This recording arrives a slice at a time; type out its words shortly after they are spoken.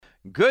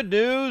Good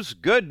news,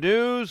 good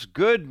news,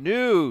 good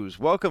news.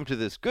 Welcome to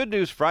this Good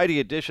News Friday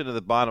edition of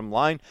The Bottom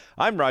Line.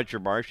 I'm Roger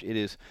Marsh. It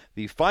is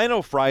the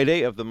final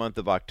Friday of the month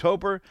of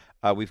October.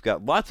 We've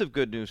got lots of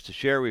good news to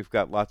share. We've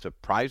got lots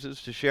of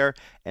prizes to share.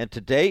 And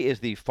today is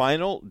the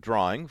final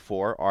drawing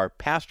for our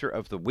Pastor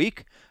of the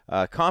Week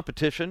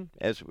competition.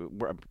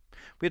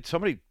 We had so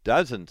many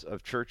dozens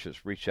of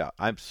churches reach out.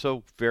 I'm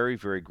so very,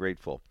 very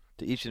grateful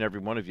to each and every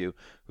one of you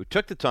who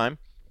took the time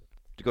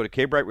to go to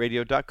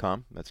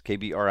kbrightradio.com. That's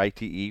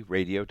KBRITE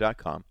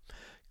radio.com.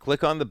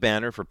 Click on the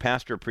banner for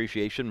Pastor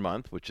Appreciation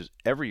Month, which is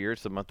every year.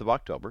 It's the month of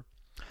October.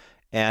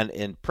 And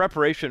in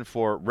preparation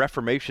for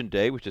Reformation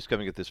Day, which is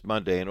coming up this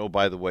Monday, and oh,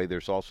 by the way,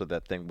 there's also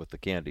that thing with the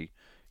candy,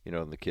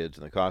 and the kids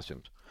and the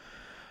costumes.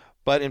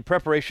 But in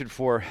preparation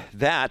for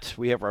that,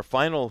 we have our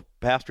final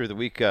Pastor of the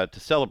Week to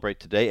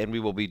celebrate today, and we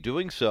will be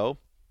doing so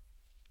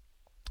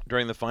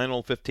during the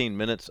final 15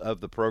 minutes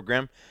of the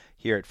program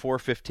here at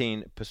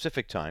 4:15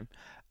 Pacific Time.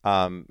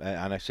 And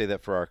I say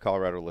that for our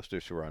Colorado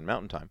listeners who are on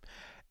Mountain Time.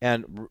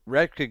 And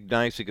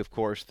recognizing, of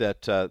course,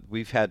 that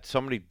we've had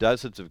so many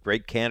dozens of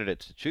great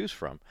candidates to choose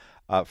from.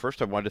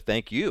 First, I wanted to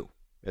thank you,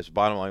 as a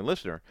bottom line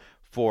listener,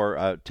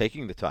 for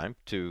taking the time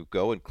to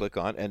go and click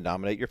on and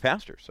nominate your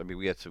pastors. I mean,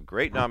 we had some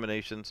great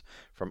nominations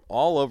from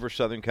all over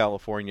Southern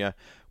California.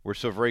 We're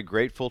so very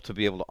grateful to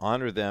be able to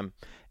honor them.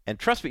 And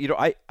trust me,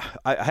 I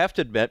have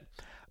to admit,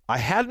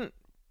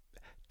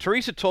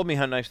 Teresa told me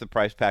how nice the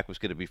prize pack was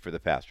going to be for the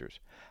pastors.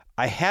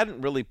 I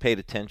hadn't really paid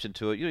attention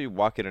to it. You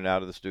walk in and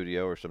out of the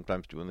studio or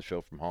sometimes doing the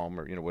show from home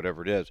or,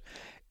 whatever it is.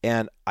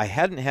 And I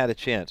hadn't had a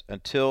chance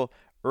until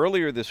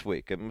earlier this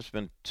week. It must have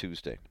been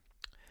Tuesday.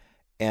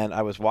 And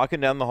I was walking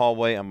down the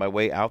hallway on my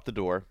way out the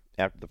door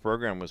after the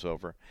program was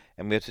over.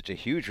 And we had such a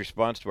huge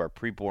response to our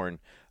Preborn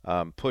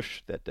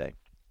push that day.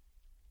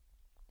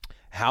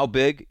 How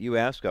big, you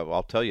ask? Oh,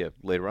 I'll tell you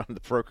later on in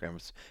the program.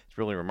 It's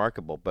really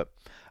remarkable. But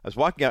I was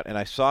walking out and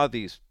I saw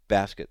these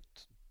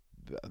baskets.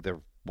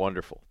 They're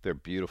wonderful. They're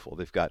beautiful.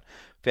 They've got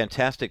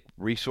fantastic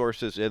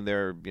resources in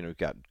there. You've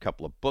got a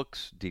couple of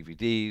books,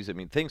 DVDs. I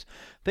mean, things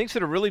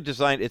that are really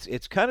designed.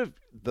 It's kind of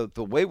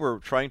the way we're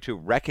trying to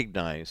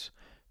recognize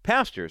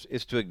pastors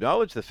is to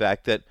acknowledge the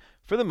fact that,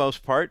 for the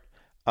most part,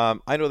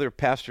 I know there are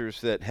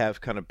pastors that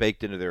have kind of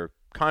baked into their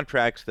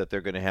contracts that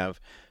they're going to have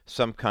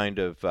some kind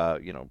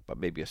of,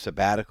 maybe a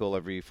sabbatical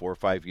every 4 or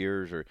 5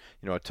 years, or,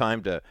 a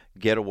time to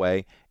get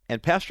away.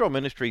 And pastoral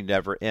ministry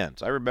never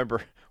ends. I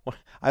remember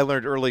I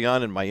learned early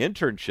on in my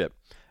internship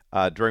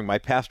during my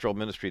pastoral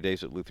ministry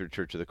days at Lutheran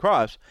Church of the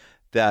Cross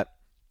that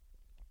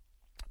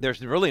there's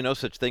really no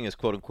such thing as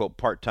quote-unquote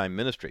part-time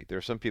ministry. There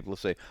are some people who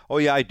say, oh,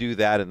 yeah, I do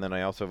that, and then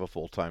I also have a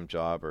full-time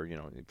job or,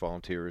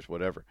 volunteers,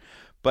 whatever.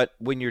 But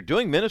when you're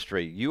doing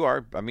ministry,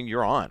 you're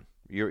on.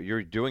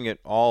 You're doing it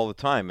all the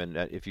time. And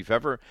if you've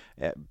ever,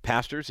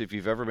 pastors, if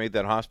you've ever made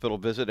that hospital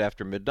visit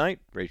after midnight,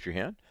 raise your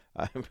hand.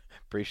 I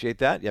appreciate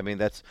that. I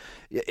mean,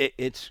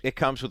 it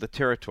comes with the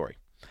territory.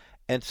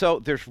 And so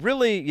there's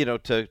really,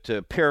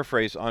 to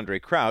paraphrase Andre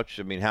Crouch,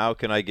 I mean, how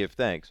can I give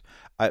thanks?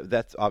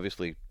 That's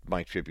obviously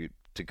my tribute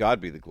to God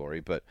be the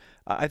glory. But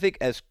I think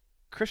as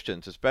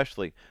Christians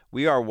especially,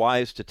 we are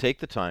wise to take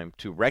the time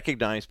to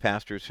recognize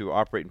pastors who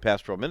operate in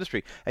pastoral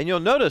ministry. And you'll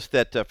notice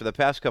that for the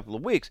past couple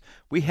of weeks,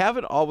 we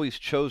haven't always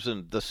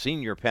chosen the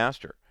senior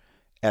pastor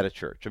at a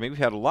church. I mean, we've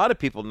had a lot of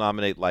people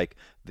nominate, like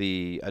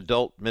the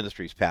adult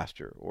ministries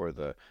pastor or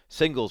the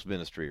singles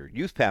ministry, or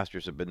youth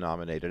pastors have been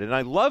nominated. And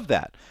I love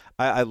that.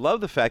 I love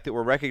the fact that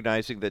we're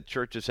recognizing that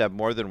churches have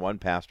more than one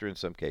pastor in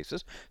some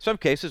cases. Some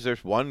cases,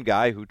 there's one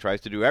guy who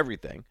tries to do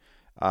everything.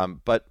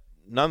 But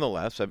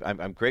nonetheless,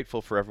 I'm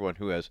grateful for everyone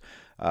who has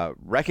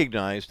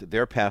recognized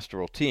their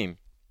pastoral team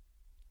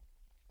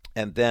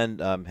and then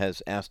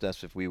has asked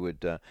us if we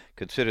would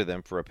consider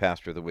them for a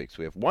Pastor of the Week. So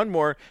we have one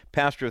more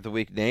Pastor of the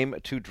Week name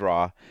to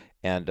draw,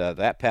 and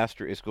that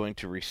pastor is going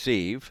to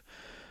receive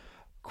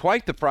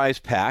quite the prize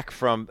pack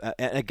from,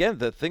 and again,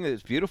 the thing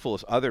that's beautiful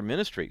is other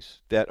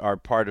ministries that are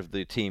part of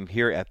the team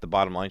here at the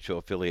Bottom Line Show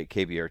affiliate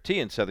KBRT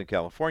in Southern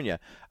California.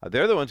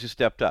 They're the ones who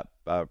stepped up.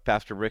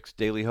 Pastor Rick's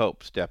Daily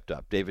Hope stepped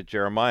up. David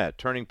Jeremiah,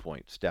 Turning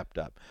Point, stepped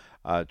up.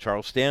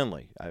 Charles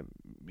Stanley,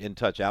 In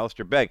Touch,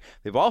 Alistair Begg.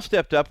 They've all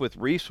stepped up with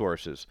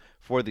resources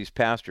for these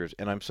pastors,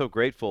 and I'm so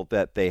grateful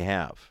that they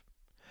have.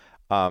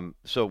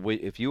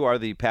 If you are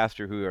the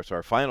pastor who is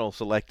our final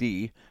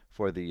selectee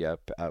for the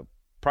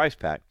prize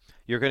pack,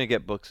 you're going to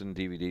get books and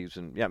DVDs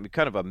and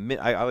kind of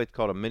I would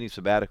call it a mini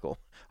sabbatical,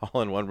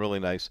 all in one really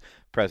nice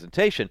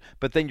presentation.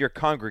 But then your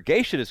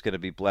congregation is going to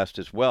be blessed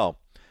as well.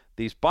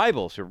 These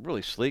Bibles are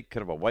really sleek,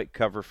 kind of a white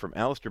cover from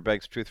Alistair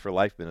Begg's Truth for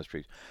Life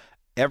Ministries.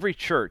 Every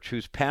church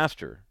whose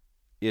pastor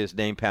is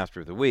named Pastor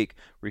of the Week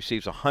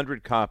receives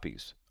 100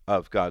 copies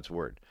of God's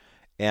Word.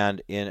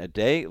 And in a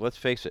day, let's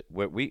face it,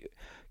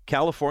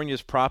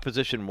 California's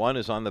Proposition 1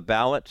 is on the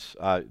ballot.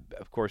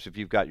 Of course, if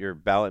you've got your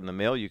ballot in the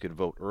mail, you can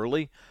vote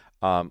early.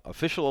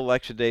 Official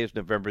election day is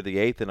November the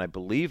 8th, and I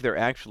believe they're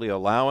actually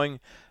allowing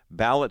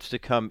ballots to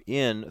come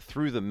in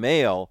through the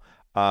mail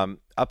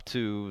up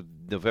to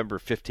November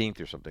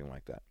 15th or something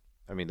like that.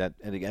 I mean, that,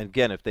 and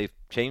again, if they've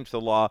changed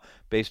the law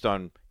based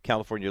on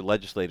California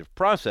legislative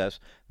process,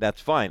 that's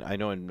fine. I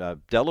know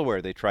in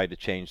Delaware they tried to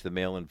change the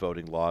mail-in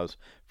voting laws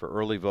for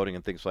early voting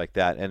and things like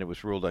that, and it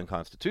was ruled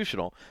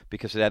unconstitutional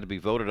because it had to be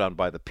voted on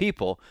by the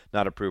people,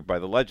 not approved by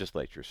the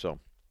legislature. So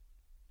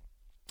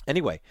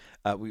anyway,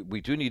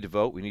 we do need to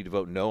vote. We need to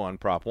vote no on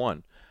Prop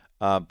 1.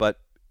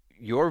 But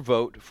your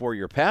vote for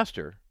your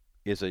pastor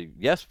is a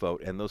yes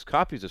vote, and those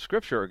copies of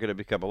Scripture are going to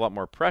become a lot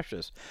more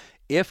precious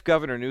if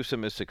Governor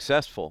Newsom is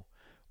successful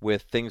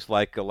with things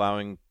like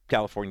allowing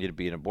California to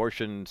be an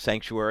abortion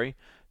sanctuary,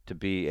 to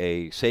be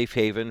a safe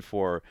haven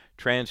for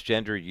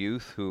transgender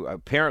youth who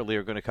apparently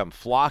are going to come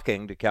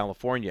flocking to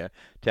California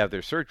to have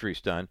their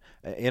surgeries done.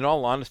 In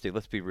all honesty,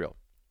 let's be real.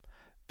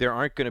 There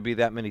aren't going to be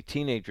that many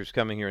teenagers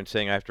coming here and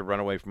saying, I have to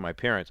run away from my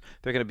parents.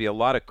 There are going to be a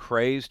lot of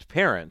crazed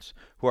parents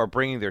who are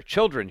bringing their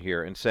children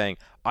here and saying,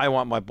 I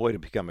want my boy to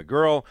become a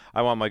girl.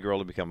 I want my girl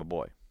to become a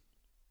boy.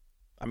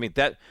 I mean,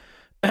 that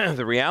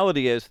the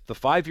reality is the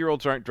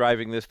 5-year-olds aren't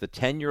driving this. The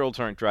 10-year-olds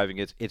aren't driving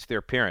it. It's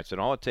their parents. And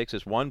all it takes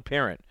is one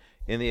parent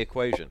in the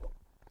equation.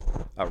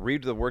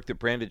 Read the work that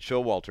Brandon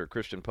Showalter,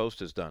 Christian Post,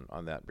 has done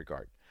on that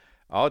regard.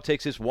 All it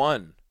takes is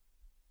one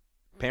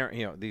parent.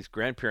 You know, these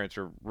grandparents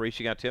are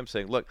reaching out to him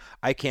saying, look,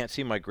 I can't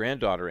see my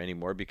granddaughter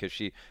anymore because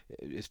she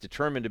is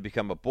determined to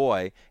become a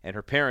boy, and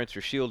her parents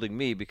are shielding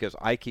me because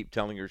I keep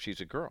telling her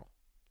she's a girl.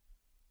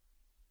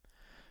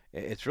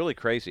 It's really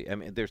crazy. I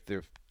mean, there's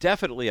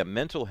definitely a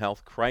mental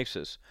health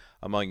crisis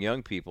among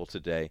young people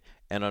today,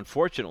 and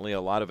unfortunately,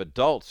 a lot of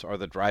adults are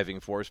the driving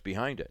force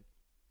behind it.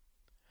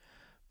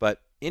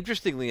 But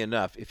interestingly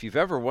enough, if you've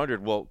ever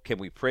wondered, well, can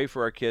we pray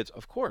for our kids?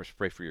 Of course,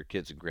 pray for your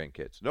kids and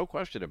grandkids. No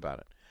question about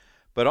it.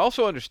 But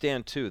also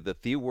understand, too,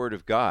 that the Word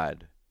of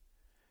God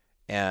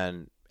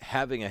and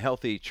having a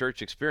healthy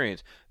church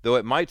experience, though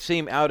it might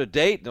seem out of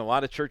date, and a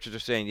lot of churches are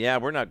saying, yeah,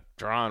 we're not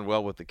drawing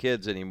well with the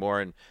kids anymore,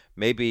 and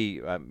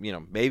maybe,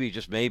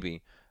 just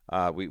maybe,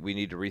 we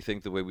need to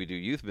rethink the way we do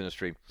youth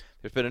ministry.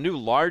 There's been a new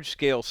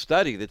large-scale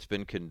study that's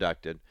been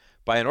conducted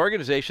by an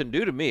organization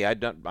new to me.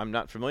 I'm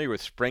not familiar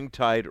with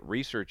Springtide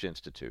Research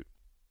Institute.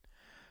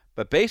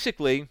 But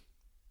basically,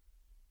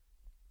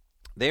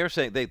 they are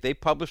saying they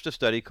published a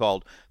study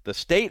called The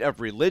State of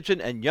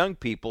Religion and Young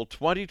People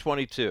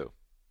 2022.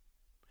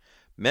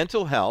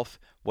 Mental Health,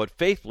 What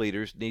Faith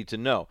Leaders Need to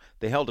Know.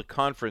 They held a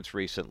conference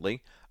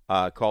recently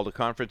called a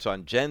Conference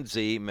on Gen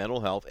Z,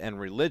 Mental Health, and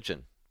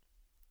Religion.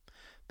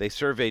 They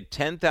surveyed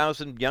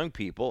 10,000 young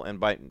people,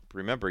 and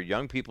remember,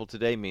 young people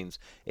today means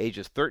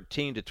ages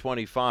 13 to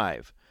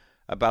 25,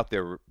 about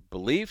their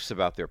beliefs,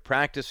 about their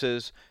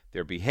practices,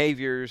 their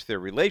behaviors, their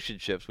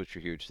relationships, which are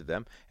huge to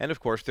them, and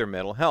of course their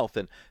mental health.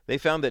 And they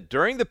found that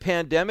during the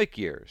pandemic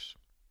years,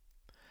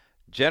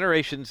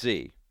 Generation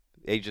Z,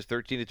 ages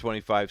 13 to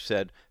 25,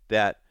 said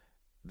that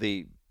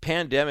the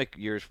pandemic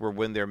years were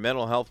when their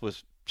mental health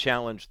was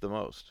challenged the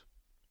most.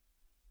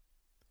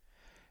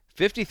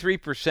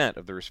 53%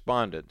 of the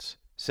respondents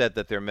said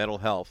that their mental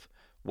health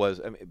was,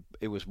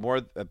 it was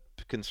more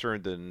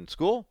concerned than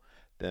school,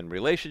 than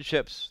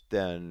relationships,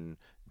 than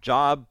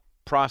job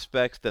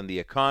prospects, than the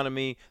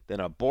economy, than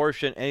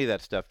abortion, any of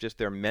that stuff. Just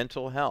their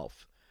mental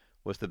health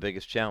was the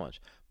biggest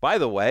challenge. By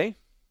the way,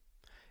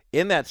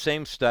 in that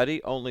same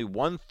study, only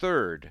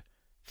 1/3,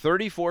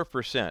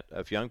 34%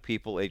 of young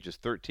people ages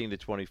 13 to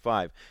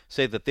 25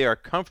 say that they are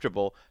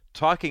comfortable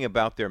talking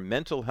about their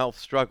mental health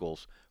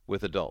struggles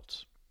with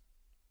adults.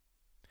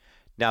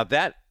 Now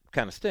that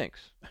kind of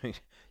stinks.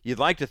 You'd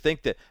like to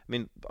think that,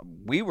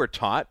 we were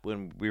taught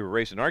when we were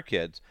raising our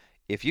kids,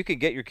 if you can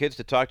get your kids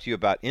to talk to you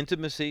about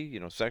intimacy,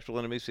 sexual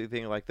intimacy,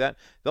 things like that,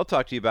 they'll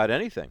talk to you about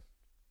anything.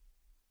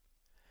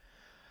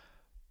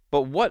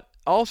 But what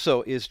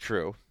also is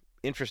true,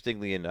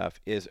 interestingly enough,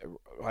 is,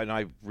 and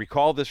I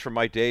recall this from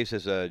my days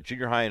as a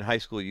junior high and high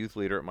school youth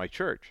leader at my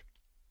church,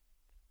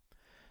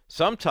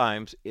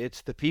 sometimes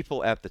it's the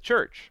people at the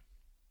church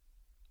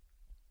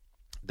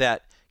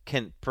that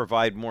can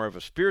provide more of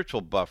a spiritual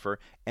buffer,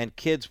 and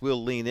kids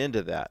will lean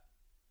into that.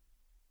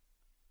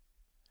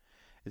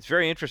 It's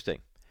very interesting.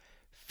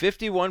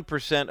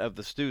 51% of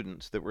the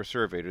students that were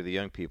surveyed, or the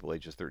young people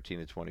ages 13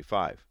 to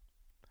 25,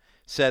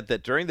 said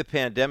that during the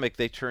pandemic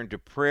they turned to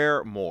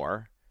prayer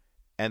more,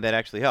 and that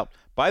actually helped.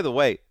 By the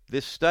way,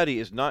 this study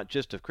is not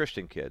just of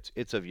Christian kids,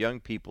 it's of young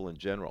people in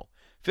general.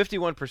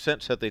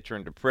 51% said they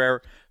turned to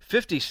prayer.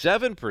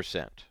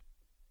 57%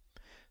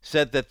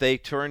 said that they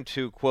turned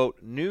to,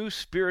 quote, new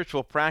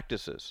spiritual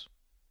practices.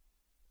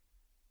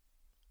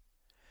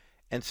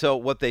 And so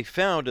what they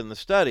found in the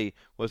study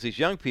was these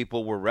young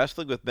people were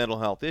wrestling with mental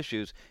health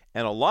issues,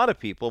 and a lot of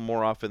people,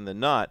 more often than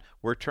not,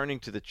 were turning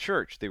to the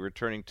church. They were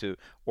turning to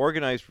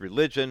organized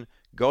religion,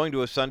 going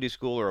to a Sunday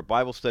school or a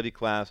Bible study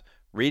class,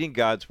 reading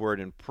God's Word,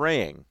 and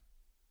praying.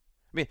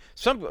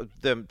 Some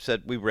of them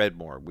said we read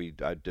more.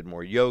 I did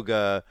more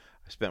yoga,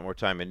 I spent more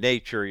time in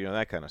nature,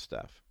 that kind of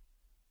stuff.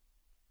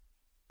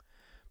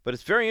 But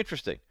it's very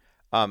interesting.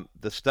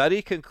 The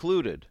study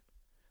concluded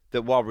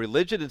that while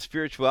religion and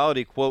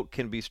spirituality, quote,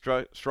 can be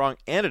strong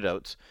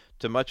antidotes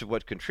to much of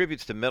what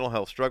contributes to mental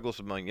health struggles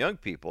among young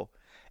people,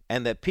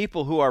 and that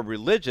people who are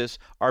religious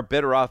are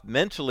better off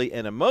mentally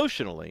and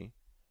emotionally.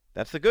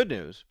 That's the good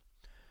news.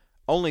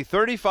 Only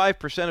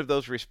 35% of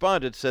those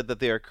respondents said that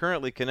they are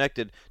currently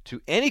connected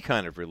to any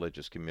kind of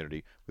religious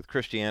community, with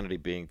Christianity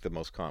being the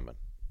most common.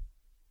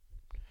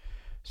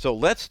 So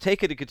let's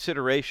take into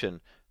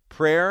consideration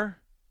prayer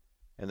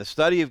and the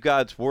study of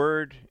God's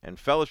Word and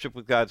fellowship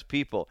with God's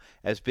people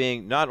as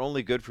being not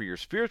only good for your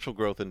spiritual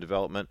growth and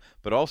development,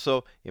 but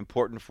also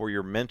important for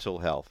your mental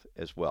health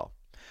as well.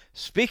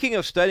 Speaking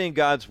of studying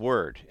God's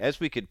Word, as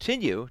we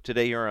continue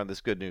today here on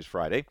this Good News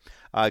Friday,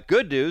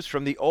 good news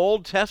from the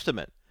Old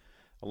Testament.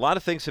 A lot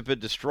of things have been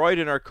destroyed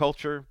in our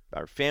culture.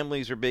 Our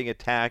families are being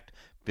attacked.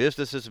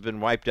 Businesses have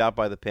been wiped out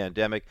by the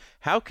pandemic.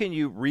 How can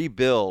you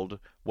rebuild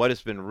what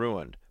has been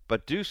ruined,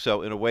 but do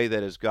so in a way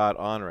that is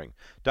God-honoring?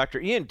 Dr.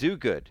 Iain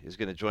Duguid is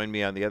going to join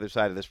me on the other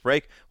side of this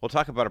break. We'll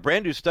talk about a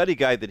brand new study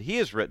guide that he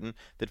has written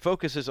that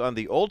focuses on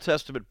the Old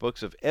Testament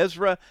books of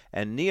Ezra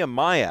and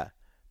Nehemiah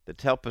that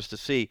help us to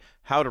see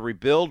how to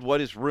rebuild what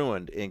is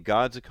ruined in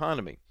God's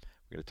economy.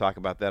 We're going to talk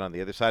about that on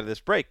the other side of this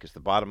break as the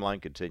bottom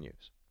line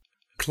continues.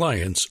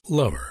 Clients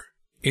love her.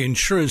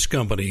 Insurance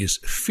companies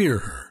fear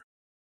her.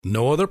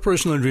 No other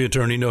personal injury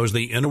attorney knows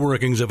the inner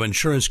workings of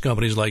insurance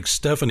companies like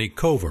Stephanie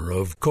Cover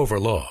of Cover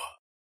Law.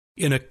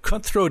 In a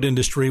cutthroat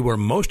industry where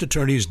most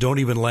attorneys don't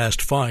even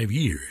last 5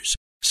 years,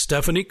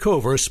 Stephanie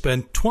Cover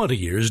spent 20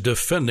 years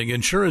defending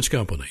insurance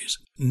companies,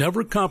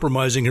 never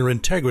compromising her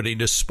integrity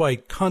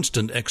despite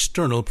constant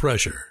external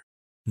pressure.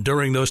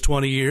 During those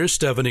 20 years,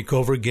 Stephanie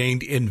Cover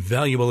gained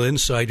invaluable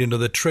insight into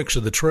the tricks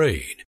of the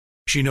trade.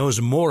 She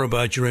knows more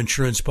about your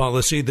insurance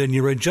policy than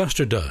your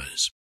adjuster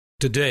does.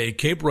 Today,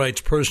 Cape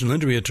Wright's personal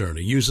injury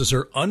attorney uses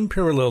her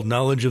unparalleled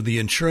knowledge of the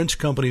insurance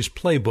company's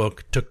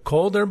playbook to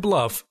call their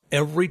bluff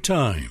every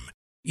time,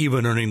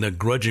 even earning the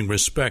grudging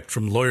respect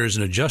from lawyers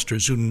and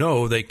adjusters who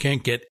know they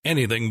can't get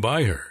anything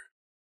by her.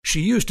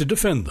 She used to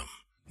defend them.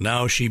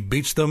 Now she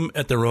beats them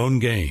at their own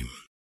game.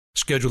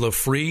 Schedule a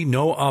free,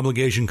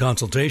 no-obligation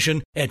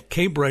consultation at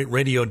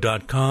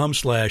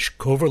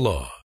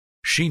capewrightradio.com/coverlaw.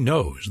 She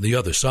knows the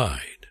other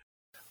side.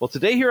 Well,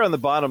 today here on the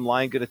bottom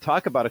line, going to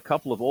talk about a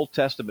couple of Old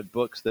Testament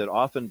books that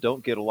often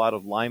don't get a lot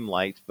of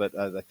limelight, but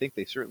I think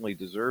they certainly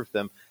deserve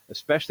them,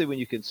 especially when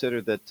you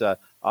consider that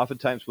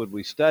oftentimes when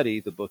we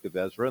study the book of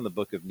Ezra and the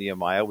book of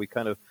Nehemiah, we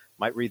kind of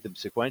might read them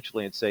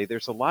sequentially and say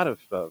there's a lot of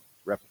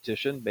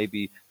repetition,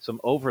 maybe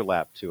some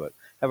overlap to it.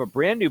 I have a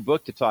brand new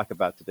book to talk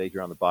about today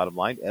here on the bottom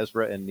line,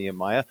 Ezra and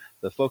Nehemiah,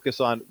 the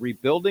focus on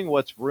rebuilding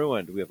what's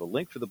ruined. We have a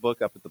link for the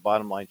book up at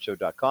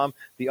thebottomlineshow.com.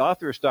 The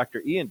author is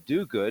Dr. Iain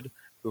Duguid,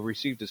 who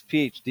received his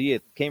Ph.D.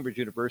 at Cambridge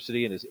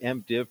University and his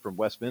MDiv from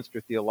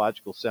Westminster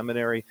Theological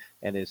Seminary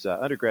and his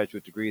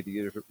undergraduate degree at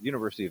the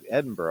University of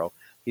Edinburgh.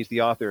 He's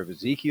the author of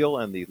Ezekiel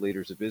and the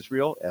Leaders of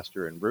Israel,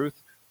 Esther and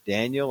Ruth,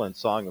 Daniel and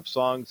Song of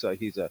Songs.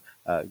 He's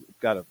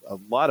got a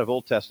lot of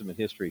Old Testament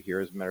history here.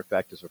 As a matter of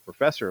fact, is a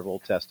professor of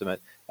Old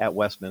Testament at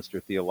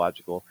Westminster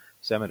Theological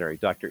Seminary.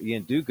 Dr.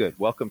 Iain Duguid,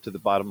 welcome to the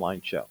Bottom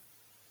Line Show.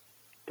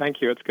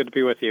 Thank you. It's good to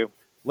be with you.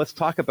 Let's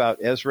talk about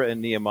Ezra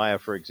and Nehemiah,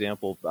 for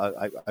example.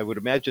 I would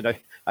imagine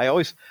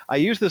I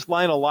use this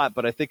line a lot,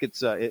 but I think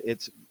it's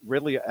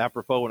really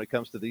apropos when it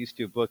comes to these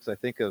two books. I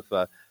think of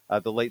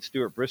the late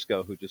Stuart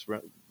Briscoe, who just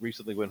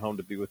recently went home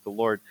to be with the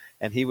Lord,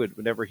 and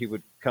whenever he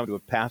would come to a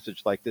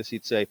passage like this,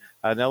 he'd say,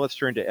 "Now let's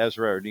turn to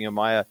Ezra or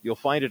Nehemiah. You'll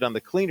find it on the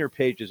cleaner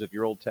pages of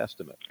your Old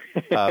Testament."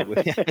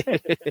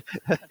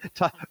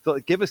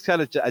 Give us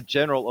kind of a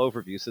general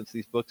overview, since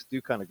these books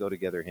do kind of go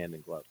together hand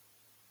in glove.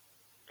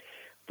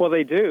 Well,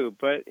 they do,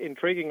 but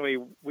intriguingly,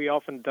 we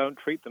often don't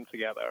treat them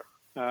together.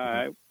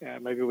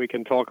 Maybe we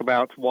can talk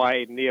about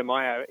why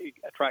Nehemiah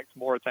attracts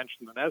more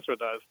attention than Ezra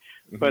does.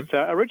 Mm-hmm. But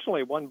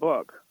originally one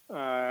book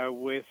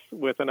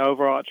with an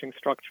overarching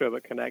structure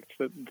that connects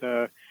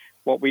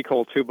what we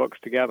call two books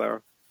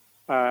together.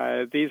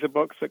 These are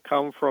books that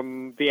come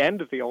from the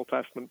end of the Old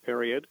Testament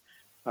period,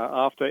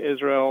 after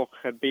Israel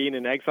had been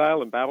in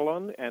exile in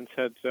Babylon and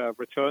had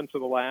returned to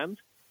the land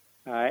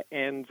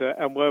and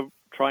were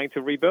trying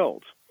to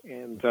rebuild.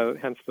 And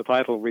hence the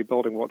title,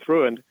 Rebuilding What's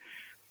Ruined.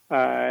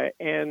 I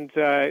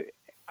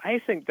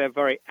think they're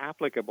very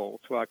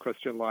applicable to our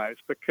Christian lives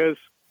because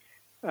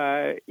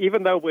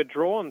even though we're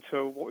drawn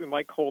to what we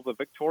might call the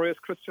victorious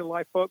Christian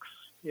life books,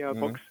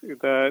 books,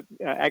 the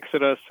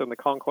Exodus and the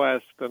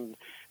Conquest and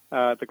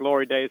the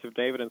glory days of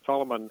David and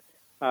Solomon,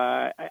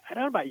 I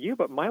don't know about you,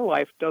 but my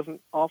life doesn't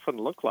often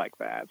look like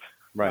that.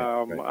 Right.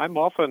 I'm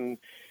often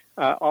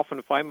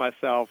find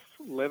myself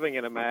living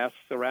in a mess,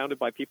 surrounded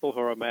by people who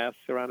are a mess,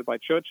 surrounded by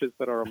churches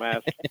that are a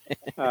mess,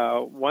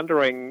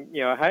 wondering,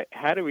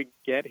 how do we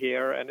get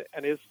here, and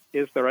is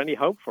there any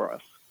hope for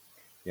us?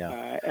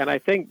 Yeah. And I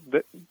think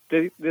that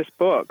this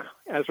book,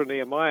 Ezra and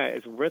Nehemiah,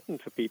 is written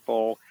to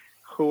people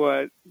who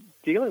are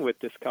dealing with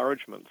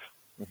discouragement.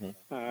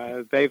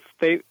 Mm-hmm. They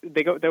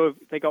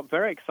got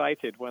very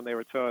excited when they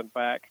returned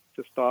back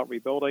to start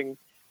rebuilding,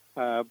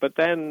 but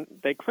then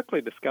they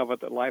quickly discovered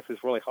that life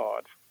is really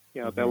hard.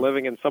 Mm-hmm. They're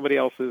living in somebody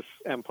else's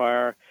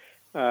empire,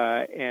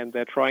 and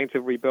they're trying to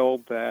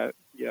rebuild the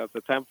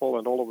temple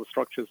and all of the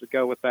structures that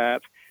go with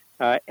that.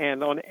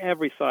 And on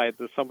every side,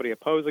 there's somebody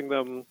opposing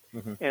them,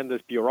 and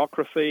there's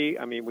bureaucracy.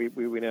 I mean,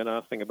 we know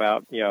nothing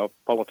about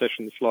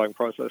politicians slowing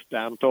process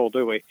down at all,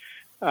 do we?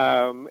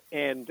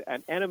 And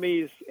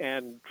enemies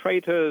and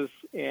traitors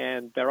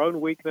and their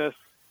own weakness.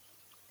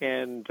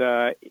 And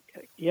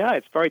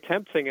it's very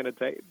tempting in a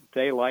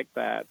day like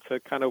that to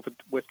kind of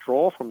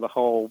withdraw from the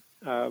whole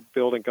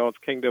building God's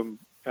kingdom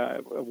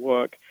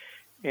work,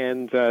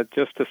 and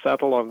just to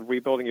settle on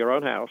rebuilding your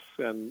own house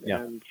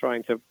and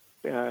trying to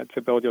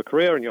build your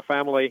career and your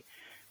family.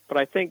 But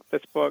I think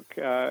this book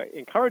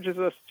encourages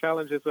us,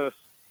 challenges us,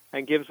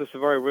 and gives us a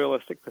very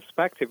realistic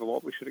perspective of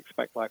what we should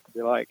expect life to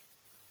be like.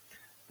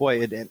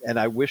 Boy, and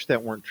I wish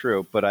that weren't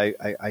true, but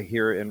I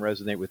hear and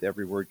resonate with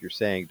every word you're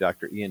saying.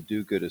 Dr. Iain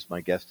Duguid is my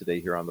guest today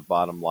here on The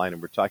Bottom Line,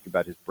 and we're talking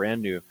about his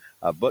brand new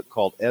book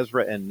called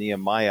Ezra and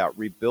Nehemiah,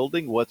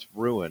 Rebuilding What's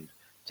Ruined,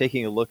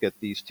 taking a look at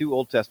these two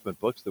Old Testament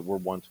books that were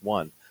once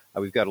one.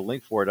 We've got a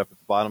link for it up at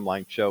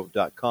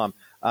thebottomlineshow.com.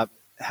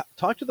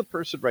 Talk to the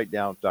person right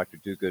now, Dr.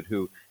 Duguid,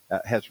 who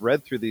has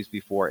read through these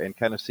before and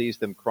kind of sees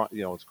them,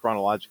 it's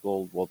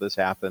chronological. Well, this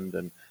happened,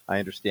 and I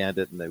understand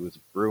it, and it was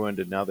ruined,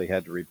 and now they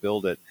had to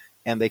rebuild it.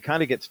 And they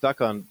kind of get stuck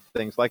on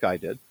things like I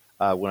did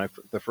when I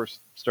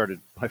first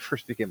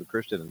became a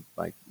Christian in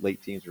my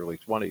late teens, early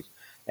 20s.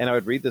 And I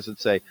would read this and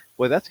say,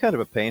 boy, that's kind of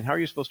a pain. How are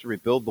you supposed to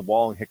rebuild the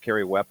wall and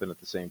carry a weapon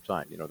at the same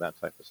time? That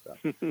type of stuff.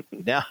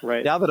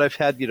 Now that I've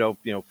had,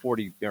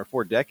 40 or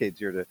 4 decades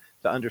here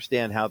to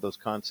understand how those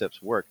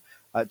concepts work,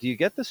 do you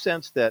get the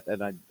sense that,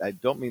 and I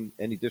don't mean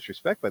any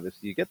disrespect by this,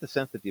 do you get the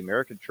sense that the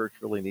American church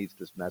really needs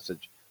this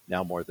message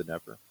now more than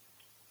ever?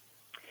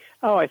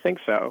 Oh, I think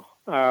so.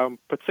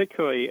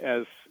 Particularly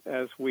as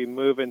we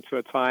move into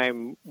a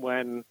time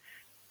when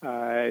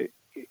at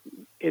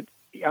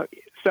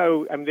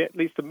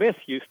least the myth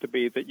used to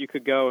be that you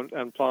could go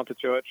and plant a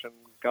church and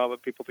gather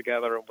people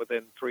together, and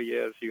within 3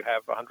 years you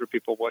have 100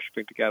 people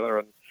worshiping together,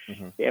 and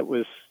it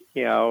was,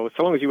 so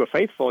long as you were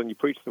faithful and you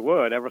preached the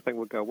word, everything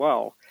would go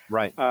well.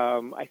 Right.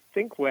 I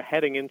think we're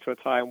heading into a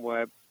time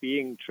where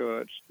being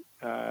church,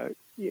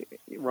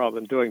 rather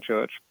than doing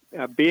church,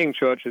 being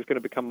church is going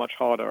to become much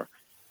harder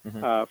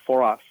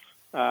for us.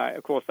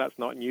 Of course, that's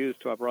not news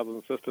to our brothers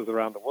and sisters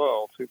around the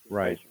world who've been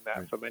facing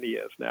that for many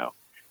years now.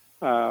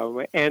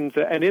 And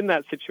in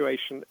that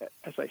situation,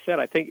 as I said,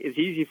 I think it's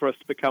easy for us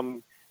to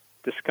become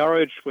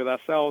discouraged with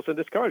ourselves and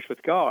discouraged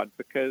with God,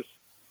 because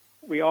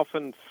we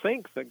often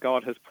think that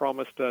God has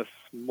promised us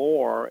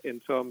more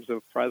in terms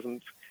of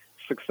present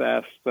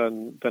success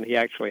than He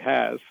actually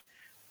has.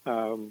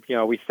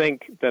 We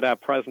think that our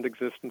present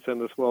existence in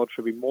this world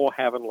should be more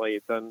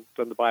heavenly than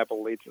the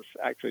Bible leads us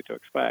actually to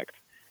expect.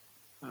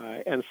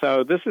 And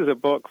so this is a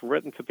book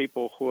written to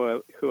people who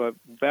are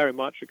very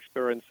much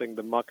experiencing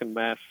the muck and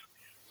mess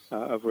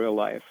of real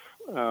life.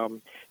 I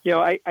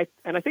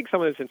think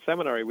some of this in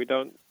seminary, we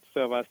don't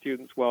serve our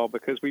students well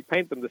because we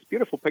paint them this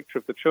beautiful picture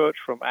of the church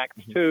from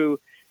Acts 2,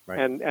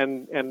 and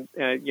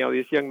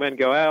these young men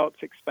go out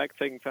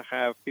expecting to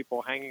have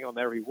people hanging on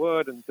every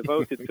word and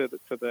devoted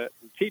to the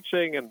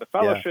teaching and the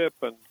fellowship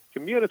and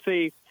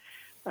community.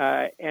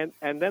 And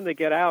then they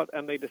get out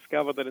and they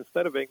discover that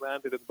instead of being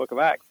landed in the book of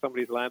Acts,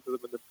 somebody's landed them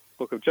in the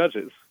book of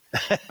Judges.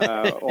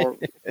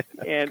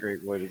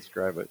 Great way to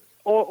describe it.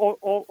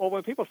 Or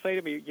when people say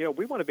to me,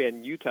 we want to be a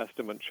New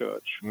Testament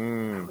church,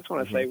 I just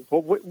want to say,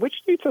 well,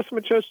 which New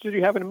Testament church did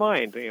you have in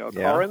mind?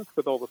 Corinth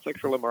with all the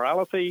sexual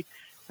immorality,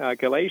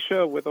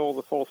 Galatia with all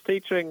the false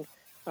teaching.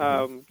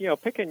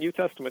 Pick a New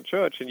Testament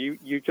church, and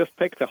you just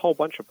picked a whole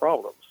bunch of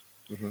problems.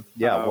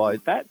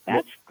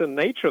 That's the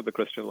nature of the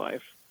Christian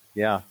life.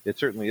 Yeah, it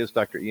certainly is.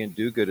 Dr. Iain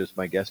Duguid is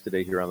my guest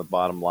today here on The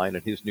Bottom Line,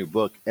 and his new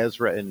book,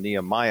 Ezra and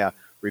Nehemiah,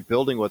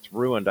 Rebuilding What's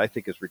Ruined, I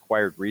think is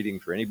required reading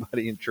for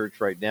anybody in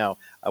church right now.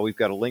 We've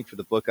got a link for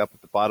the book up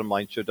at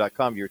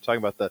thebottomlineshow.com. You were talking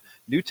about the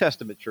New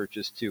Testament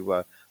churches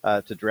to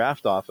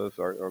draft off of,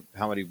 or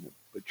how many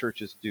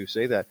churches do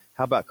say that.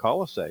 How about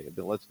Colossae?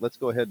 Let's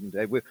go ahead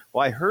and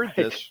I heard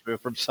this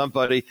from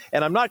somebody,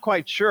 and I'm not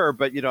quite sure,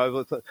 but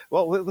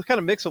let's kind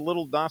of mix a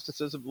little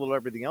Gnosticism, a little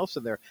everything else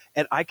in there,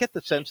 and I get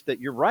the sense that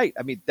you're right.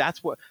 I mean,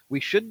 that's what we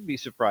shouldn't be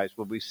surprised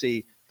when we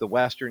see the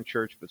Western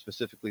church, but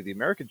specifically the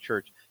American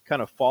church,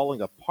 kind of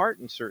falling apart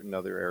in certain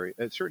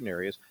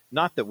areas.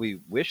 Not that we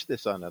wish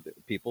this on other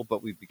people,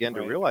 but we begin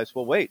to realize,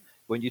 well, wait,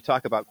 when you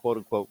talk about quote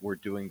unquote, we're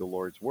doing the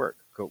Lord's work,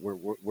 we're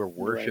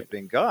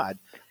worshiping God.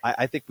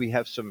 I think we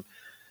have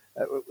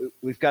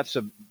we've got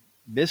some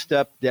messed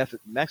up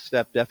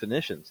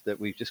definitions that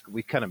we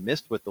kind of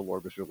missed what the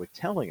Lord was really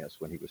telling us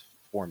when He was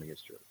forming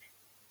His church.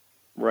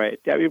 Right.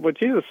 I mean, what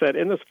Jesus said,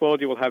 in this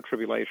world you will have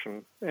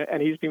tribulation,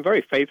 and He's been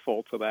very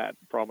faithful to that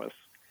promise.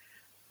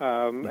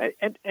 And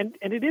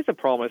it is a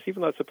promise,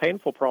 even though it's a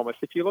painful promise.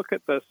 If you look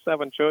at the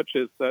 7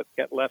 churches that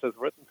get letters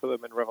written to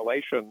them in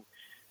Revelation,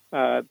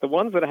 the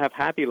ones that have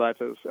happy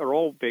letters are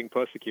all being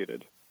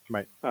persecuted.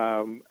 Right.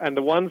 And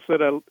the ones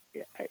that are,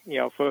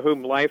 for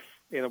whom life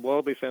in a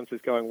worldly sense is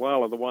going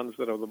well are the ones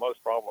that have the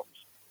most problems,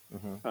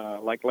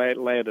 like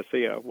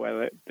Laodicea,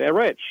 where they're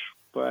rich,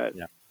 but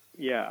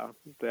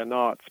they're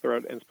not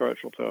in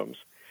spiritual terms.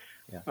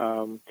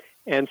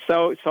 And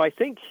so I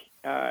think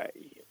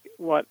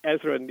what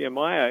Ezra and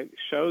Nehemiah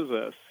shows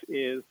us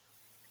is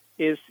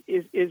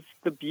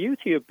the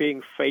beauty of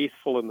being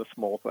faithful in the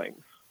small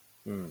things.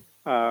 We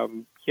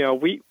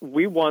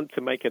want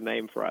to make a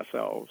name for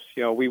ourselves.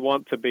 We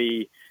want to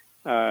be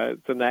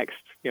the next,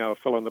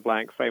 fill in the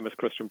blank, famous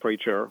Christian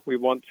preacher. We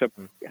want to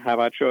have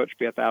our church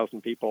be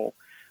 1,000 people.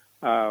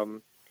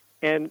 And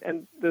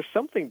there's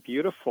something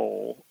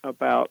beautiful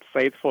about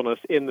faithfulness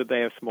in the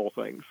day of small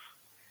things.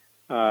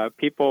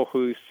 People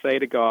who say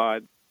to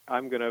God,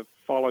 I'm going to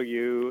follow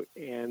you,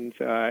 and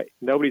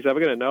nobody's ever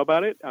going to know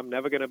about it. I'm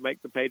never going to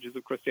make the pages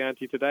of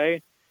Christianity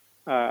Today.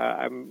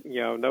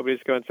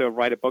 Nobody's going to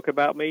write a book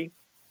about me,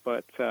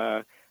 but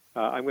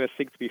I'm going to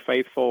seek to be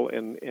faithful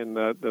in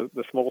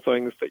the small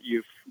things that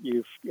you've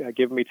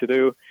given me to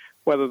do,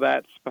 whether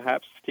that's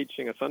perhaps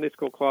teaching a Sunday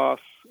school class,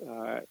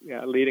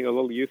 leading a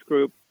little youth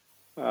group,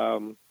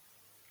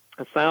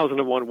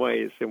 1,001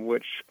 ways in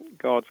which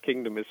God's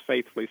kingdom is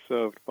faithfully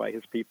served by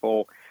his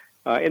people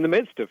in the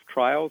midst of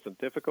trials and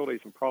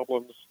difficulties and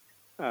problems,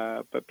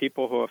 but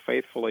people who are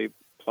faithfully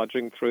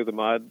plunging through the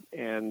mud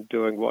and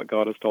doing what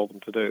God has told them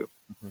to do.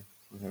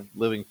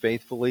 Living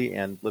faithfully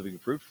and living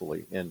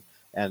fruitfully. And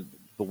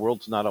the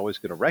world's not always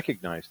going to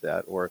recognize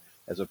that. Or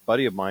as a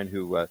buddy of mine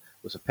who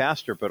was a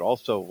pastor, but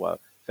also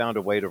found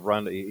a way to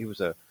run, he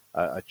was a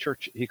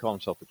church, he called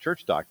himself a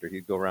church doctor.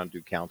 He'd go around and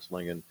do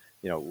counseling and,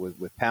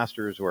 with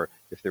pastors, or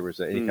if there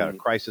was any kind of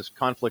crisis,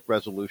 conflict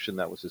resolution,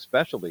 that was his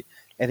specialty.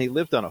 And he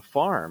lived on a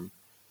farm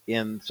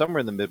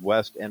somewhere in the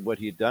Midwest. And what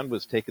he had done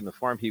was taken the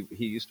farm.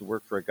 He used to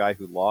work for a guy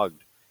who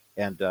logged,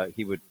 and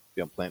he would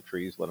plant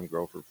trees, let them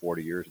grow for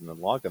 40 years, and then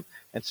log them.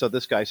 And so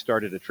this guy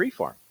started a tree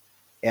farm.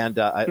 And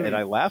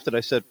I laughed and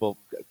I said, well,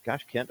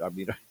 gosh, Kent, I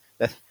mean,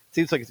 that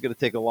seems like it's going to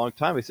take a long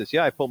time. He says,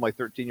 yeah, I pulled my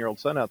 13-year-old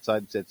son outside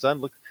and said, son,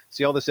 look,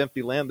 see all this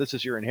empty land? This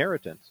is your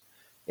inheritance.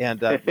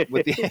 And and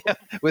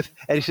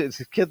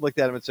his kid looked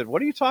at him and said,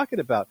 what are you talking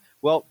about?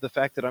 Well, the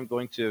fact that I'm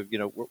going to,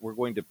 we're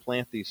going to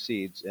plant these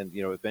seeds, and,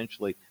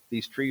 eventually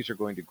these trees are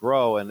going to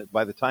grow. And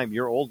by the time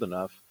you're old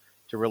enough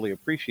to really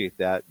appreciate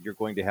that, you're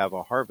going to have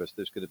a harvest.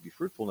 There's going to be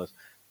fruitfulness.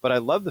 But I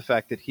love the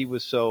fact that he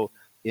was so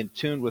in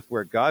tune with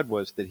where God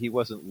was, that he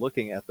wasn't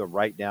looking at the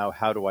right now,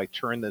 how do I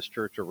turn this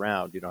church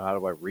around? How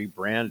do I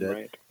rebrand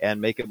it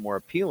and make it more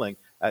appealing?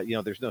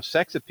 There's no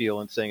sex appeal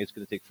in saying it's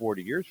going to take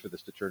 40 years for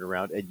this to turn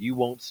around, and you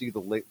won't see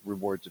the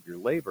rewards of your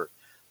labor.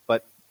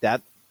 But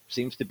that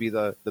seems to be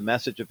the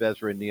message of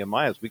Ezra and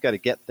Nehemiah, is we got to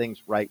get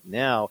things right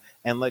now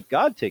and let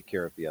God take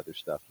care of the other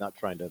stuff, not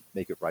trying to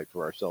make it right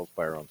for ourselves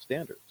by our own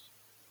standards.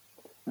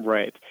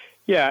 Right.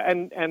 Yeah,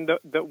 and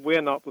that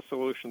we're not the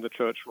solution the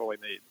church really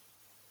needs.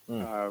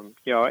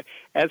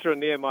 Ezra and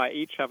Nehemiah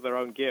each have their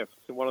own gifts,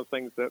 and one of the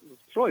things that's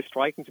really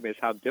striking to me is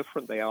how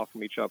different they are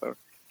from each other.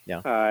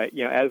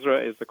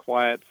 Ezra is the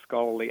quiet,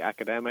 scholarly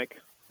academic.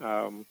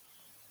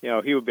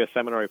 He would be a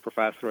seminary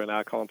professor in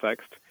our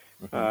context.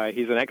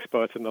 He's an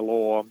expert in the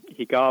law.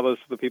 He gathers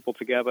the people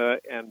together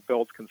and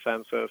builds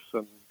consensus,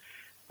 and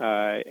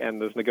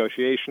there's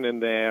negotiation in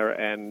there.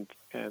 And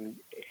then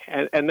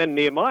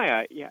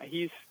Nehemiah,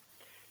 he's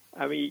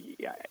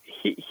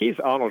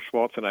Arnold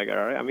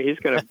Schwarzenegger. Right? I mean, he's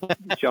going to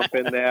jump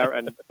in there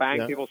and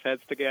bang people's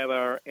heads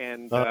together.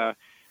 And got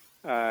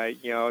a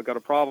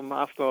problem.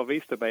 Hasta la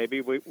vista, baby.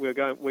 We're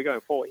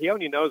going forward. He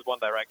only knows one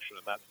direction,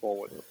 and that's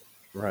forward.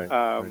 Right.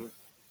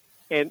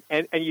 And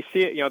you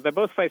see it. They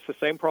both face the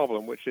same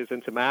problem, which is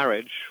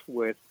intermarriage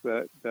with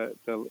the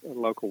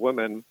local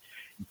women.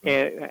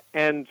 And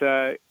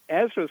Ezra,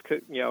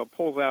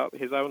 pulls out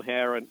his own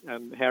hair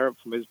and hair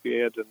from his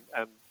beard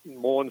and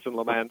mourns and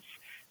laments.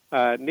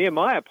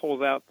 Nehemiah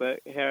pulls out the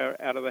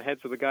hair out of the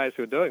heads of the guys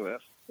who are doing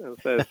this and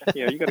says,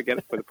 you got to get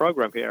with the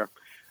program here.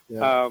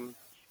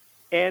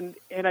 And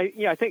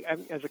I think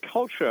as a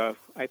culture,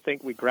 I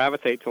think we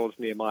gravitate towards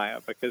Nehemiah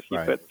because he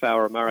fits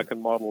our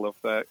American model of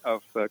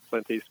the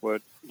Clint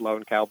Eastwood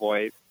lone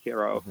cowboy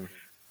hero.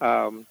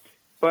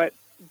 But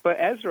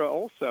Ezra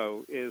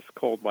also is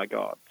called by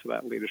God to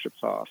that leadership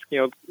task.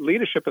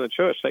 Leadership in the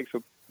church takes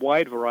a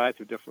wide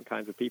variety of different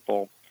kinds of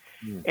people.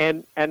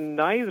 And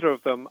neither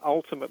of them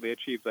ultimately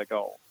achieve their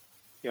goal.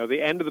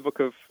 The end of the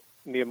book of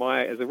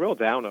Nehemiah is a real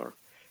downer.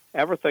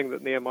 Everything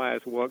that Nehemiah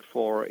has worked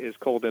for is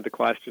called into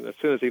question as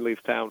soon as he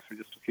leaves town for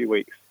just a few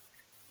weeks.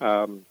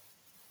 And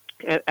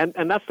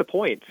that's the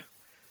point.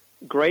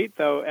 Great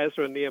though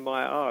Ezra and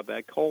Nehemiah are,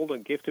 they're called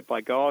and gifted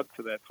by God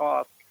to their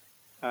task.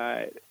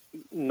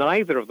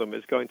 Neither of them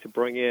is going to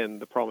bring in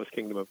the promised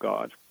kingdom of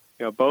God.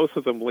 Both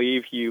of them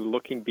leave you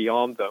looking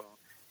beyond them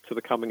to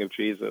the coming of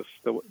Jesus,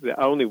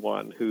 the only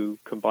one who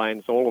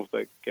combines all of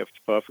the gifts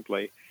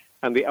perfectly,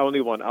 and the only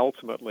one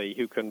ultimately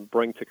who can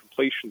bring to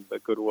completion the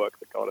good work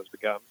that God has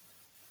begun.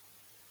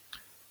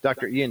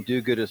 Dr. Iain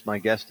Duguid is my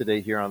guest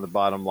today here on The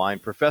Bottom Line,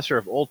 professor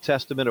of Old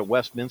Testament at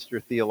Westminster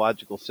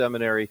Theological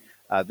Seminary.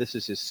 This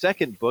is his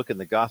second book in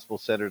the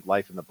Gospel-Centered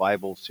Life in the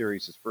Bible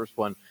series. His first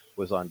one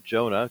was on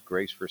Jonah,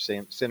 Grace for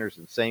Sinners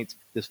and Saints.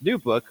 This new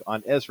book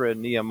on Ezra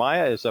and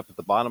Nehemiah is up at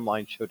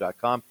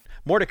thebottomlineshow.com.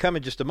 More to come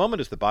in just a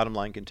moment as The Bottom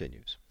Line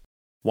continues.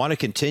 Want to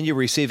continue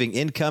receiving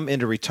income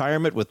into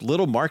retirement with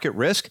little market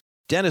risk?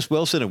 Dennis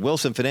Wilson and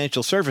Wilson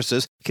Financial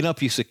Services can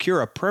help you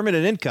secure a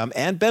permanent income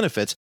and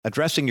benefits,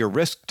 addressing your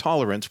risk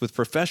tolerance with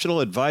professional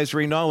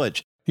advisory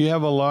knowledge. You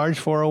have a large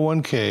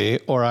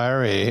 401k or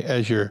IRA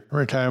as your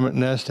retirement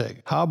nest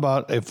egg. How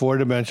about a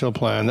four-dimensional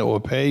plan that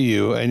will pay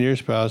you and your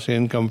spouse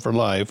income for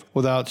life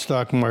without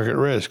stock market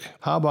risk?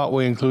 How about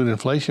we include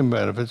inflation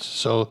benefits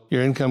so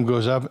your income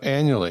goes up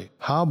annually?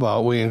 How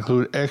about we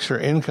include extra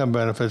income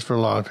benefits for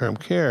long-term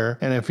care,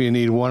 and if you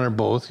need one or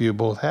both, you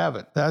both have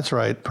it? That's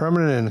right,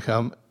 permanent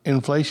income,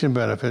 inflation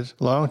benefits,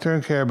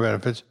 long-term care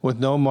benefits with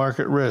no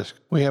market risk.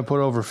 We have put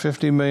over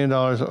 $50 million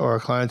of our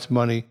clients'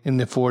 money in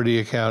the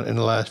 4D account in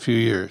the last few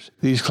years.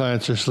 These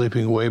clients are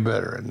sleeping way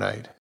better at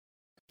night.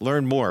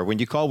 Learn more when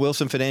you call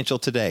Wilson Financial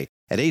today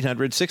at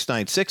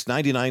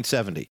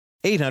 800-696-9970.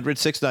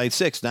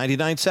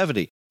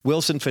 800-696-9970.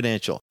 Wilson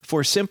Financial,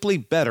 for simply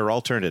better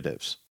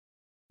alternatives.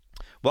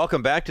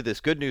 Welcome back to this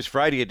Good News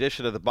Friday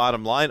edition of The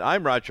Bottom Line.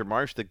 I'm Roger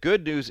Marsh. The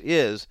good news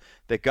is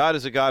that God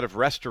is a God of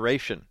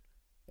restoration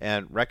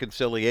and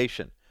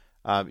reconciliation.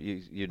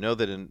 You know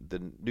that in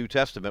the New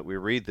Testament we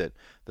read that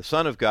the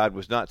Son of God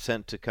was not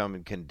sent to come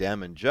and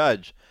condemn and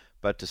judge,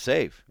 but to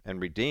save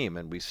and redeem.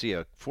 And we see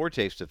a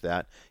foretaste of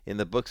that in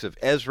the books of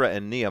Ezra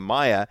and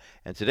Nehemiah.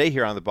 And today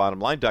here on The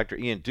Bottom Line, Dr.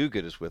 Iain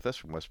Duguid is with us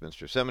from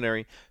Westminster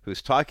Seminary,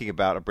 who's talking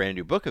about a brand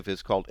new book of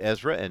his called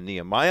Ezra and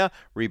Nehemiah,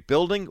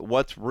 Rebuilding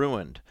What's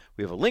Ruined.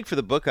 We have a link for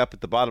the book up at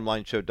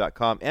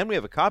thebottomlineshow.com, and we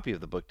have a copy of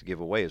the book to give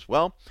away as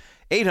well.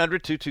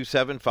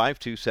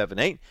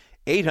 800-227-5278.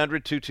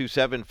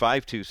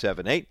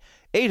 800-227-5278,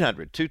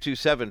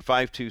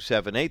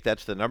 800-227-5278.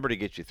 That's the number to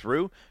get you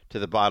through to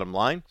the bottom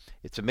line.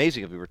 It's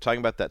amazing. We were talking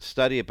about that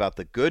study about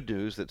the good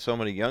news that so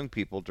many young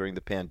people during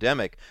the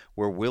pandemic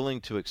were willing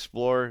to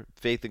explore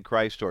faith in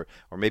Christ or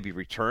maybe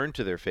return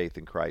to their faith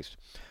in Christ.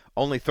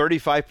 Only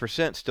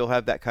 35% still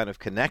have that kind of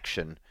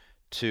connection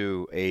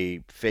to a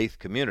faith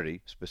community,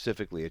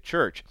 specifically a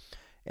church.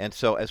 And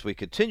so as we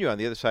continue on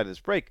the other side of this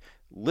break,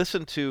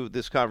 listen to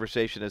this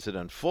conversation as it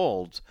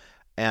unfolds,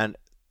 and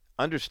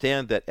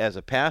understand that as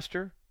a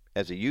pastor,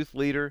 as a youth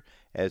leader,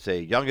 as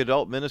a young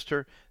adult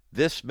minister,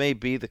 this may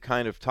be the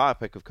kind of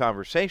topic of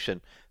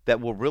conversation that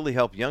will really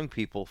help young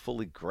people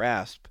fully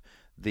grasp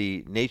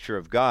the nature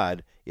of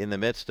God in the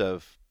midst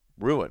of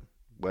ruin,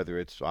 whether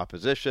it's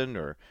opposition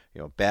or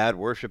bad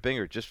worshiping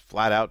or just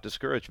flat out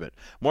discouragement.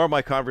 More of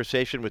my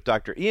conversation with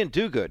Dr. Iain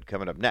Duguid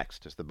coming up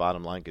next as the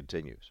bottom line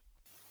continues.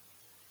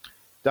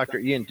 Dr.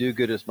 Iain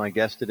Duguid is my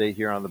guest today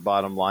here on The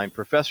Bottom Line,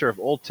 professor of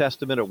Old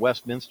Testament at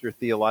Westminster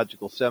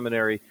Theological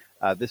Seminary.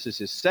 This is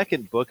his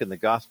second book in the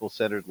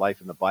Gospel-Centered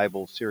Life in the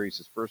Bible series.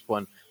 His first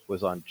one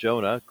was on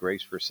Jonah,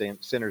 Grace for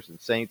Sinners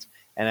and Saints,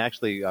 and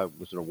actually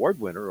was an award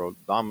winner or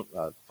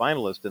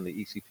finalist in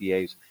the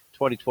ECPA's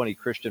 2020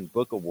 Christian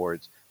Book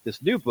Awards.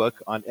 This new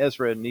book on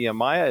Ezra and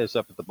Nehemiah is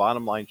up at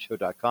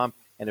thebottomlineshow.com,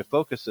 and it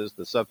focuses,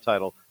 the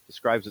subtitle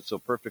describes it so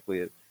perfectly,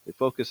 it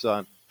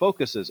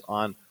focuses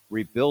on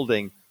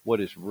rebuilding what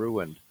is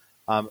ruined.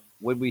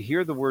 When we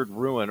hear the word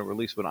ruin, or at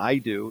least when I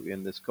do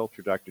in this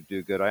culture, Dr.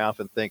 Duguid, I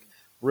often think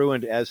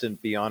ruined as in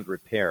beyond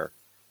repair.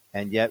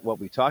 And yet what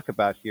we talk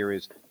about here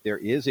is there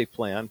is a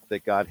plan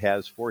that God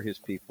has for his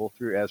people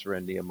through Ezra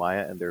and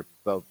Nehemiah and their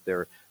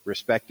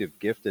respective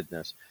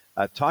giftedness.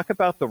 Talk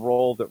about the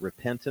role that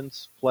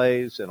repentance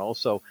plays and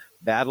also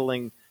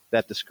battling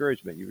that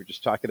discouragement. You were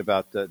just talking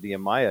about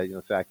Nehemiah,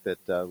 the fact that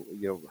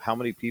how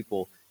many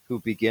people who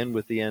begin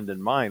with the end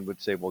in mind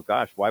would say, well,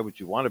 gosh, why would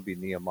you want to be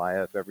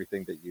Nehemiah if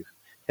everything that you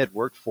had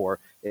worked for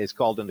is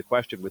called into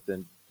question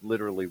within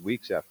literally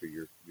weeks after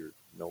you're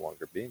no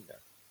longer being there?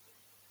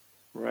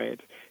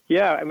 Right.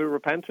 Yeah, I mean,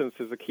 repentance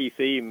is a key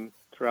theme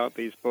throughout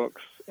these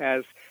books.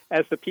 As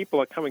the people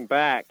are coming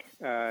back,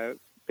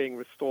 being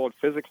restored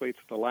physically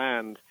to the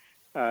land,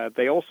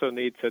 they also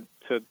need to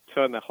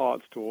turn their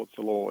hearts towards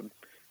the Lord.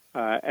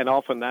 And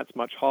often that's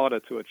much harder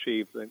to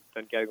achieve than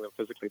getting them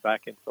physically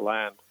back into the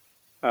land.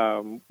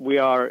 We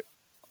are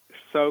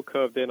so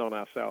curved in on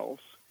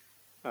ourselves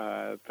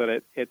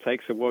that it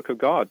takes a work of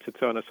God to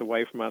turn us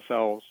away from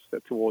ourselves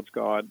towards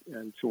God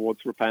and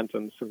towards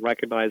repentance and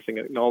recognizing,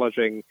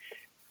 acknowledging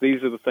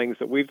these are the things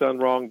that we've done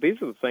wrong. These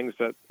are the things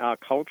that our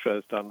culture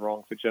has done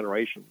wrong for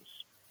generations.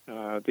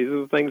 These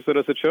are the things that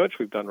as a church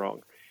we've done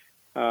wrong.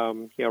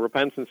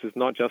 Repentance is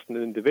not just an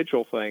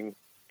individual thing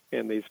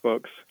in these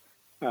books,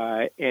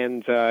 but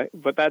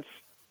that's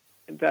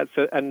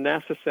a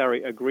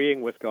necessary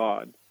agreeing with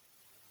God.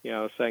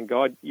 Saying,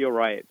 God, you're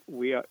right,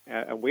 we are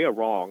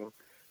wrong.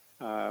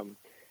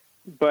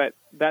 But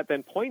that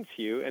then points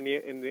you, in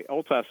the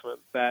Old Testament,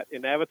 that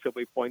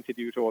inevitably pointed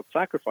you towards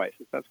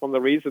sacrifices. That's one of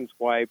the reasons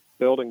why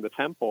building the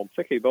temple,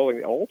 particularly building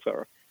the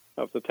altar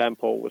of the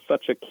temple, was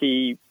such a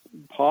key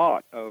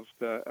part of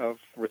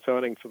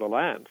returning to the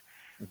land.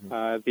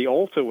 Mm-hmm. The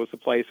altar was the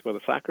place where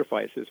the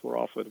sacrifices were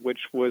offered,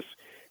 which was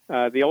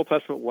the Old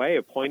Testament way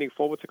of pointing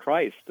forward to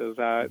Christ as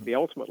the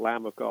ultimate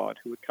Lamb of God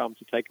who would come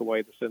to take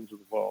away the sins of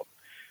the world.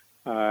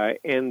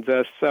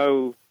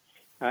 So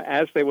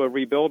as they were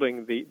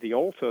rebuilding the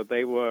altar,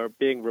 they were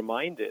being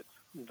reminded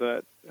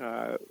that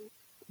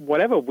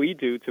whatever we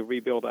do to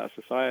rebuild our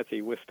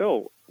society, we're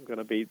still going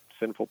to be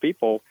sinful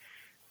people,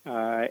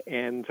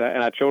 and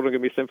our children are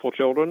going to be sinful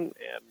children,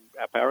 and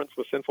our parents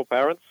were sinful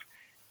parents,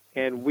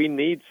 and we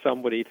need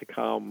somebody to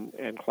come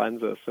and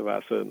cleanse us of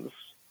our sins.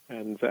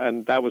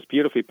 And that was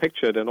beautifully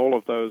pictured in all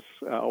of those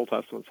Old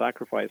Testament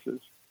sacrifices.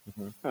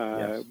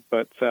 Yes.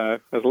 But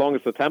as long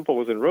as the temple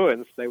was in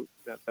ruins,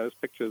 those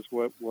pictures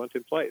weren't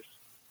in place.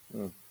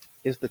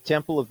 Is the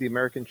temple of the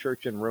American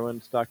church in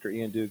ruins, Dr.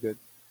 Iain Duguid?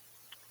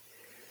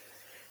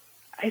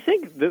 I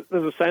think there's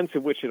a sense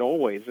in which it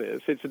always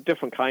is. It's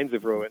different kinds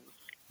of ruins.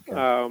 Okay.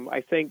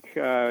 I think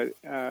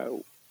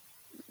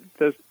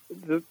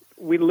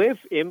we live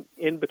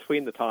in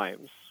between the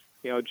times.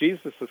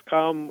 Jesus has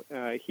come,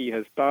 he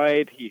has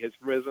died, he has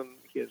risen,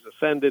 he has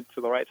ascended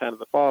to the right hand of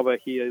the Father,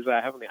 he is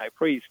our heavenly high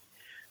priest,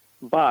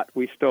 but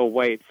we still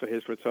wait for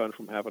his return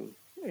from heaven.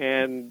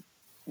 And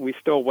we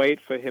still wait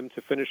for him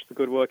to finish the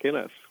good work in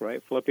us,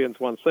 right? Philippians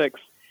 1:6,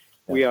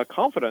 we are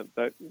confident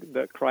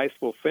that Christ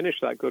will finish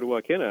that good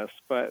work in us,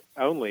 but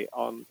only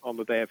on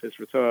the day of his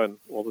return,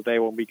 or the day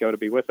when we go to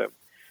be with him.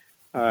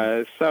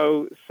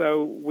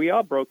 So we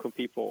are broken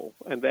people,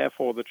 and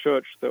therefore the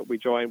church that we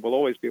join will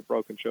always be a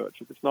broken church.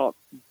 If it's not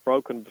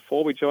broken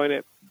before we join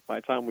it, by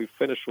the time we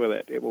finish with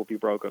it, it will be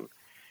broken.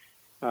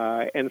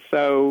 And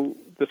so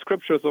the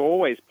scriptures are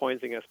always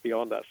pointing us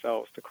beyond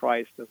ourselves to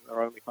Christ as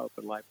our only hope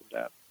in life and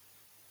death.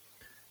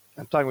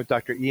 I'm talking with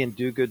Dr. Iain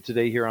Duguid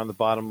today here on The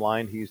Bottom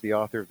Line. He's the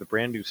author of the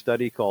brand new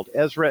study called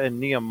Ezra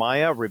and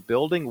Nehemiah,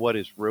 Rebuilding What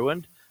is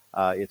Ruined.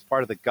 It's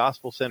part of the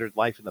Gospel-Centered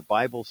Life in the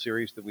Bible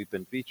series that we've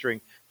been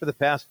featuring for the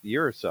past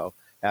year or so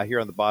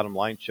here on the Bottom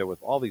Line show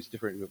with all these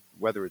different,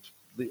 whether it's,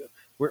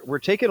 we're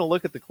taking a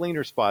look at the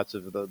cleaner spots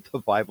of the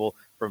Bible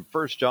from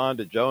 1 John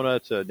to Jonah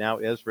to now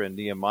Ezra and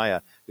Nehemiah.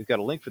 We've got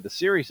a link for the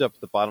series up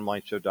at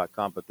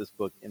thebottomlineshow.com, but this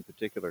book in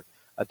particular.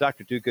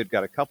 Dr. Duguid,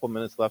 got a couple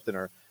minutes left in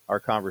our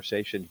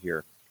conversation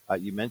here.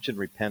 You mentioned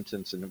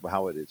repentance and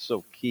how it is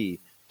so key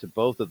to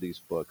both of these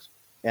books.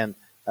 And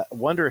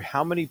wonder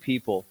how many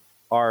people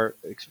are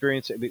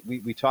experiencing,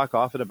 we talk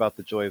often about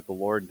the joy of the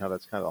Lord and how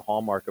that's kind of the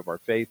hallmark of our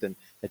faith. And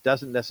it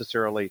doesn't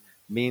necessarily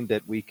mean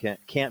that we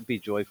can't be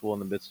joyful in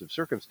the midst of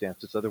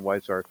circumstances.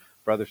 Otherwise, our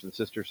brothers and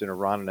sisters in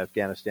Iran and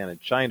Afghanistan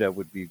and China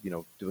would be,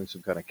 doing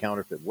some kind of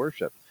counterfeit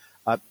worship.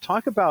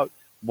 Talk about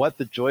what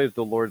the joy of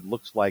the Lord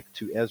looks like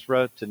to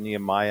Ezra, to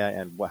Nehemiah,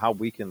 and how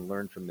we can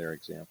learn from their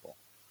example.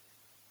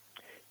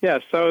 Yeah,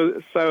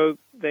 so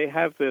they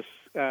have this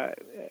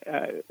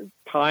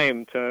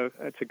time to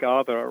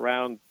gather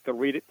around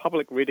the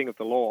public reading of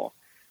the law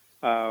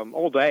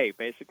all day,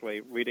 basically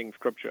reading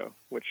scripture,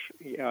 which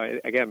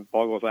again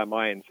boggles our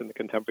minds in the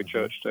contemporary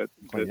church to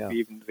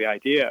even the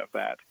idea of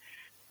that.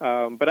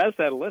 But as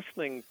they're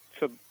listening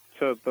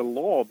to the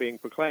law being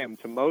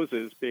proclaimed, to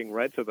Moses being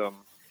read to them,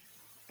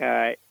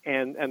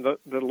 and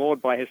the Lord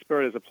by His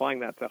Spirit is applying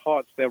that to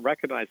hearts, they're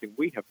recognizing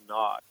we have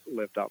not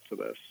lived up to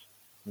this.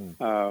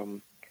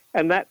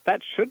 And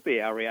that should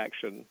be our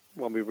reaction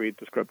when we read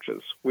the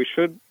scriptures. We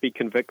should be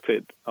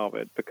convicted of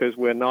it because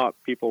we're not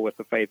people with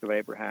the faith of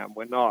Abraham.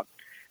 We're not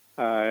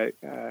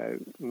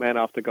men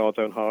after God's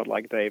own heart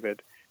like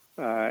David.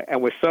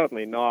 And we're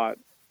certainly not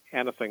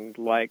anything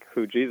like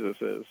who Jesus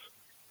is.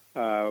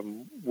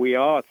 We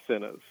are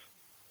sinners.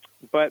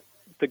 But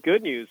the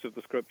good news of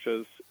the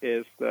scriptures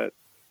is that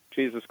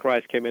Jesus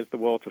Christ came into the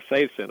world to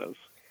save sinners.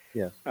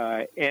 Yes.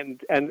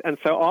 And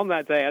so on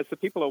that day, as the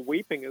people are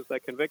weeping as they're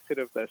convicted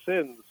of their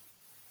sins,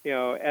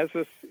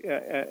 Ezra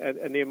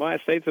and Nehemiah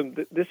say to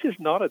them, "This is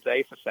not a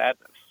day for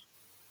sadness.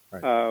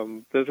 Right.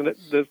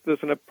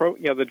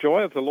 The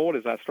joy of the Lord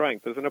is our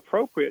strength. There's an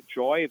appropriate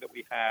joy that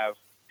we have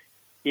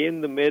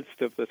in the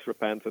midst of this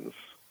repentance,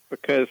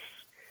 because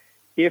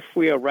if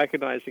we are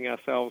recognizing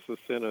ourselves as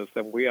sinners,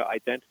 then we are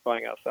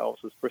identifying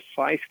ourselves as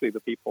precisely the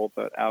people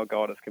that our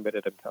God has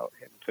committed himself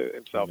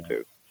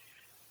to.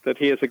 That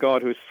He is a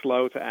God who is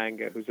slow to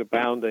anger, who's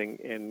abounding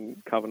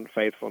in covenant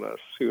faithfulness,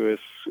 who is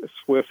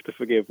swift to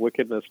forgive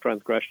wickedness,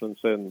 transgression, and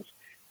sins,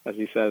 as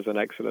He says in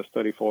Exodus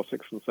 34,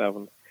 6 and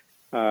 7.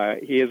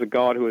 He is a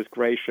God who is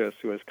gracious,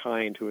 who is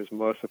kind, who is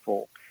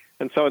merciful.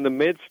 And so in the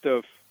midst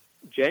of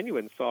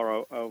genuine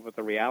sorrow over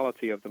the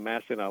reality of the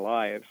mess in our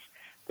lives,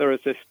 there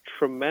is this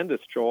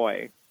tremendous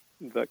joy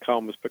that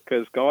comes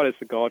because God is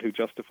the God who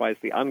justifies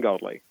the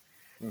ungodly.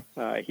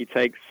 He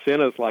takes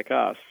sinners like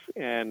us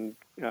and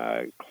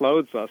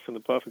clothes us in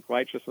the perfect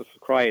righteousness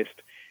of Christ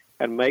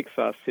and makes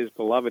us His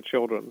beloved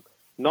children,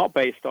 not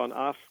based on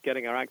us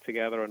getting our act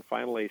together and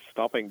finally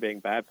stopping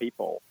being bad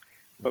people,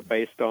 but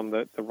based on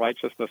the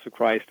righteousness of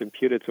Christ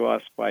imputed to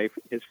us by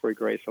His free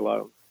grace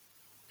alone.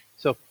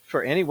 So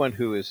for anyone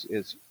who is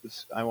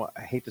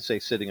I hate to say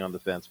sitting on the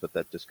fence, but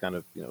that just kind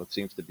of, it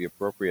seems to be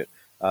appropriate.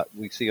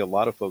 We see a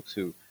lot of folks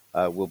who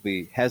will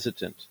be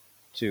hesitant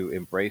to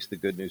embrace the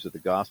good news of the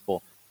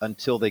gospel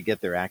until they get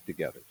their act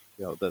together.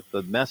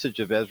 The message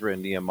of Ezra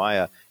and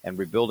Nehemiah and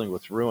rebuilding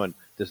what's ruined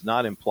does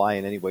not imply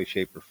in any way,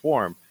 shape, or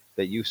form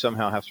that you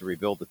somehow have to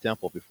rebuild the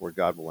temple before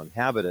God will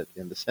inhabit it,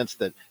 in the sense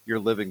that you're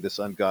living this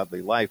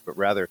ungodly life, but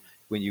rather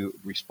when you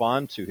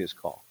respond to his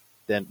call,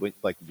 then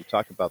like you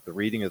talk about the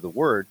reading of the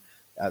word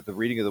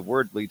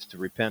leads to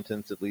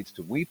repentance. It leads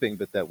to weeping,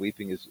 but that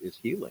weeping is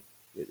healing.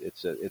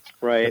 It's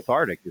Right.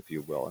 cathartic, if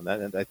you will.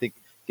 And I think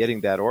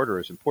getting that order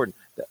is important.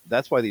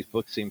 That's why these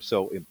books seem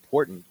so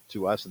important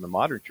to us in the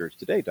modern church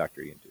today,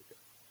 Dr. Iain Duguid.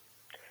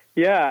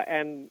 Yeah,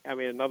 and I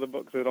mean, another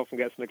book that often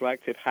gets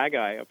neglected,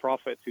 Haggai, a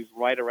prophet who's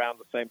right around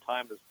the same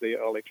time as the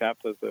early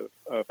chapters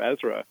of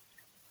Ezra.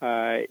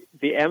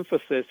 The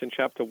emphasis in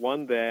chapter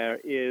 1 there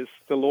is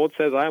the Lord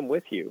says, I am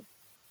with you.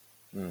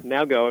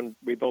 Now go and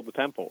rebuild the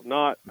temple.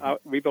 Not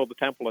rebuild the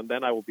temple and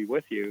then I will be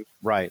with you.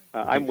 Right.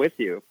 I'm with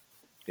you.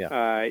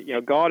 Yeah.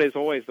 God is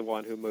always the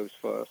one who moves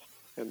first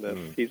in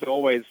this. He's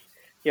always,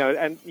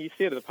 and you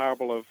see it in the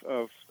parable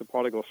of the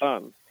prodigal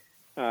son.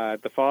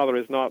 The father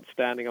is not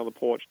standing on the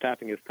porch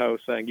tapping his toe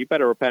saying, you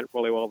better repent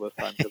really well this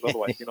time because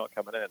otherwise you're not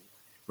coming in.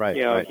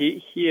 Right. Right.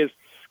 He is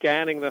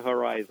scanning the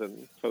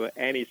horizon for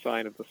any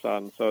sign of the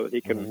son so that he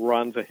can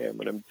run to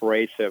him and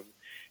embrace him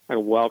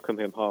and welcome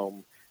him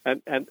home.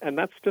 And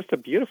that's just a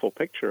beautiful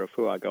picture of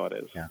who our God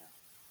is.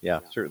 Yeah,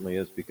 it certainly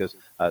is, because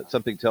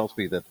something tells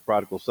me that the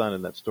prodigal son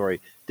in that story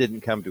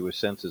didn't come to his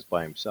senses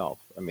by himself.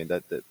 I mean,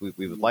 that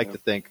we would like to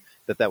think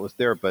that was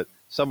there, but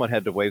someone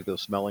had to wave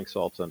those smelling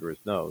salts under his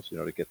nose,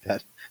 to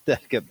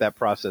get that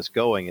process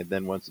going. And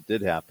then once it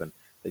did happen,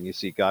 then you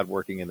see God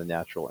working in the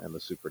natural and the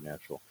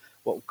supernatural.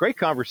 Well, great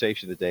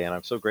conversation today, and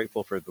I'm so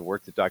grateful for the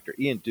work that Dr.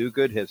 Iain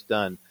Duguid has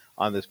done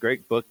on this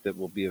great book that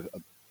will be a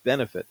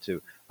benefit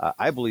to,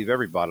 I believe,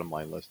 every bottom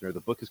line listener. The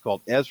book is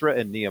called Ezra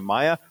and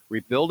Nehemiah,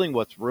 Rebuilding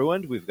What's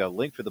Ruined. We've got a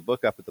link for the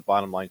book up at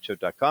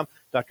thebottomlineshow.com.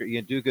 Dr.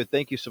 Iain Duguid,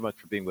 thank you so much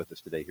for being with us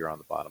today here on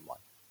The Bottom Line.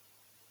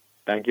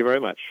 Thank you very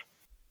much.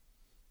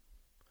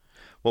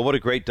 Well, what a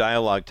great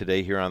dialogue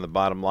today here on The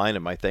Bottom Line,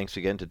 and my thanks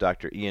again to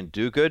Dr. Iain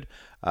Duguid,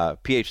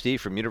 PhD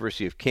from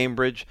University of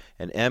Cambridge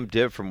and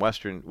MDiv from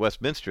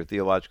Westminster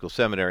Theological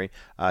Seminary.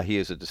 He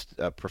is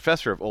a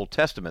professor of Old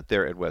Testament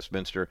there at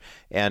Westminster,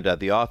 and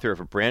the author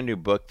of a brand new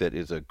book that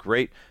is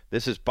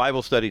this is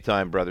Bible study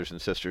time, brothers and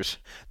sisters.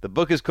 The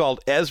book is called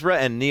Ezra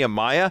and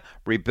Nehemiah,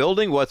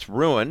 Rebuilding What's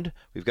Ruined.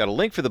 We've got a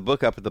link for the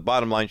book up at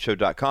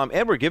thebottomlineshow.com,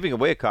 and we're giving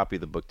away a copy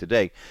of the book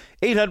today.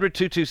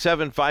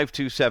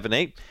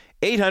 800-227-5278.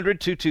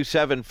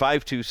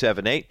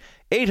 800-227-5278.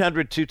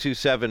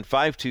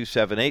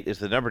 800-227-5278 is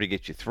the number to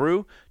get you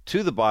through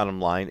to the bottom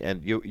line,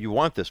 and you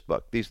want this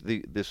book.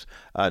 This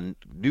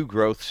New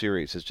Growth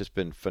series has just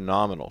been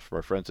phenomenal from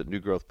our friends at New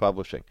Growth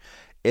Publishing.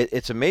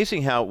 It's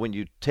amazing how when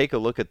you take a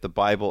look at the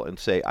Bible and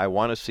say, I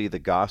want to see the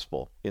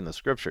gospel in the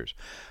scriptures,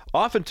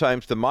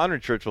 oftentimes the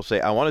modern church will say,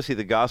 I want to see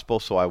the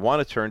gospel, so I want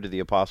to turn to the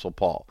Apostle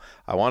Paul.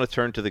 I want to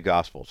turn to the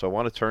gospel. So I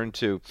want to turn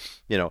to,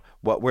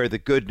 where the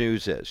good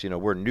news is.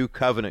 We're New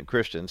Covenant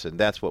Christians, and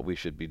that's what we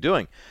should be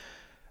doing.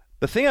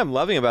 The thing I'm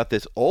loving about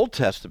this Old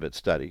Testament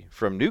study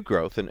from New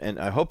Growth, and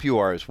I hope you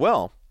are as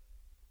well,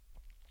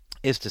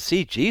 is to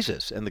see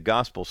Jesus and the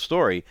gospel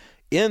story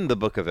in the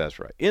book of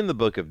Ezra, in the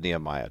book of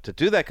Nehemiah, to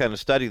do that kind of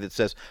study that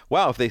says,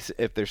 wow,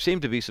 if there seem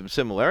to be some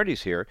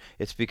similarities here,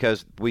 it's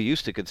because we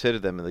used to consider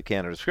them in the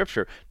canon of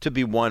Scripture to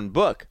be one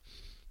book.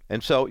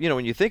 And so,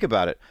 when you think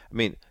about it, I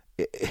mean,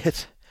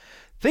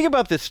 think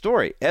about this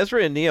story.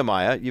 Ezra and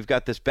Nehemiah, you've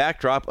got this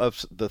backdrop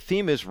of the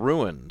theme is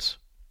ruins.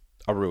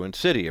 A ruined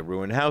city, a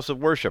ruined house of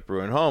worship,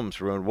 ruined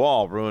homes, ruined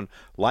wall, ruined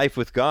life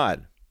with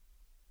God.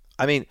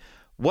 I mean,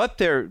 what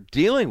they're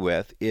dealing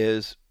with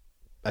is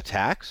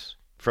attacks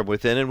from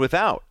within and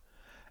without.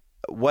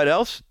 What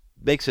else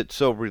makes it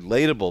so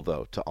relatable,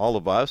 though, to all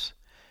of us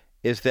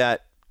is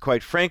that,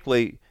 quite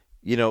frankly,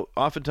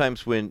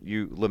 oftentimes when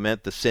you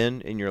lament the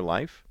sin in your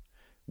life,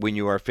 when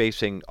you are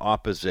facing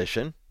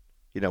opposition,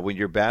 when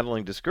you're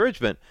battling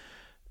discouragement,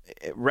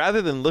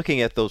 rather than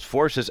looking at those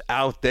forces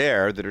out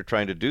there that are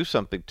trying to do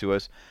something to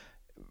us,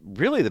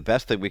 really the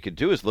best thing we could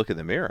do is look in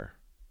the mirror.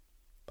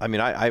 I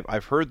mean,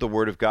 I've heard the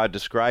Word of God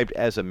described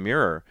as a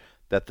mirror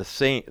that the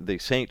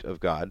saint of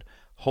God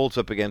holds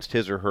up against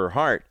his or her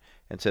heart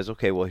and says,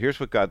 okay, well, here's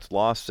what God's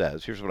law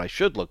says. Here's what I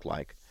should look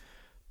like.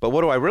 But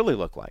what do I really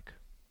look like?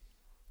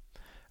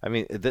 I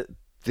mean,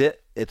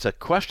 it's a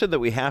question that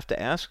we have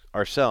to ask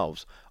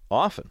ourselves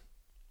often.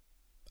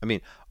 I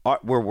mean,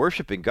 we're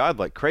worshiping God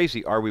like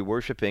crazy. Are we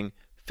worshiping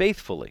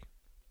faithfully?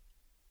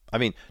 I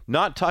mean,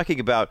 not talking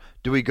about,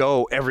 do we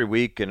go every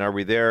week, and are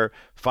we there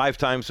 5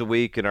 times a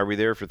week, and are we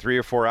there for 3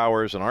 or 4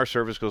 hours, and our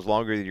service goes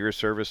longer than your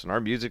service, and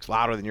our music's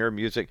louder than your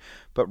music,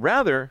 but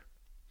rather,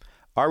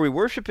 are we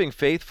worshiping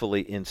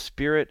faithfully in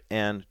spirit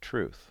and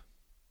truth?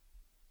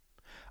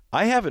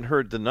 I haven't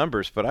heard the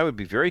numbers, but I would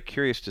be very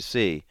curious to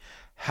see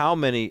how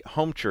many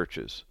home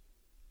churches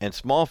and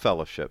small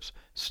fellowships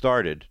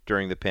started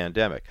during the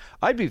pandemic.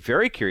 I'd be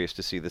very curious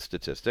to see the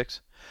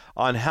statistics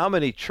on how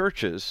many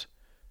churches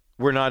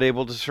were not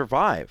able to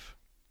survive.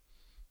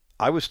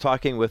 I was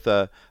talking with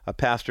a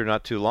pastor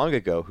not too long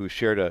ago who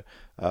shared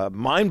a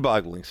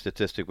mind-boggling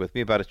statistic with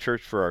me about a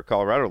church for our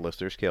Colorado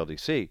listeners,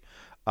 KLDC,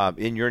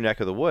 in your neck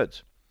of the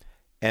woods.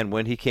 And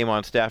when he came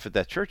on staff at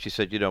that church, he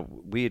said,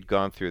 we had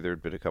gone through, there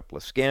had been a couple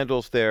of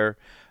scandals there.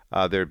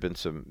 There had been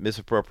some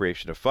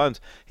misappropriation of funds.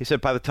 He said,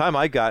 by the time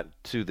I got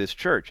to this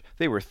church,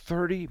 they were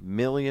 $30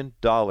 million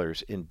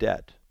in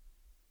debt.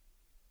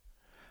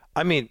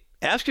 I mean,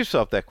 ask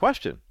yourself that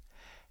question.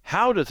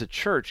 How does a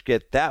church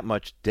get that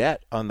much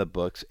debt on the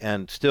books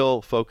and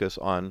still focus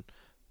on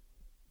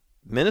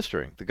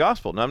ministering the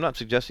gospel? Now, I'm not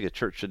suggesting a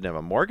church shouldn't have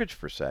a mortgage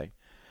per se,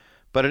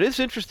 but it is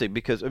interesting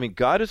because, I mean,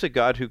 God is a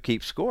God who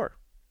keeps score.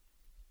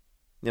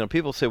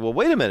 People say, well,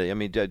 wait a minute. I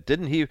mean,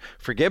 didn't he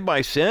forgive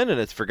my sin and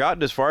it's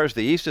forgotten as far as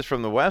the east is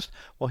from the west?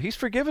 Well, he's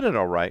forgiven it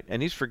all right,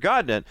 and he's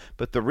forgotten it,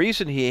 but the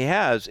reason he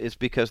has is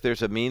because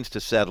there's a means to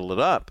settle it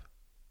up.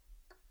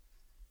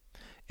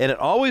 And it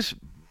always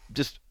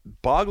just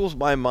boggles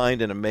my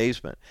mind in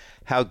amazement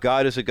how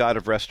God is a God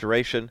of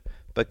restoration,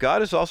 but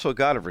God is also a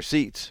God of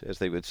receipts, as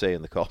they would say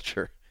in the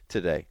culture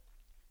today.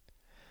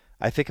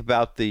 I think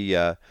about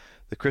the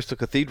Crystal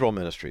Cathedral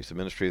Ministries, the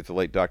ministry of the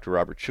late Dr.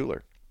 Robert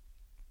Schuller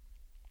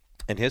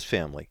and his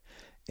family,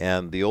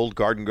 and the old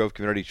Garden Grove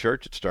Community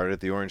Church. It started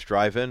at the Orange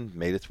Drive-In,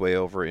 made its way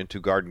over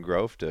into Garden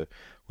Grove to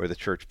where the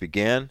church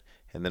began,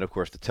 and then, of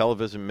course, the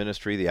television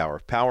ministry, the Hour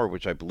of Power,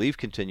 which I believe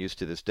continues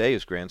to this day.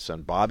 His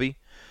grandson, Bobby,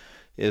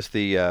 is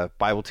the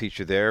Bible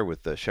teacher there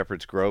with the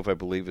Shepherd's Grove, I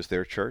believe, is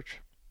their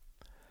church.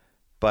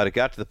 But it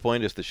got to the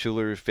point as the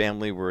Schuller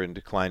family were in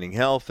declining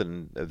health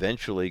and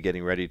eventually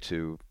getting ready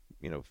to,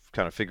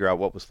 kind of figure out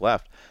what was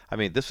left. I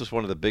mean, this was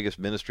one of the biggest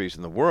ministries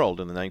in the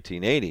world in the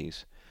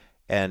 1980s.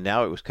 And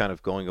now it was kind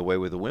of going away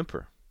with a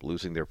whimper,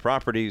 losing their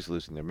properties,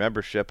 losing their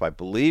membership. I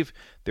believe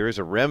there is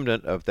a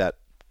remnant of that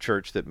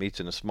church that meets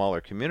in a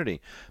smaller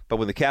community. But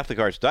when the Catholic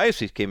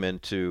Archdiocese came in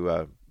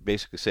to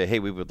basically say, hey,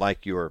 we would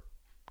like your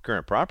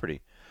current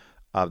property,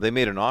 they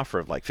made an offer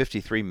of like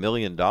 $53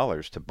 million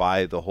to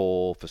buy the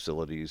whole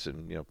facilities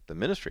and the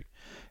ministry.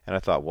 And I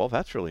thought, well,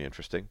 that's really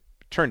interesting.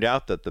 It turned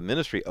out that the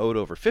ministry owed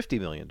over $50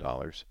 million.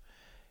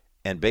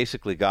 And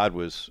basically God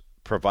was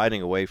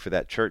providing a way for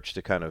that church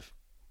to kind of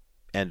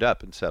end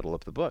up and settle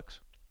up the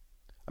books.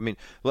 I mean,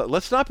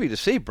 let's not be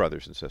deceived,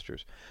 brothers and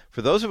sisters.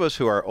 For those of us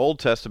who are Old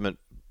Testament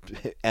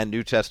and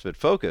New Testament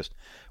focused,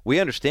 we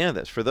understand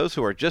this. For those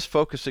who are just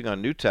focusing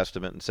on New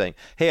Testament and saying,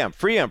 hey, I'm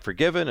free, I'm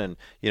forgiven, and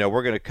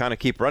we're going to kind of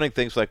keep running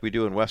things like we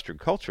do in Western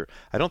culture,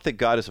 I don't think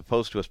God is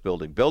opposed to us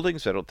building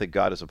buildings. I don't think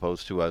God is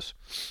opposed to us,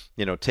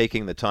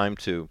 taking the time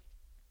to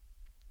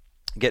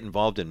get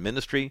involved in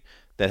ministry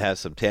that has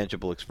some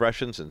tangible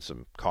expressions and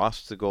some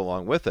costs that go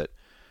along with it.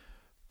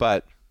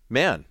 But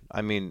man,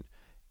 I mean,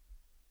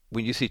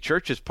 when you see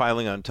churches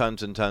piling on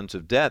tons and tons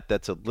of debt,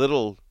 that's a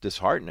little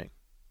disheartening.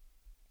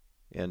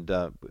 And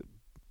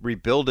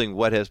rebuilding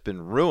what has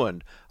been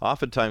ruined,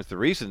 oftentimes the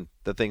reason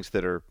the things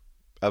that are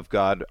of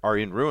God are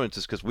in ruins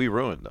is because we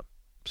ruined them.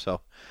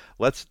 So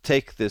let's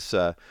take this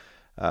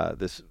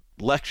this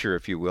lecture,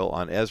 if you will,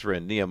 on Ezra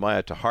and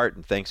Nehemiah to heart.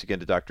 And thanks again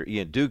to Dr.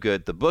 Iain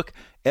Duguid. The book,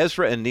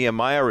 Ezra and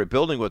Nehemiah,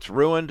 Rebuilding What's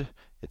Ruined,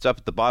 it's up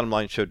at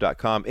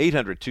thebottomlineshow.com.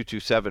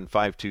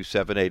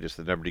 800-227-5278 is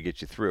the number to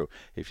get you through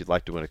if you'd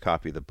like to win a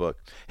copy of the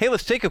book. Hey,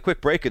 let's take a quick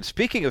break. And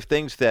speaking of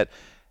things that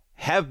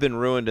have been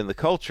ruined in the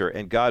culture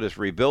and God is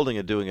rebuilding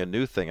and doing a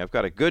new thing, I've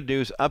got a good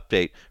news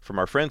update from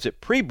our friends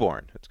at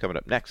Preborn. It's coming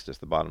up next as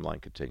the bottom line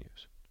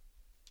continues.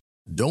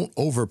 Don't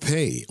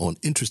overpay on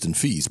interest and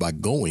fees by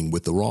going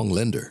with the wrong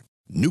lender.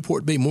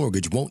 Newport Bay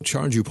Mortgage won't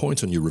charge you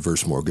points on your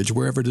reverse mortgage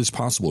wherever it is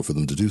possible for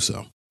them to do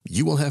so.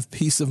 You will have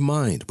peace of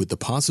mind with the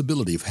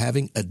possibility of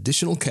having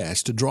additional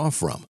cash to draw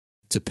from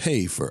to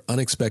pay for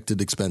unexpected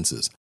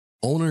expenses.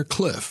 Owner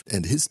Cliff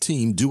and his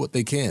team do what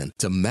they can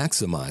to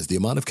maximize the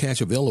amount of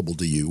cash available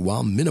to you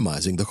while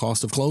minimizing the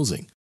cost of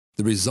closing.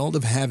 The result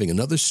of having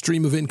another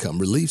stream of income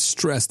relieves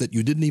stress that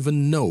you didn't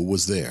even know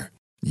was there.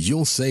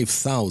 You'll save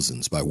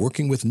thousands by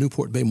working with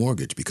Newport Bay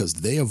Mortgage because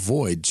they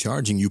avoid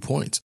charging you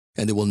points,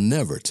 and they will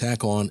never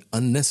tack on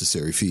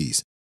unnecessary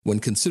fees. When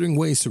considering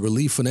ways to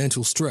relieve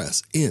financial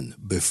stress in,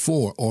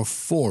 before, or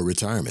for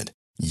retirement,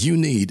 you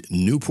need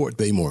Newport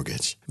Bay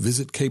Mortgage.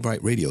 Visit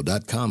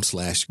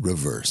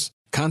kbrightradio.com/reverse.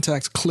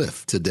 Contact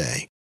Cliff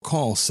today.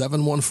 Call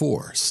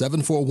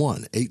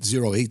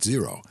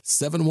 714-741-8080,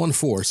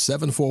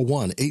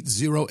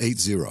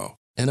 714-741-8080.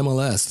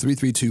 NMLS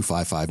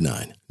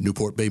 332559.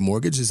 Newport Bay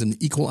Mortgage is an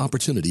equal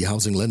opportunity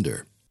housing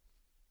lender.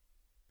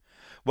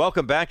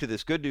 Welcome back to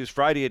this Good News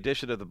Friday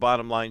edition of the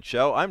Bottom Line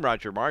Show. I'm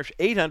Roger Marsh.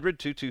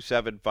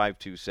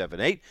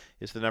 800-227-5278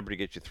 is the number to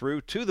get you through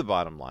to the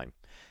bottom line.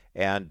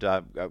 And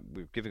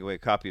we're giving away a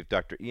copy of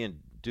Dr. Iain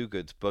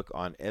Duguid's book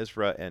on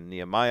Ezra and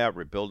Nehemiah,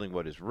 Rebuilding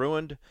What Is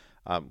Ruined.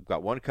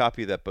 Got one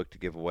copy of that book to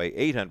give away.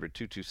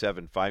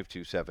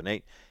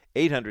 800-227-5278.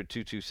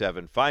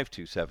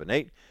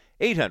 800-227-5278.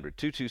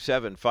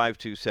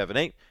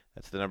 800-227-5278.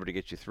 That's the number to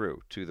get you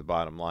through to the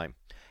bottom line.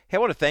 Hey, I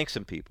want to thank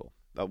some people.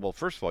 Well,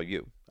 first of all,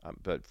 you.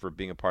 But for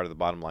being a part of the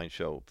Bottom Line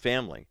Show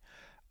family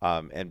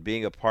and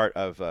being a part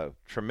of a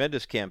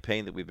tremendous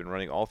campaign that we've been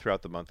running all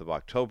throughout the month of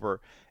October,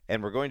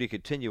 and we're going to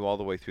continue all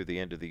the way through the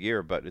end of the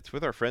year, but it's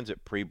with our friends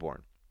at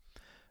Preborn.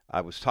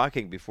 I was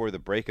talking before the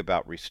break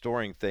about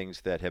restoring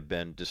things that have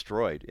been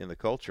destroyed in the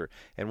culture,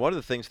 and one of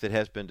the things that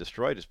has been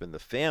destroyed has been the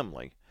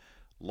family,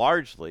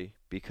 largely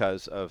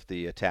because of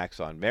the attacks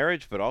on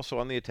marriage, but also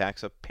on the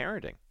attacks of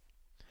parenting.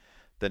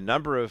 The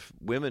number of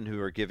women who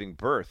are giving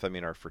birth, I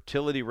mean, our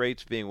fertility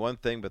rates being one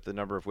thing, but the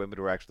number of women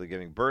who are actually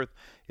giving birth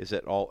is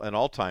at an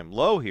all-time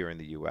low here in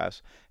the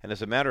U.S. And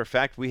as a matter of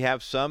fact, we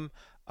have some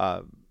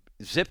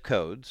zip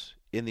codes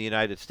in the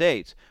United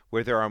States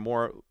where there are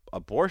more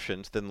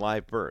abortions than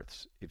live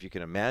births, if you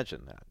can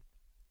imagine that.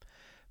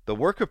 The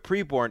work of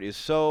Preborn is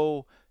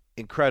so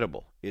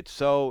incredible. It's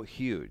so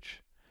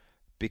huge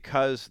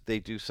because they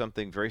do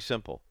something very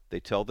simple. They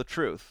tell the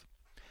truth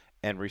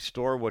and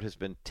restore what has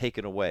been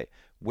taken away.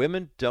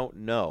 Women don't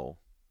know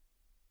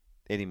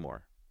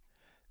anymore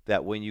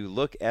that when you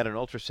look at an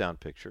ultrasound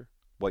picture,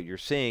 what you're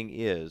seeing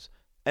is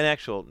an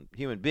actual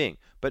human being.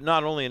 But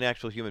not only an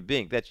actual human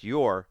being, that's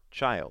your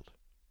child.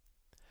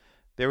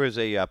 There was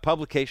a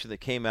publication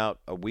that came out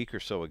a week or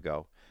so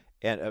ago,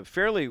 and a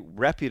fairly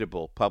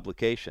reputable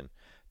publication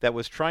that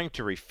was trying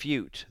to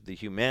refute the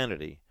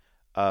humanity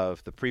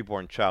of the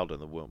preborn child in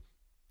the womb.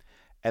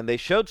 And they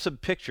showed some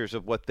pictures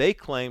of what they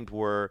claimed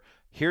were,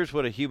 here's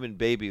what a human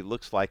baby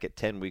looks like at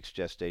 10 weeks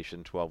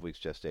gestation, 12 weeks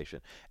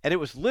gestation. And it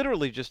was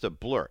literally just a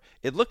blur.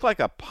 It looked like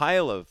a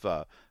pile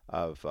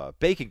of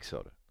baking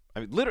soda.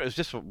 I mean, literally, it was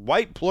just a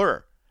white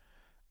blur.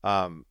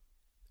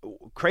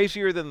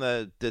 Crazier than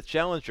the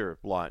Challenger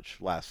launch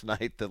last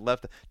night that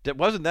left.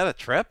 Wasn't that a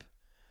trip?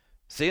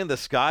 Seeing the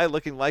sky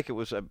looking like it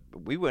was.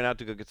 We went out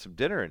to go get some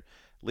dinner, and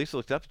Lisa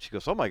looked up and she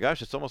goes, "Oh my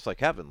gosh, it's almost like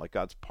heaven, like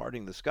God's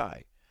parting the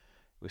sky."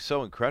 It was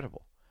so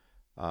incredible.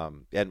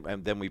 And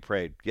then we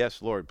prayed,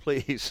 "Yes, Lord,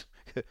 please,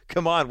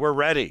 come on, we're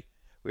ready.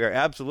 We are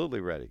absolutely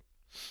ready."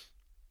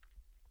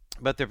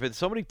 But there have been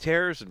so many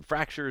tears and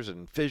fractures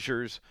and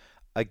fissures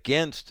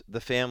against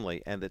the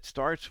family, and it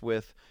starts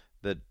with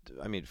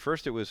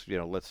first it was,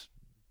 let's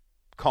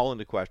call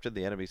into question.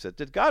 The enemy said,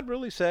 did God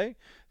really say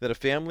that a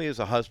family is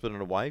a husband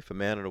and a wife, a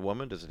man and a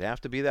woman? Does it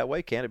have to be that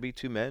way? Can't it be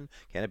two men?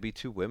 Can't it be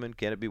two women?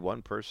 Can't it be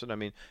one person? I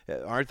mean,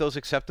 aren't those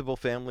acceptable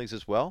families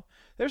as well?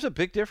 There's a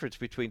big difference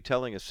between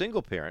telling a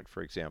single parent,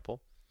 for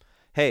example,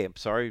 hey, I'm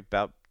sorry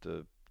about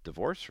the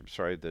divorce. I'm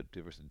sorry that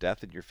there was a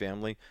death in your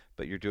family,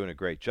 but you're doing a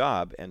great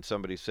job. And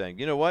somebody saying,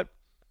 you know what?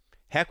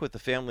 Heck with the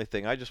family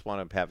thing. I just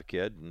want to have a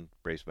kid and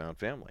raise my own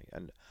family.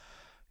 And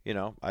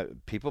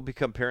people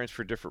become parents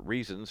for different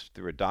reasons,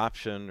 through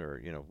adoption or,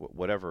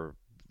 whatever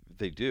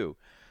they do.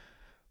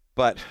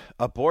 But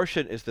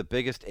abortion is the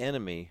biggest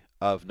enemy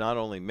of not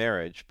only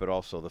marriage, but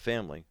also the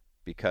family,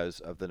 because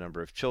of the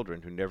number of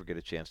children who never get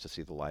a chance to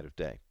see the light of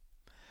day.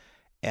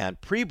 And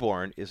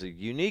Preborn is a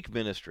unique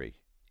ministry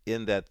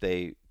in that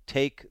they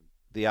take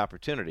the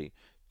opportunity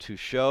to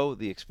show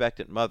the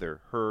expectant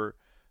mother her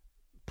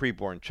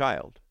preborn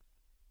child.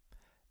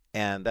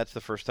 And that's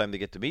the first time they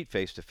get to meet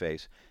face to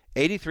face.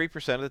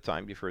 83% of the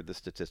time, you've heard this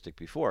statistic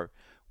before,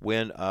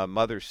 when a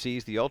mother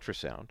sees the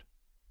ultrasound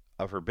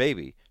of her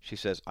baby, she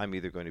says, I'm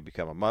either going to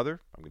become a mother,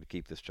 I'm going to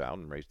keep this child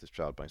and raise this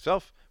child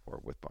myself, or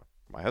with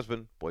my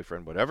husband,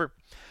 boyfriend, whatever,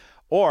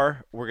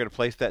 or we're going to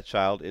place that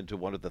child into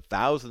one of the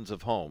thousands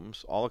of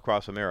homes all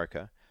across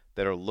America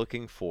that are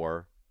looking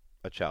for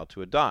a child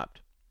to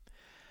adopt.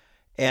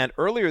 And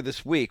earlier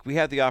this week, we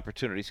had the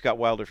opportunity, Scott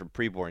Wilder from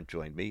Preborn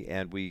joined me,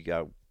 and we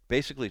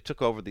basically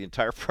took over the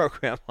entire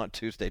program on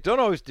Tuesday. Don't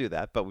always do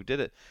that, but we did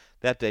it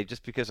that day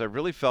just because I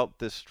really felt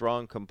this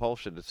strong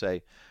compulsion to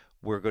say,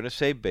 we're going to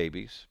save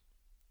babies.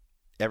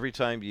 Every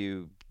time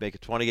you make a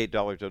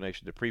 $28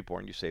 donation to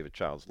Preborn, you save a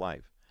child's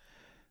life.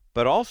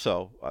 But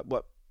also,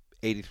 what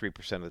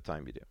 83% of the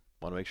time you do.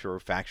 Want to make sure we're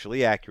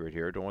factually accurate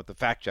here. Don't want the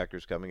fact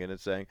checkers coming in and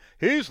saying,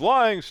 he's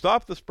lying,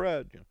 stop the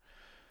spread.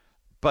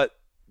 But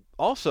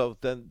also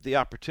then the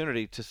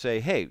opportunity to say,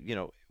 hey,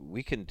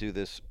 we can do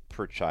this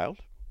per child.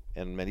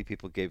 And many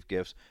people gave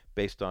gifts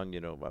based on, a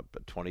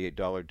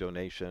 $28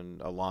 donation.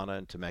 Alana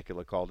in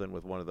Temecula called in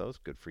with one of those.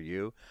 Good for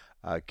you.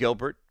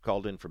 Gilbert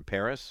called in from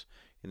Paris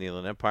in the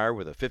Inland Empire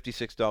with a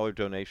 $56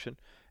 donation,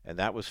 and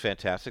that was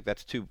fantastic.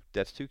 That's two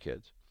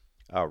kids.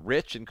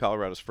 Rich in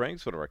Colorado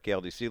Springs, one of our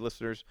KLDC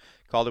listeners,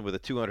 called in with a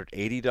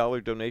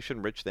 $280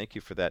 donation. Rich, thank you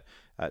for that.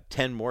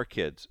 10 more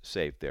kids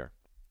saved there.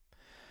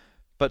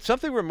 But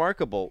something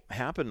remarkable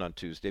happened on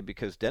Tuesday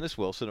because Dennis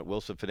Wilson at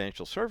Wilson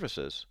Financial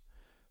Services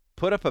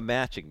put up a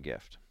matching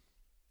gift.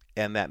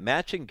 And that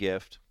matching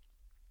gift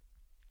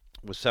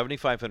was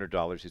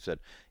 $7,500. He said,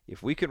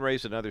 if we can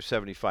raise another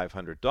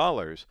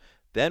 $7,500,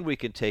 then we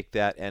can take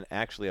that and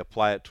actually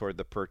apply it toward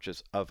the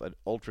purchase of an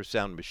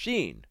ultrasound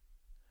machine.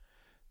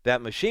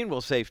 That machine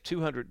will save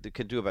it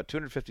can do about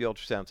 250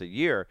 ultrasounds a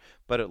year,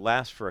 but it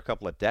lasts for a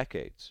couple of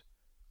decades.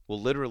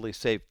 Will literally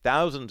save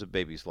thousands of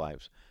babies'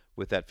 lives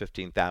with that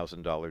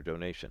 $15,000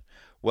 donation.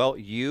 Well,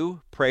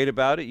 you prayed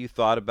about it, you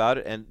thought about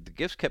it, and the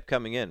gifts kept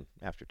coming in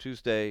after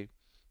Tuesday,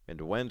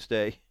 into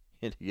Wednesday,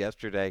 into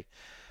yesterday.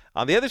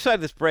 On the other side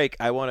of this break,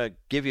 I want to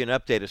give you an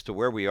update as to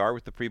where we are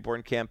with the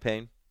Preborn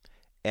campaign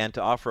and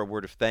to offer a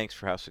word of thanks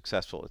for how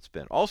successful it's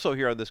been. Also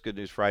here on this Good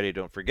News Friday,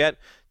 don't forget,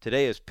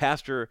 today is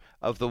Pastor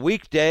of the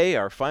Week Day,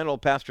 our final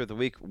Pastor of the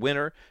Week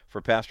winner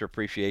for Pastor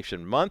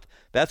Appreciation Month.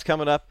 That's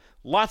coming up.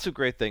 Lots of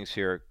great things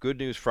here. Good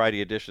News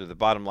Friday edition of The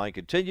Bottom Line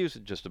continues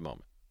in just a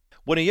moment.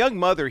 When a young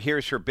mother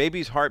hears her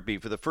baby's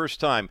heartbeat for the first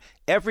time,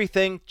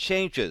 everything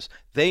changes.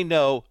 They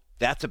know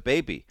that's a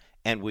baby.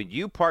 And when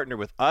you partner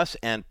with us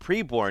and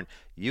Preborn,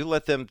 you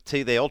let them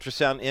see the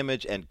ultrasound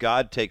image, and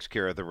God takes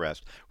care of the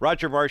rest.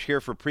 Roger Marsh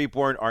here for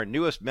Preborn, our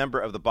newest member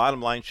of the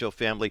Bottom Line Show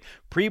family.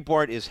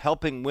 Preborn is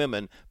helping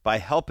women by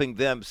helping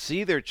them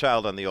see their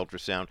child on the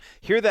ultrasound,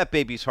 hear that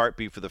baby's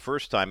heartbeat for the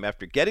first time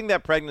after getting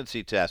that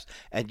pregnancy test,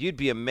 and you'd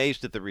be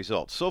amazed at the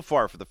results. So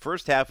far, for the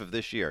first half of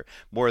this year,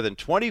 more than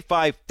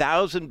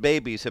 25,000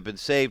 babies have been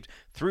saved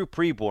through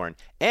Preborn,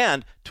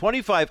 and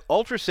 25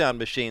 ultrasound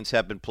machines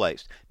have been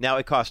placed. Now,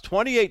 it costs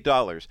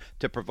 $28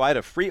 to provide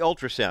a free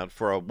ultrasound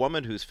for a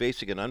woman who's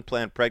facing an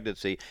unplanned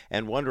pregnancy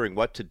and wondering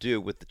what to do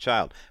with the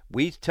child.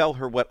 We tell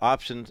her what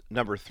option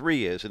number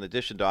 3 is in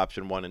addition to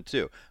option 1 and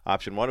 2.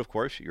 Option 1, of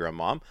course, you're a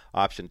mom.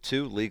 Option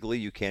 2, legally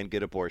you can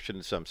get abortion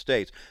in some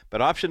states.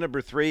 But option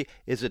number 3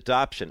 is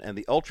adoption, and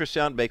the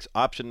ultrasound makes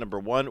option number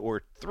 1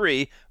 or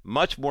 3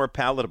 much more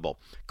palatable.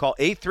 Call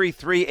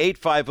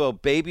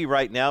 833-850-BABY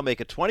right now.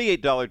 Make a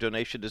 $28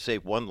 donation to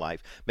save one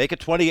life. Make a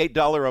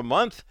 $28 a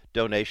month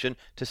donation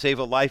to save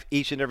a life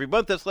each and every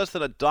month. That's less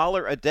than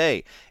 $1 a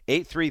day.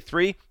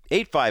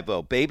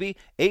 833-850-BABY,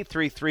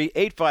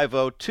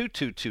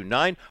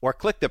 833-850-2229, or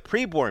click the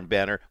Preborn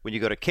banner when you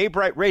go to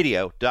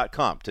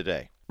kbrightradio.com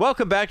today.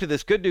 Welcome back to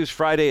this Good News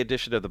Friday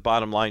edition of the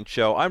Bottom Line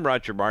Show. I'm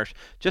Roger Marsh.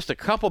 Just a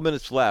couple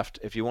minutes left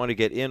if you want to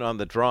get in on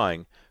the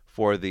drawing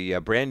for the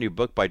brand new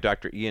book by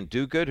Dr. Iain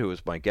Duguid, who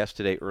was my guest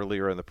today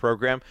earlier in the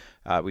program.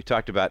 We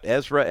talked about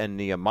Ezra and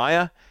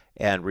Nehemiah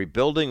and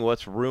rebuilding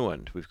what's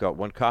ruined. We've got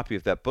one copy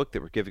of that book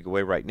that we're giving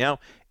away right now.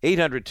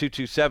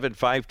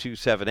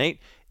 800-227-5278,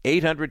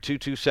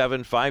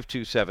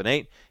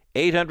 800-227-5278,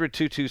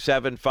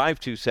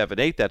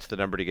 800-227-5278. That's the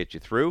number to get you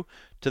through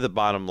to the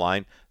bottom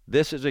line.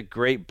 This is a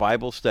great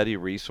Bible study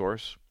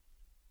resource.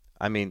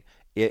 I mean,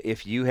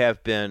 if you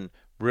have been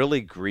really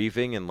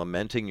grieving and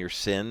lamenting your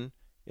sin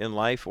in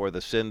life, or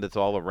the sin that's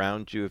all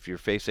around you, if you're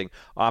facing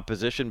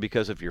opposition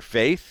because of your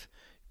faith,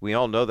 we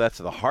all know that's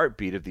the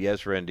heartbeat of the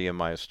Ezra and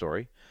Nehemiah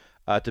story,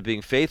 to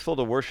being faithful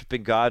to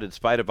worshiping God in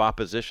spite of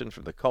opposition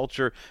from the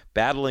culture,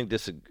 battling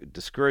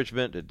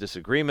discouragement and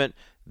disagreement,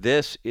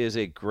 this is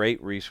a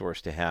great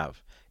resource to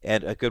have,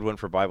 and a good one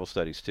for Bible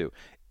studies too.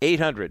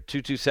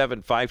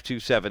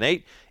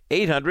 800-227-5278,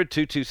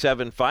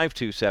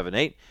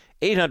 800-227-5278,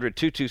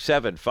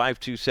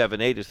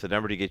 800-227-5278 is the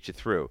number to get you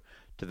through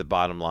to the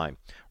bottom line.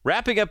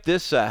 Wrapping up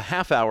this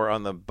half hour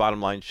on the Bottom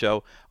Line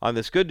Show on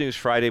this Good News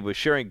Friday was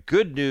sharing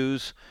good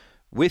news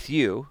with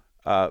you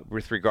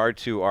with regard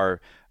to our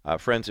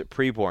friends at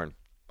Preborn.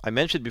 I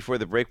mentioned before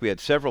the break we had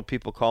several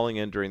people calling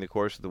in during the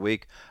course of the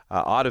week.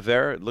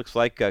 Audiver, it looks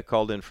like,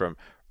 called in from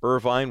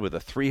Irvine with a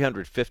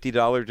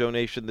 $350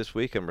 donation this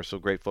week, and we're so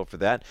grateful for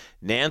that.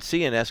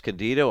 Nancy in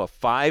Escondido, a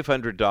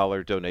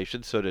 $500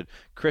 donation. So did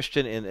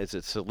Christian in, is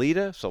it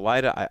Salida?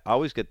 I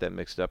always get that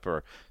mixed up,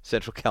 or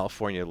Central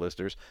California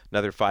listeners,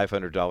 another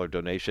 $500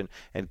 donation.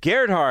 And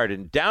Gerhard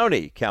in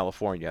Downey,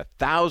 California,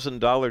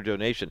 $1,000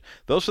 donation.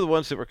 Those are the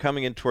ones that were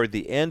coming in toward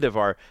the end of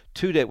our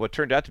what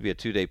turned out to be a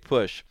 2-day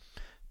push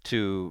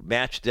to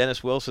match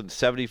Dennis Wilson's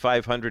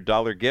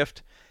 $7,500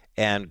 gift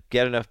and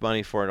get enough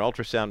money for an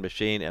ultrasound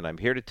machine. And I'm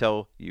here to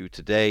tell you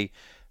today,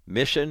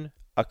 mission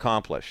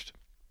accomplished.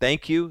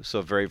 Thank you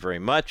so very, very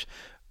much.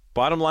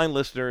 Bottom line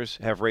listeners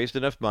have raised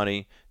enough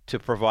money to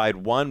provide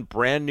one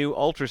brand new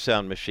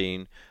ultrasound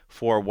machine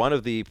for one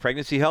of the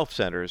pregnancy health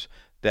centers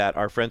that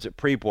our friends at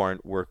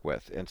Preborn work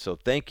with. And so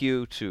thank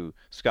you to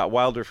Scott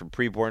Wilder from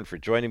Preborn for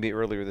joining me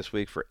earlier this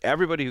week. For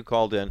everybody who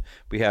called in,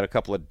 we had a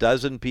couple of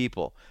dozen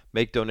people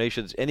make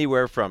donations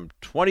anywhere from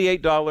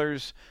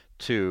 $28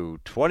 to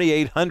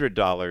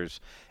 $2,800,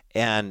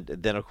 and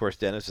then, of course,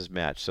 Dennis's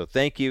match. So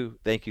thank you,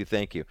 thank you,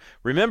 thank you.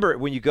 Remember,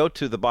 when you go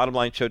to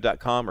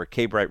thebottomlineshow.com or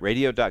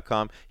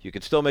kbrightradio.com, you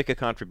can still make a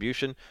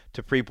contribution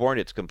to Preborn.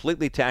 It's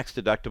completely tax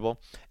deductible,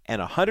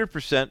 and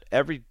 100%,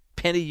 every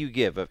penny you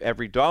give, of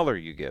every dollar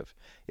you give,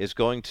 is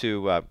going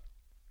to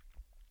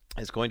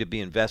be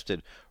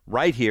invested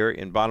right here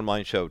in Bottom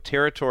Line Show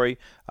territory,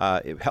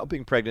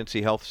 helping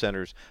pregnancy health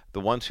centers, the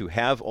ones who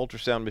have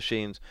ultrasound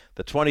machines.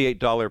 The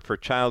 $28 per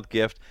child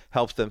gift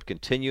helps them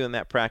continue in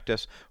that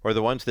practice, or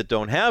the ones that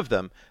don't have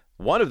them.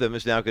 One of them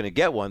is now going to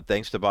get one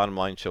thanks to Bottom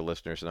Line Show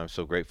listeners, and I'm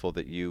so grateful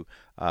that you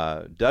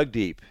dug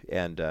deep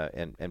and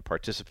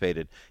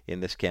participated in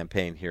this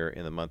campaign here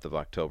in the month of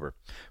October.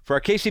 For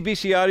our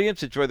KCBC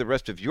audience, enjoy the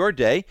rest of your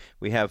day.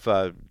 We have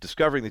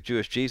Discovering the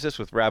Jewish Jesus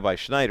with Rabbi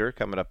Schneider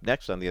coming up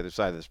next on the other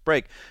side of this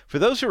break. For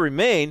those who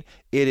remain,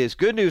 it is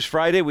Good News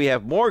Friday. We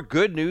have more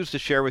good news to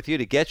share with you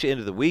to get you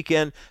into the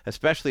weekend,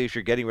 especially as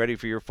you're getting ready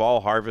for your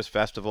fall harvest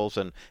festivals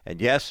and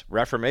yes,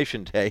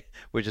 Reformation Day,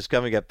 which is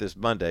coming up this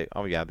Monday.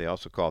 Oh yeah, they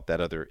also call it that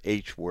other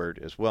H word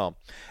as well.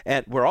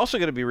 And we're also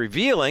going to be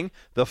revealing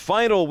the final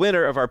final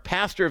winner of our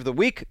Pastor of the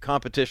Week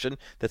competition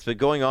that's been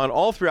going on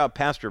all throughout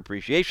Pastor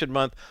Appreciation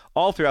Month,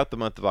 all throughout the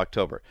month of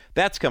October.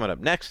 That's coming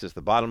up next as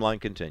the bottom line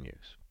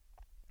continues.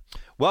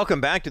 Welcome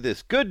back to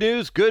this Good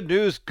News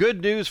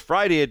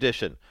Friday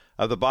edition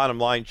of the Bottom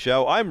Line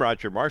Show. I'm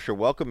Roger Marshall.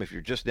 Welcome if you're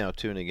just now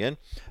tuning in.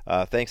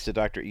 Thanks to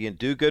Dr. Iain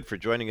Duguid for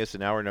joining us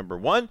in hour number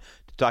 1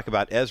 to talk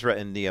about Ezra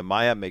and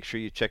Nehemiah. Make sure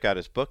you check out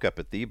his book up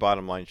at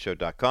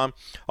thebottomlineshow.com.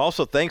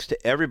 Also, thanks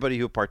to everybody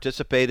who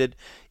participated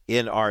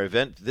in our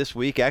event this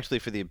week. Actually,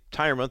 for the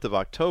entire month of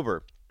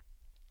October,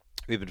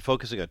 we've been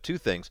focusing on 2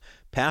 things,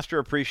 pastor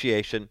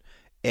appreciation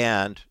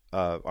and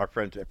our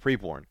friends at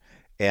Preborn.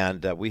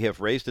 And we have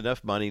raised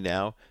enough money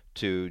now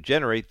to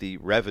generate the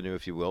revenue,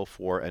 if you will,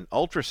 for an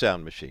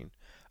ultrasound machine,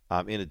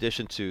 in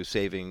addition to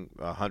saving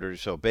 100 or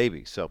so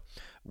babies. So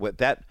what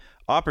that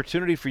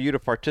opportunity for you to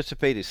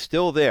participate is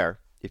still there.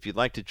 If you'd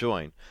like to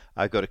join,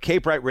 go to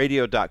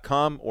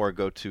kbrightradio.com or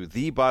go to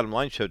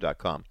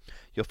thebottomlineshow.com.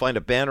 You'll find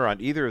a banner on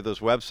either of those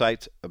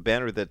websites, a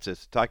banner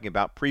that's talking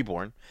about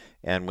Preborn.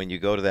 And when you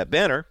go to that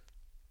banner,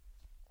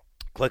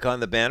 click on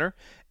the banner,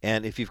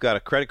 and if you've got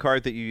a credit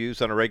card that you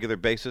use on a regular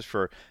basis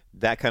for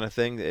that kind of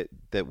thing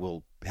that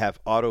will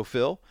have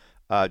autofill,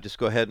 just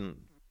go ahead and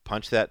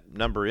punch that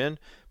number in.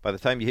 By the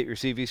time you hit your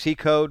CVC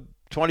code,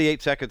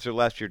 28 seconds or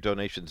less, your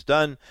donation's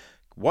done.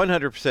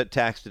 100%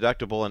 tax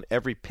deductible, and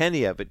every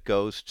penny of it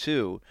goes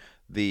to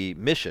the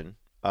mission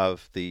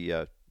of the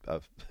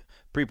of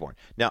Preborn.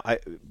 Now,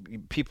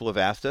 people have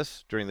asked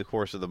us during the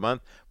course of the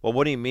month, well,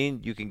 what do you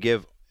mean you can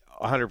give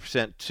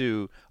 100%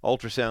 to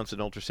ultrasounds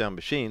and ultrasound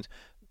machines?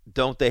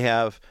 Don't they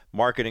have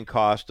marketing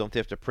costs? Don't they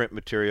have to print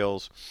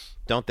materials?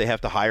 Don't they have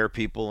to hire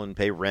people and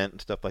pay rent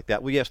and stuff like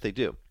that? Well, yes, they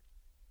do.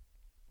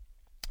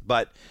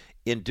 But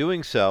in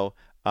doing so,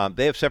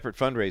 they have separate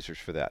fundraisers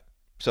for that.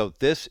 So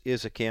this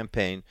is a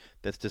campaign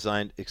that's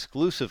designed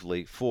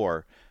exclusively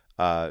for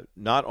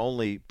not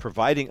only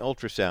providing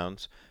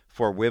ultrasounds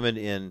for women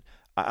in,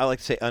 I like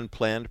to say,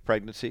 unplanned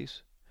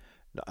pregnancies.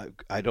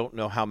 I don't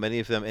know how many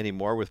of them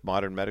anymore with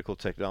modern medical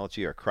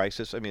technology are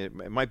crisis. I mean,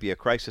 it might be a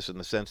crisis in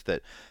the sense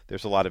that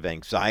there's a lot of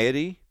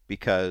anxiety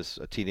because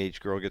a teenage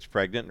girl gets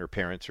pregnant and her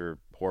parents are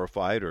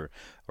horrified, or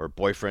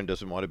boyfriend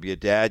doesn't want to be a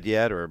dad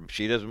yet, or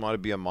she doesn't want to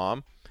be a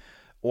mom.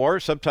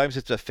 Or sometimes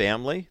it's a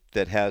family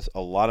that has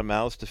a lot of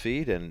mouths to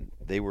feed and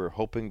they were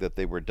hoping that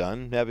they were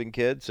done having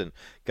kids and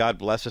God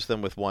blesses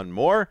them with one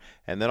more,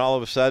 and then all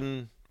of a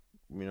sudden,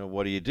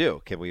 what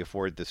do? Can we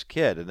afford this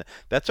kid? And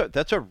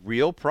that's a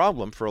real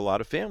problem for a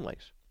lot of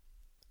families.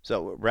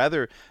 So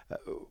rather,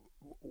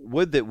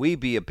 would that we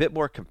be a bit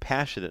more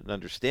compassionate and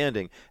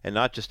understanding and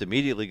not just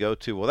immediately go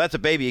to, well, that's a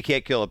baby, you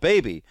can't kill a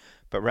baby,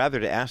 but rather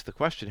to ask the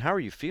question, how are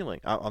you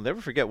feeling? I'll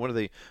never forget one of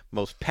the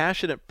most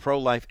passionate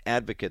pro-life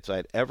advocates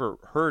I'd ever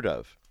heard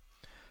of.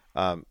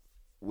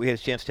 We had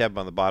a chance to have him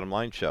on the Bottom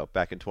Line Show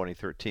back in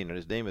 2013, and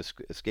his name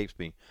escapes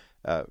me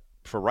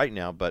for right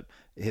now, but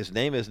his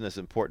name isn't as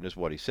important as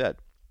what he said.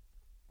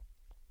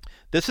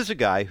 This is a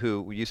guy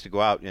who used to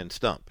go out and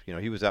stump.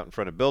 He was out in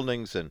front of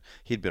buildings and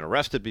he'd been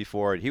arrested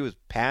before, and he was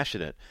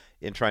passionate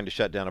in trying to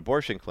shut down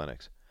abortion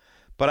clinics.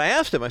 But I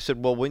asked him, I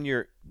said, well, when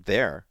you're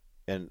there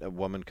and a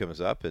woman comes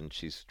up and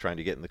she's trying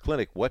to get in the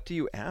clinic, what do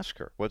you ask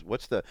her?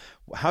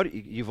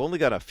 You've only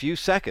got a few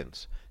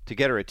seconds to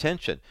get her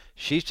attention.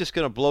 She's just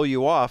going to blow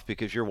you off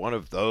because you're one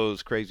of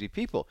those crazy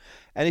people.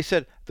 And he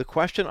said, the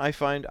question I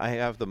find I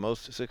have the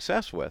most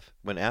success with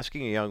when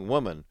asking a young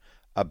woman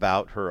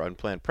about her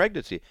unplanned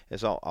pregnancy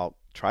is I'll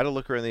try to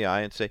look her in the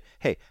eye and say,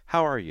 hey,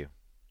 how are you?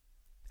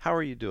 How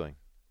are you doing?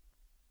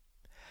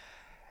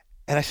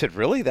 And I said,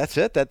 really? That's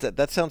it?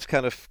 That sounds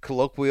kind of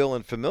colloquial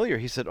and familiar.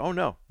 He said, oh,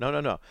 no.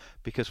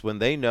 Because when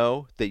they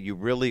know that you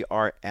really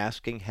are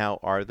asking how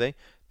are they,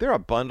 they're a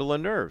bundle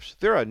of nerves.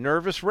 They're a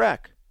nervous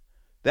wreck.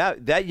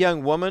 That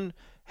young woman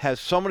has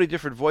so many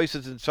different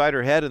voices inside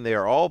her head, and they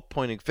are all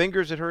pointing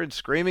fingers at her and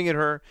screaming at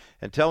her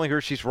and telling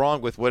her she's wrong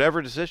with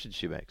whatever decision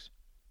she makes.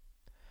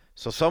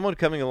 So someone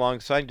coming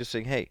alongside and just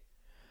saying, hey,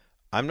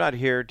 I'm not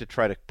here to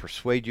try to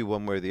persuade you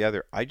one way or the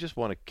other. I just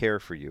want to care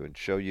for you and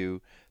show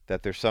you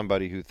that there's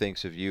somebody who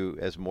thinks of you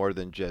as more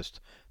than just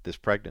this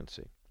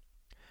pregnancy.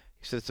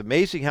 He said it's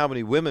amazing how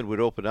many women would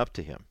open up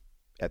to him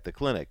at the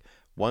clinic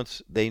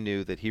once they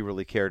knew that he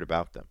really cared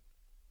about them.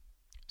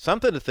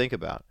 Something to think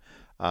about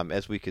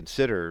as we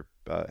consider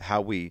how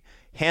we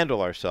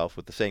handle ourselves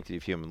with the sanctity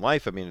of human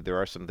life. I mean,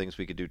 there are some things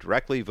we could do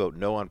directly. Vote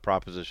no on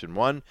Proposition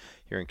 1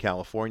 here in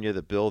California,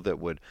 the bill that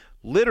would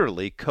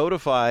literally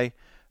codify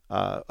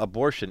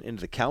abortion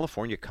into the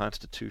California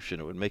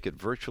Constitution. It would make it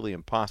virtually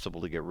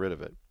impossible to get rid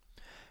of it.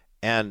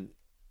 And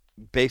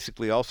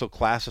basically also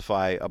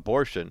classify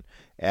abortion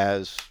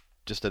as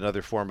just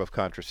another form of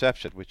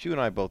contraception, which you and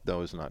I both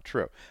know is not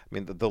true. I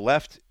mean, the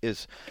left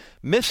is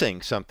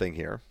missing something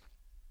here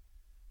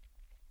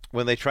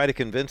when they try to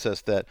convince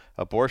us that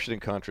abortion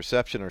and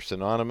contraception are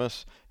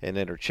synonymous and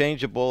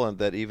interchangeable, and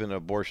that even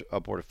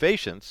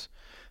abortifacients,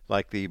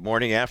 like the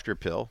morning after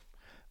pill,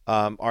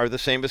 are the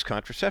same as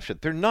contraception.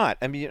 They're not.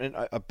 I mean,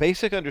 a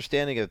basic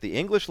understanding of the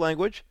English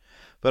language,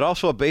 but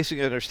also a basic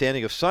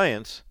understanding of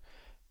science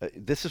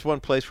This is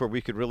one place where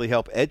we could really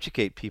help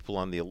educate people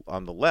on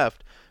the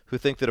left who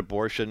think that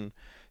abortion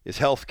is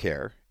health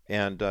care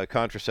and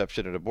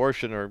contraception and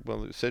abortion are,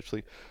 well,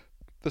 essentially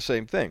the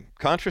same thing.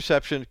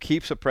 Contraception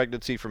keeps a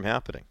pregnancy from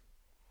happening.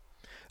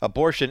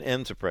 Abortion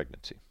ends a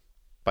pregnancy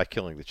by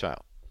killing the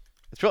child.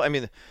 It's really, I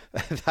mean,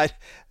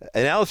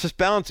 analysis,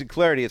 balance, and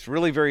clarity, it's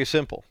really very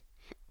simple.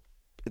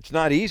 It's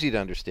not easy to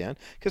understand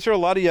because there are a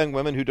lot of young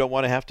women who don't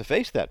want to have to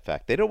face that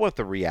fact. They don't want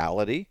the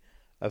reality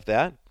of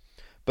that.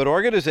 But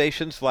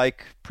organizations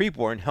like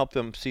Preborn help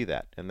them see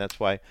that. And that's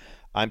why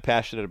I'm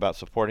passionate about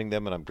supporting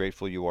them, and I'm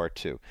grateful you are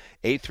too.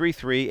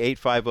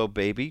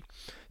 833-850-BABY.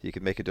 You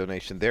can make a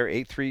donation there,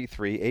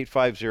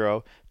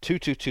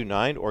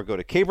 833-850-2229, or go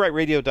to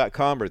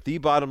kbrightradio.com or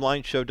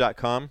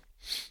thebottomlineshow.com,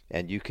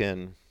 and you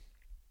can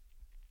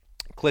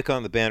click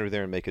on the banner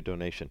there and make a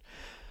donation.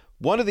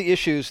 One of the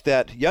issues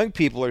that young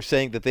people are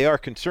saying that they are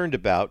concerned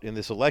about in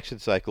this election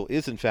cycle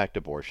is, in fact,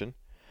 abortion.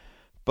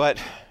 But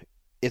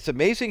it's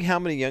amazing how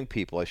many young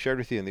people, I shared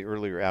with you in the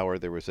earlier hour,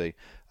 there was a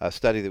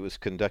study that was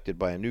conducted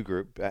by a new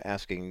group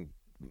asking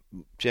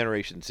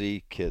Generation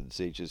Z kids,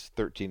 ages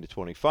 13 to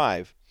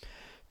 25,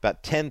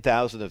 about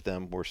 10,000 of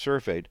them were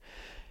surveyed,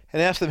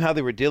 and asked them how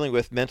they were dealing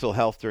with mental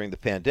health during the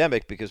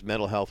pandemic, because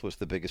mental health was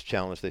the biggest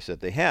challenge they said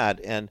they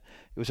had. And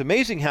it was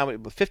amazing how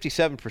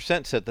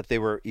 57% said that they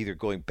were either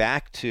going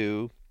back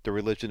to the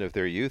religion of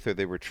their youth or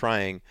they were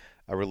trying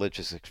a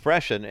religious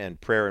expression,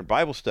 and prayer and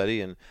Bible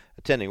study and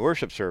attending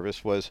worship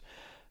service was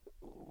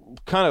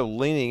kind of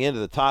leaning into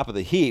the top of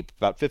the heap.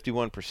 About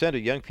 51%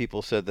 of young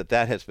people said that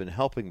that has been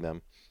helping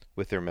them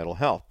with their mental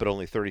health, but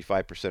only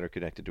 35% are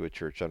connected to a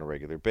church on a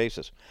regular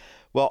basis.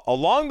 Well,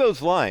 along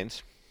those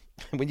lines,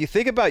 when you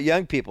think about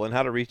young people and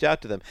how to reach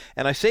out to them,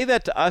 and I say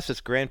that to us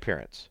as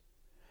grandparents,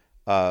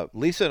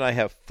 Lisa and I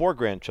have 4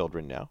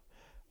 grandchildren now.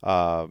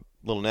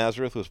 Little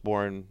Nazareth was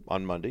born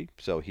on Monday,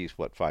 so he's,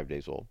 5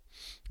 days old.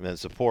 And then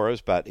Zipporah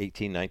is about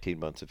 18, 19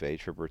 months of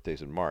age. Her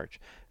birthday's in March.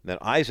 And then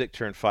Isaac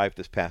turned 5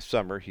 this past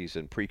summer. He's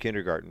in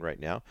pre-kindergarten right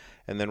now.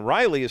 And then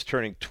Riley is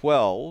turning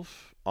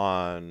 12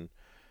 on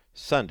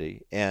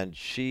Sunday, and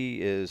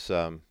she is,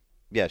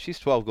 she's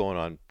 12 going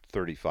on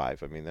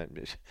 35. I mean, that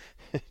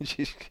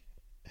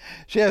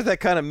she has that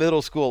kind of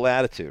middle school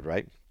attitude,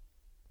 right?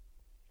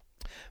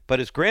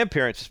 But as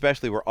grandparents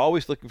especially, we're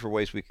always looking for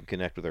ways we can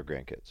connect with our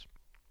grandkids,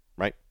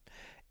 right?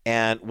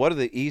 And what are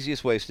the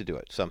easiest ways to do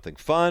it? Something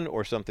fun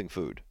or something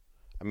food?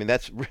 I mean,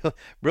 that's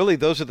really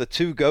those are the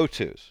two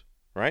go-tos,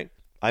 right?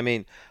 I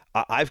mean,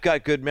 I've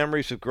got good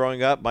memories of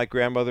growing up. My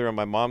grandmother on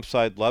my mom's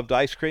side loved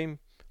ice cream,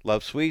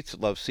 loved sweets,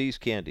 loved See's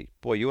candy.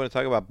 Boy, you want to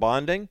talk about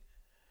bonding?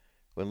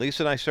 When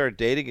Lisa and I started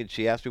dating and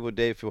she asked me one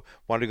day if we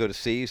wanted to go to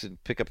See's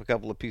and pick up a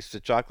couple of pieces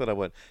of chocolate, I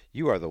went,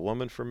 "You are the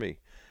woman for me."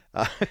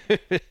 Now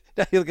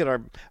you look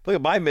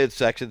at my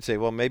midsection and say,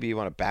 well, maybe you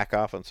want to back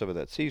off on some of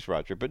that See's,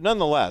 Roger. But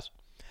nonetheless,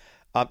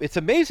 it's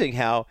amazing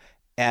how,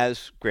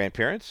 as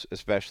grandparents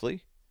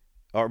especially,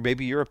 or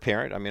maybe you're a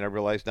parent. I mean, I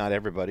realize not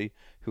everybody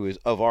who is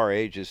of our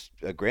age is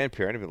a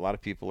grandparent. I mean, a lot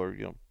of people are,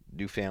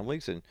 new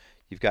families, and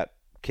you've got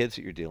kids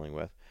that you're dealing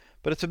with.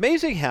 But it's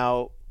amazing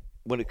how,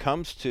 when it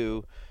comes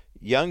to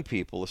young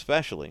people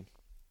especially,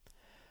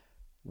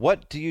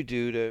 what do you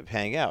do to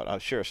hang out? I'll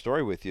share a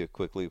story with you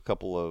quickly. A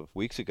couple of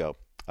weeks ago,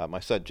 my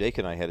son Jake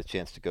and I had a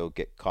chance to go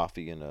get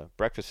coffee and a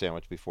breakfast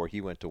sandwich before he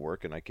went to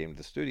work and I came to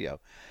the studio.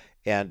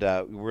 And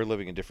we're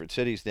living in different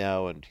cities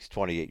now, and he's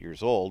 28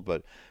 years old.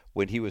 But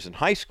when he was in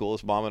high school,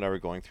 his mom and I were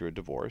going through a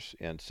divorce,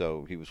 and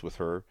so he was with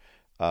her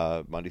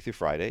Monday through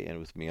Friday and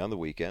with me on the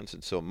weekends.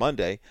 And so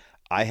Monday,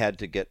 I had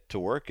to get to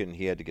work and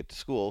he had to get to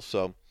school.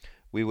 So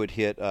we would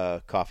hit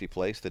a coffee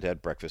place that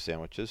had breakfast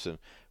sandwiches, and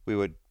we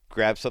would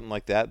grab something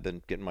like that,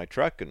 then get in my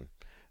truck, and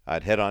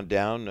I'd head on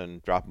down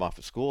and drop him off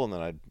at school, and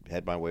then I'd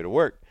head my way to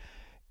work.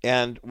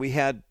 And we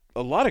had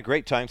a lot of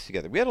great times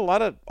together. We had a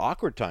lot of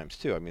awkward times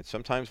too. I mean,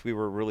 sometimes we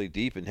were really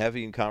deep and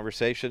heavy in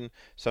conversation.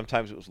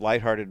 Sometimes it was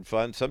lighthearted and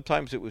fun.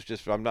 Sometimes it was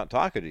just, I'm not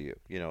talking to you,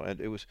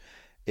 and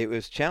it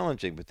was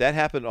challenging. But that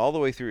happened all the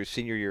way through his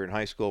senior year in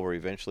high school, where he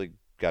eventually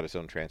got his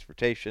own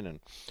transportation and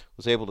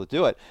was able to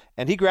do it.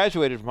 And he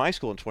graduated from high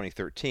school in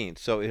 2013.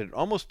 So it had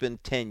almost been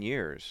 10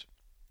 years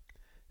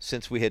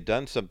since we had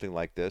done something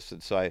like this.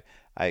 And so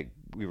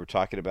we were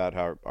talking about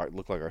how it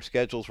looked like our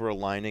schedules were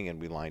aligning,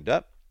 and we lined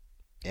up.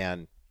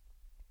 And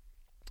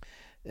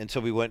so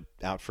we went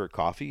out for a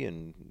coffee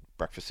and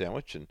breakfast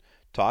sandwich and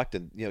talked.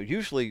 And,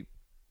 usually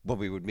when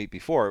we would meet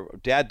before,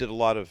 Dad did a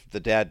lot of the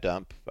dad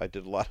dump. I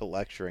did a lot of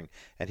lecturing,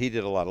 and he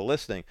did a lot of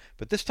listening.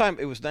 But this time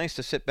it was nice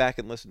to sit back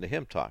and listen to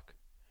him talk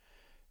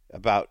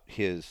about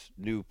his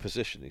new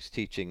position. He's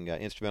teaching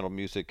instrumental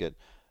music at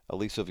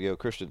Aliso Viejo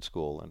Christian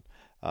School, and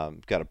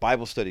got a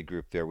Bible study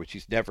group there, which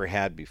he's never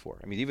had before.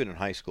 I mean, even in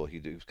high school, he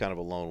was kind of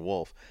a lone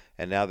wolf.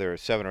 And now there are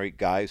 7 or 8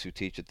 guys who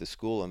teach at the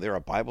school, and they're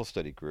a Bible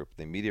study group.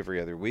 They meet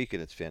every other week,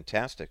 and it's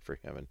fantastic for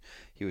him. And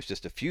he was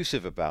just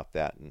effusive about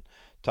that and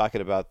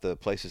talking about the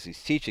places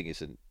he's teaching.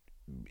 He's in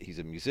he's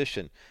a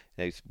musician,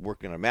 and he's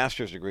working on a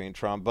master's degree in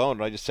trombone.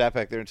 And I just sat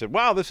back there and said,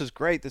 "Wow, this is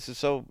great.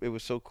 It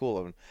was so cool."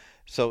 I'm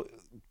so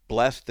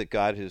blessed that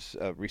God has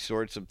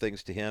restored some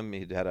things to him.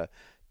 He'd had a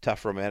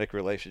tough romantic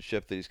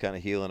relationship that he's kind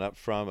of healing up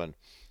from, and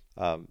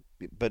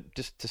but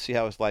just to see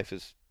how his life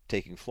is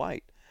taking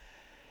flight.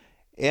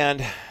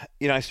 And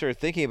I started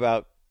thinking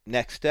about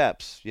next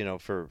steps,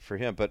 for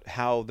him, but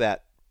how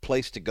that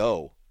place to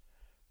go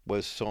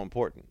was so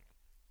important.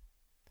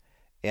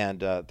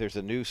 And there's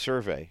a new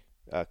survey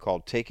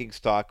called Taking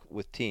Stock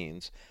with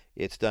Teens.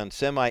 It's done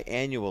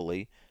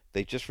semi-annually.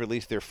 They just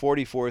released their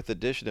 44th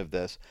edition of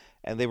this,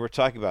 and they were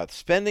talking about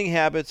spending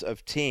habits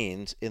of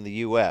teens in the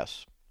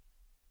U.S.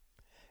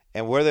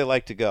 and where they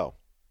like to go.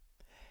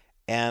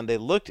 And they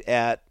looked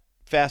at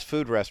fast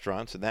food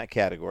restaurants in that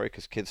category,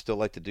 because kids still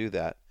like to do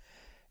that.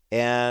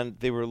 And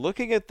they were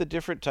looking at the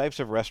different types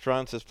of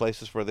restaurants as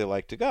places where they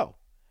like to go.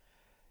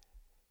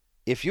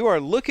 If you are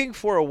looking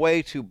for a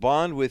way to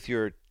bond with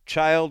your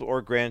child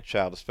or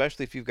grandchild,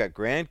 especially if you've got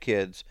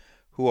grandkids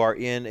who are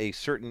in a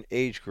certain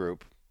age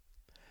group,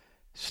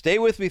 stay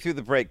with me through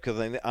the break,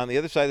 because on the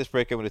other side of this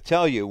break, I'm going to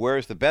tell you where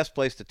is the best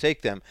place to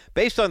take them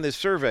based on this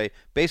survey,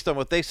 based on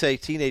what they say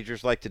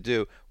teenagers like to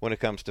do when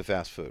it comes to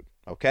fast food.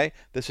 Okay?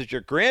 This is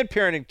your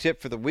grandparenting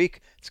tip for the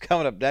week. It's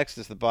coming up next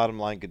as the bottom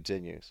line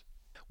continues.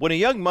 When a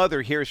young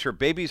mother hears her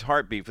baby's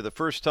heartbeat for the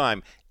first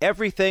time,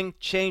 everything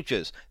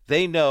changes.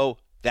 They know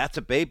that's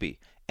a baby.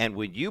 And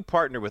when you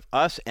partner with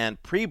us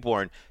and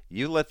Preborn,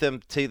 you let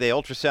them see the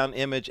ultrasound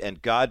image,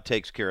 and God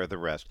takes care of the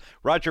rest.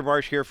 Roger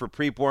Marsh here for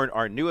Preborn,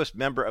 our newest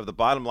member of the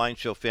Bottom Line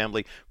Show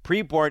family.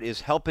 Preborn is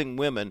helping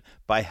women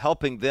by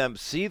helping them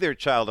see their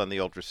child on the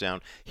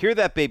ultrasound, hear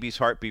that baby's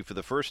heartbeat for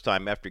the first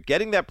time after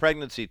getting that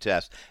pregnancy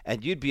test,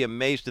 and you'd be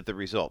amazed at the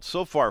results.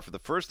 So far, for the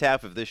first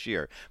half of this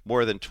year,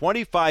 more than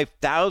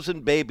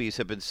 25,000 babies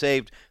have been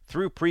saved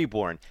through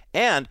Preborn,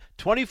 and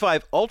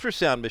 25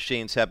 ultrasound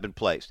machines have been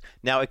placed.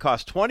 Now, it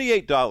costs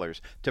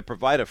 $28 to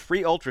provide a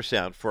free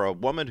ultrasound for a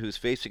woman who's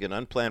facing an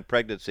unplanned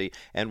pregnancy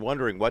and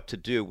wondering what to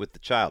do with the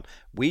child.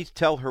 We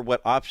tell her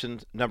what option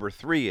number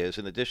 3 is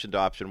in addition to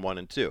option 1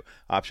 and 2.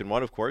 Option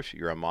 1, of course,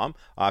 you're a mom.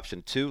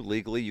 Option 2,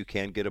 legally you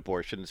can get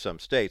abortion in some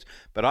states.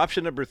 But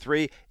option number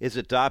 3 is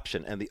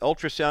adoption, and the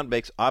ultrasound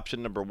makes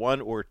option number 1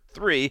 or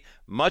 3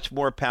 much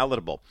more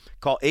palatable.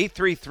 Call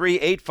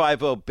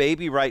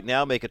 833-850-BABY right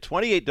now. Make a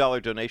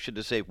 $28 donation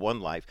to save one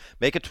life.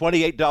 Make a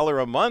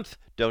 $28 a month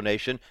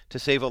donation to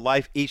save a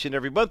life each and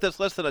every month. That's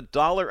less than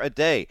 $1 a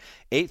day.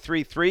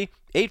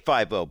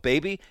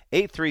 833-850-BABY,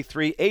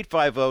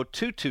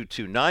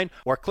 833-850-2229,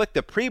 or click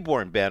the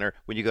Preborn banner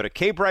when you go to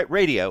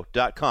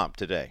kbrightradio.com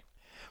today.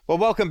 Well,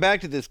 welcome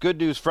back to this Good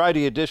News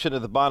Friday edition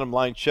of the Bottom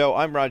Line Show.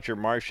 I'm Roger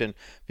Marsh, and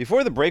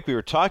before the break, we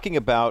were talking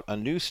about a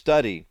new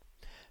study,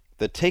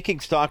 the Taking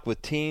Stock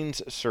with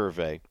Teens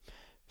survey.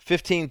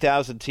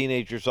 15,000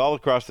 teenagers all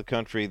across the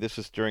country. This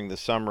is during the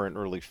summer and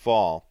early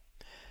fall.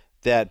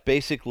 That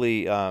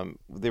basically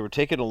they were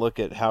taking a look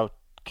at how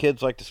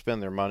kids like to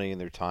spend their money and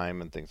their time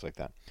and things like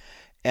that.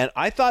 And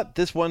I thought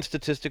this one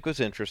statistic was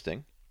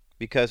interesting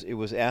because it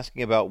was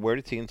asking about where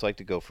do teens like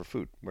to go for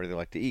food, where do they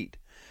like to eat.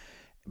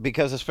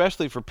 Because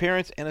especially for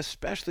parents and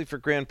especially for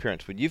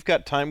grandparents, when you've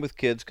got time with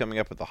kids coming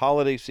up at the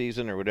holiday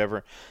season or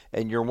whatever,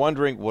 and you're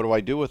wondering, what do I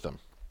do with them?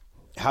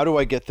 How do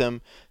I get them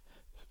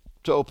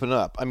to open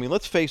up? I mean,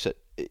 let's face it,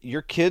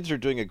 your kids are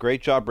doing a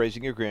great job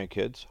raising your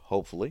grandkids,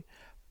 hopefully.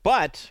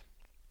 But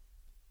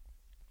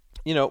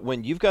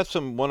when you've got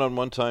some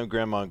one-on-one time,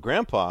 grandma and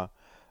grandpa,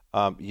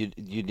 you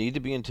need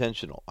to be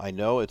intentional. I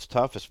know it's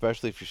tough,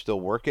 especially if you're still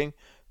working,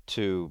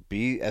 to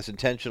be as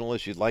intentional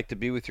as you'd like to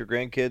be with your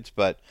grandkids.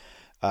 But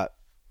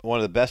one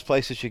of the best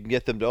places you can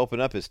get them to open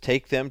up is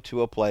take them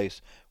to a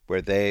place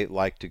where they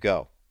like to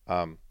go.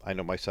 I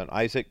know my son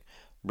Isaac,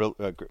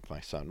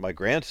 my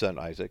grandson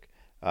Isaac,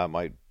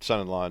 my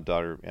son-in-law and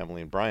daughter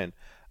Emily and Brian.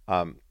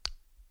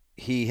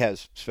 He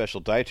has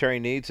special dietary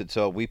needs, and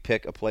so we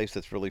pick a place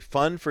that's really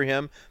fun for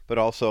him, but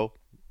also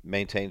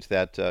maintains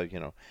that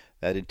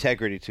that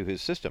integrity to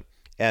his system.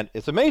 And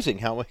it's amazing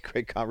how many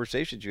great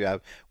conversations you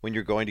have when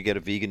you're going to get a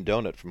vegan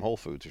donut from Whole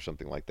Foods or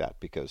something like that,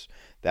 because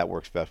that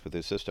works best with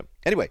his system.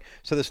 Anyway,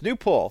 so this new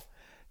poll,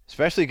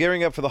 especially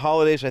gearing up for the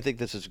holidays, I think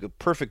this is a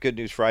perfect Good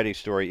News Friday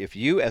story. If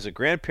you, as a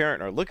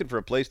grandparent, are looking for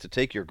a place to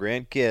take your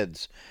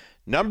grandkids,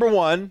 number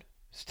 1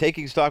 is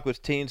Taking Stock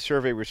with Teens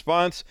survey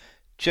response,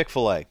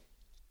 Chick-fil-A.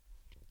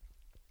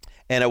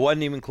 And it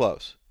wasn't even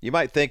close. You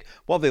might think,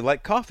 well, they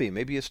like coffee,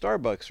 maybe a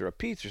Starbucks or a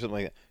Pete's or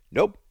something like that.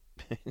 Nope.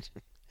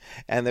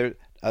 And there,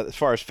 as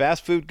far as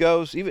fast food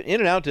goes, even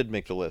In-N-Out didn't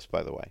make the list,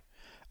 by the way.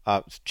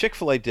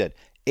 Chick-fil-A did.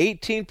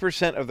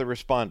 18% of the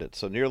respondents,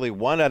 so nearly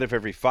 1 out of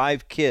every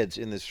 5 kids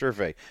in this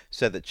survey,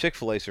 said that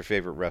Chick-fil-A is their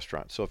favorite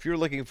restaurant. So if you're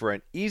looking for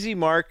an easy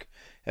mark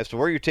as to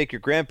where you take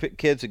your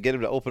grandkids and get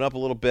them to open up a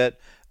little bit,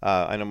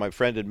 I know my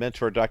friend and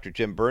mentor, Dr.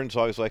 Jim Burns,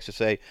 always likes to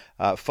say,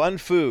 fun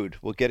food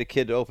will get a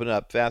kid to open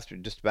up faster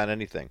than just about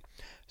anything.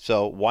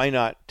 So why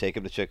not take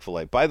them to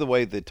Chick-fil-A? By the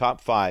way, the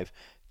top 5,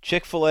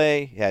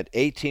 Chick-fil-A had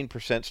 18%.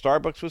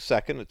 Starbucks was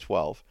second at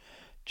 12.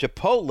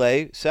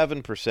 Chipotle,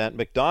 7%,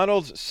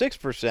 McDonald's,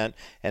 6%,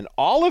 and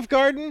Olive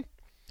Garden?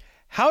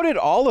 How did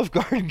Olive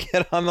Garden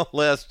get on the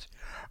list?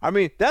 I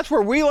mean, that's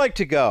where we like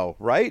to go,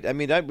 right? I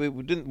mean, we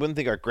wouldn't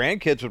think our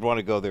grandkids would want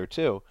to go there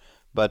too,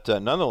 but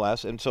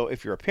nonetheless. And so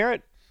if you're a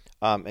parent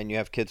and you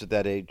have kids at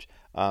that age,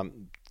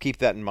 keep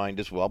that in mind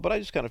as well. But I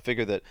just kind of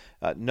figure that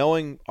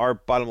knowing our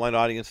bottom line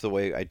audience the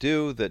way I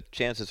do, that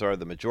chances are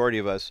the majority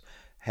of us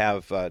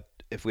have,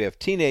 if we have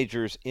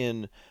teenagers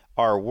in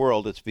our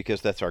world, it's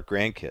because that's our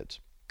grandkids.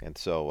 And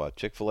so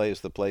Chick-fil-A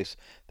is the place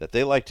that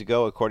they like to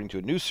go, according to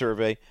a new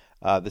survey.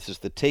 This is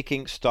the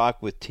Taking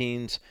Stock with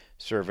Teens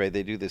survey.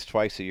 They do this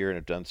twice a year and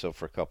have done so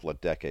for a couple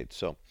of decades.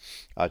 So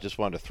I just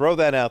wanted to throw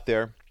that out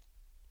there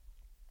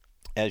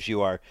as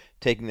you are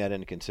taking that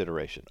into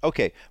consideration.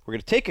 Okay, we're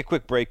going to take a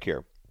quick break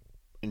here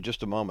in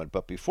just a moment.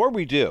 But before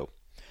we do,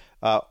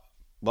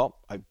 well,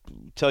 I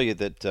tell you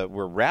that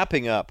we're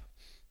wrapping up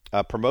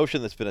a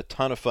promotion that's been a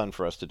ton of fun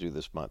for us to do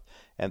this month.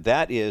 And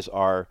that is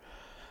our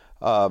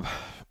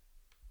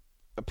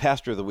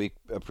Pastor of the Week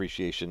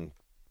appreciation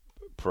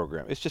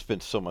program. It's just been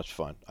so much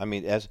fun. I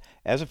mean, as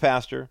a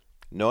pastor,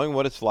 knowing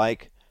what it's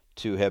like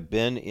to have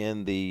been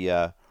in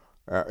the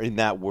in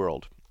that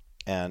world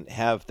and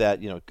have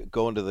that,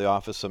 go into the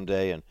office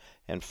someday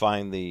and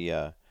find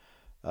the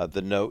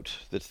note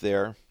that's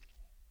there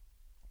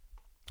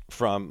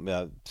from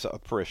a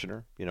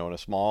parishioner, and a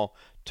small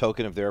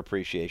token of their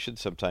appreciation.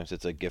 Sometimes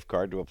it's a gift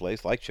card to a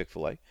place like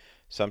Chick-fil-A.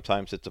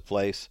 Sometimes it's a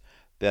place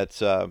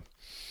that's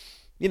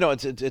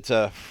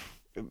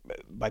it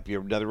might be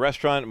another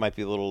restaurant. It might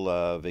be a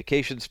little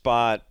vacation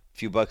spot, a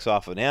few bucks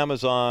off on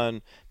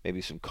Amazon,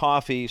 maybe some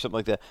coffee, something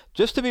like that.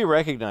 Just to be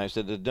recognized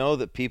and to know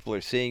that people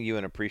are seeing you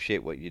and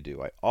appreciate what you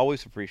do. I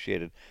always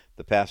appreciated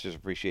the pastor's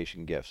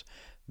appreciation gifts.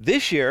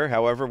 This year,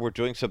 however, we're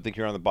doing something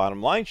here on the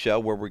Bottom Line Show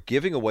where we're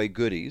giving away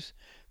goodies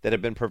that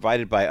have been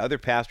provided by other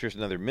pastors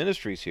and other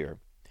ministries here.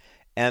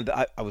 And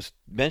I was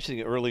mentioning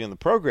it early in the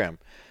program,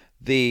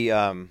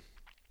 the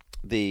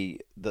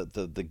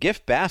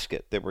gift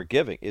basket that we're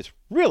giving is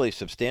really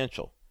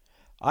substantial.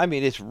 I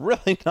mean, it's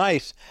really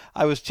nice.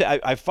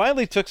 I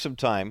finally took some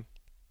time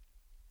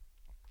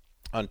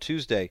on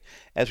Tuesday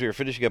as we were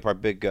finishing up our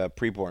big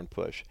Preborn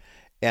push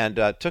and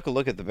took a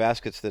look at the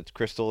baskets that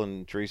Crystal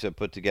and Teresa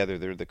put together.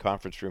 They're in the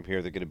conference room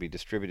here. They're going to be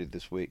distributed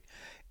this week.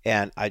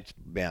 And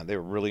they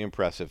were really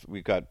impressive.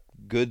 We've got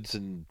goods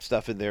and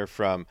stuff in there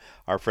from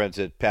our friends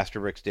at Pastor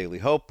Rick's Daily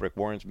Hope, Rick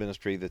Warren's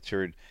ministry that's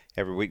heard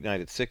every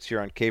weeknight at 6 here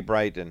on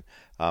K-Bright, and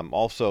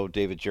also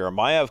David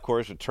Jeremiah, of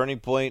course, with Turning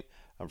Point.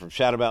 I'm from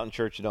Shadow Mountain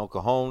Church in El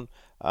Cajon.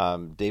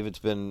 David's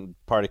been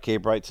part of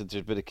K-Bright since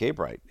there's been a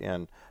K-Bright,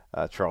 and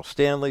Charles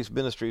Stanley's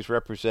ministry is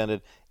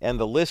represented, and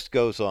the list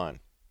goes on.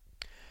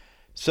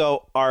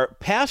 So our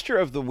pastor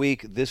of the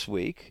week this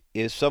week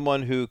is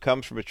someone who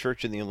comes from a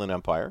church in the Inland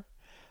Empire,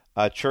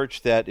 a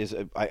church that is,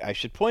 I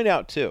should point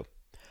out too,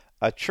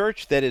 a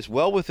church that is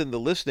well within the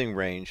listening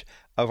range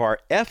of our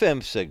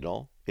FM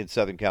signal in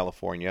Southern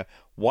California,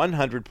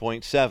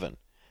 100.7.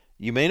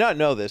 You may not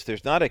know this.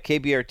 There's not a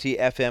KBRT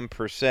FM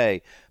per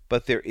se,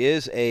 but there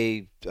is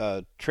a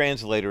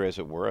translator, as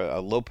it were, a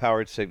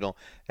low-powered signal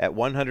at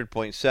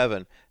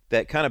 100.7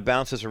 that kind of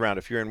bounces around.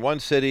 If you're in one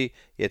city,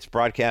 it's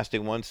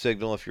broadcasting one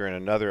signal. If you're in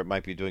another, it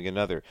might be doing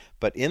another.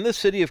 But in the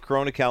city of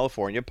Corona,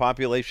 California,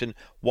 population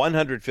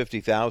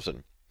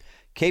 150,000,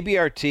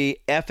 KBRT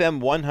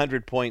FM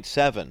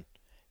 100.7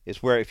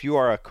 is where, if you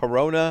are a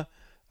Corona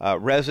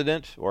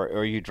resident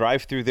or you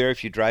drive through there,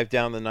 if you drive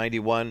down the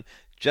 91,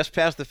 just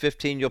past the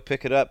 15, you'll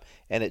pick it up,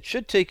 and it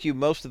should take you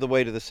most of the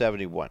way to the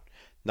 71.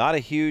 Not a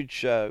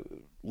huge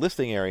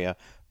listening area,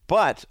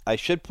 but I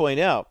should point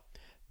out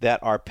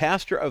that our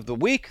pastor of the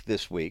week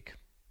this week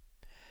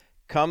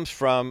comes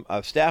from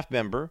a staff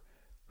member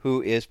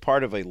who is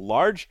part of a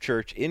large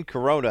church in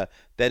Corona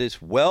that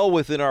is well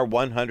within our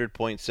 100.7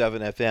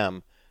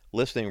 FM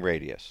listening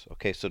radius.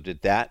 Okay, so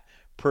did that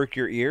perk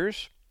your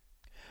ears?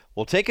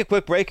 We'll take a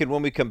quick break, and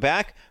when we come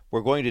back, we're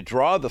going to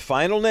draw the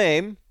final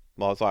name.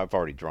 Well, I've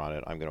already drawn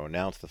it. I'm going to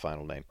announce the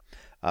final name.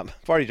 I'm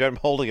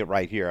holding it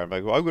right here. I'm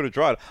going to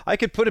draw it. I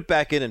could put it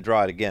back in and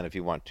draw it again if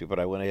you want to, but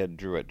I went ahead and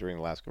drew it during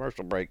the last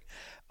commercial break.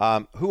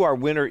 Who our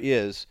winner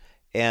is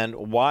and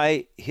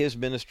why his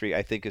ministry,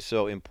 I think, is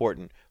so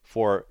important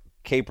for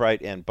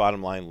K-Bright and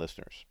Bottom Line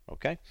listeners.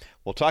 Okay?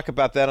 We'll talk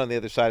about that on the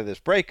other side of this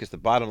break as the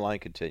Bottom Line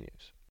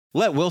continues.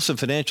 Let Wilson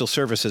Financial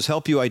Services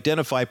help you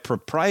identify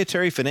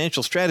proprietary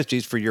financial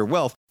strategies for your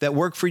wealth that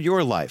work for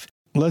your life.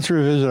 Let's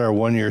revisit our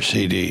one-year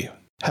CD.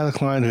 Had a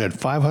client who had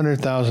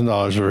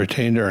 $500,000 of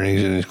retained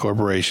earnings in his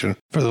corporation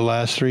for the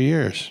last 3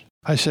 years.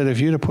 I said, if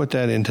you'd have put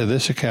that into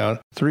this account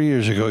 3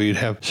 years ago, you'd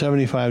have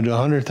 $75,000 to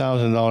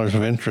 $100,000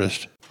 of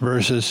interest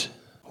versus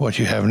what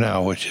you have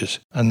now, which is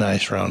a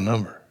nice round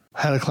number.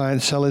 Had a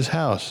client sell his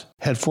house,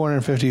 had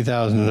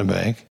 $450,000 in the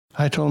bank.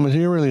 I told him,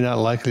 you're really not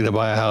likely to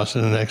buy a house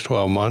in the next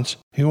 12 months.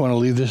 You want to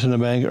leave this in the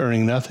bank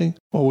earning nothing?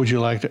 Or would you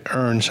like to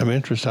earn some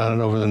interest on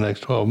it over the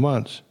next 12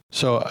 months?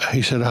 So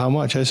he said, how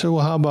much? I said,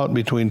 well, how about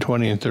between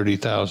 $20,000 and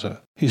 $30,000?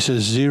 He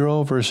says,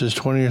 0 versus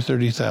 20 or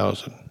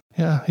 30,000.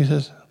 Yeah, he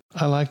says,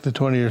 I like the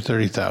 20 or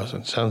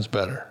 30,000. Sounds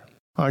better.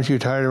 Aren't you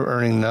tired of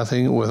earning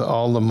nothing with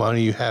all the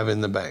money you have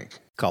in the bank?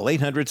 Call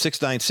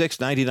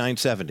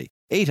 800-696-9970,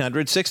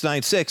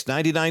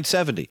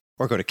 800-696-9970,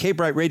 or go to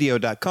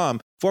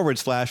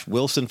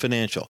kbrightradio.com/Wilson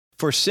Financial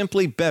for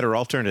simply better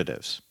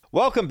alternatives.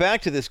 Welcome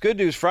back to this Good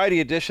News Friday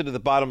edition of the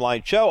Bottom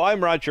Line Show.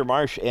 I'm Roger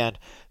Marsh, and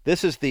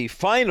this is the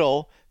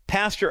final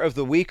Pastor of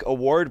the Week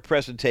award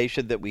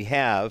presentation that we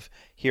have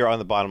here on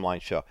the Bottom Line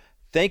Show.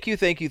 Thank you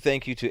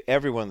to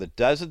everyone, the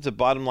dozens of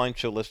Bottom Line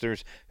Show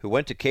listeners who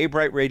went to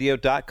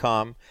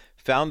kbrightradio.com,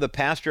 found the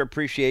Pastor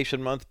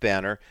Appreciation Month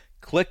banner,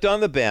 clicked on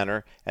the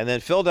banner, and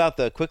then filled out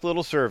the quick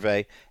little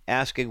survey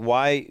asking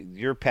why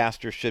your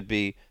pastor should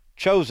be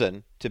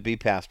chosen to be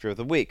Pastor of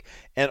the Week.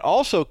 And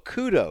also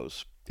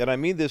kudos, and I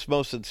mean this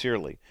most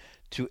sincerely,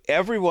 to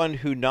everyone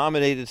who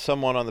nominated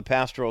someone on the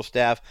pastoral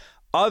staff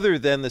other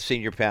than the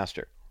senior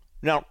pastor.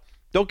 Now,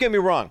 don't get me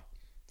wrong.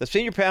 The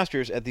senior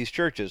pastors at these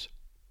churches,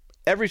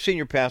 every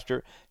senior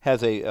pastor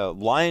has a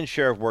lion's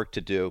share of work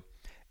to do,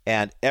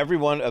 and every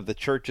one of the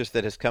churches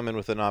that has come in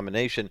with a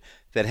nomination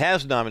that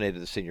has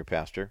nominated the senior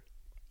pastor,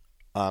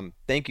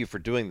 thank you for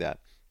doing that,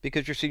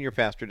 because your senior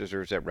pastor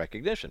deserves that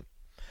recognition.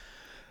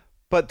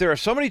 But there are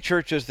so many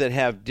churches that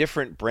have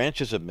different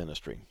branches of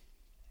ministry,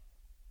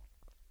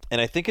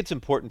 and I think it's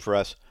important for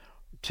us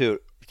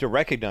to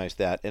recognize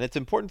that, and it's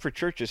important for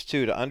churches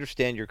too to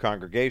understand your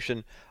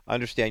congregation,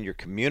 understand your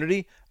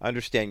community,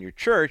 understand your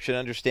church, and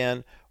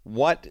understand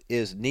what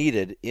is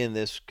needed in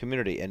this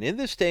community. And in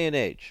this day and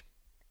age,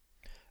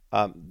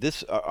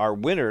 our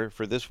winner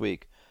for this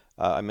week,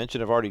 I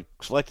mentioned I've already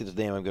selected his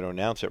name. I'm going to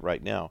announce it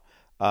right now.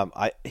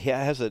 He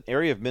has an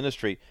area of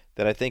ministry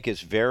that I think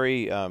is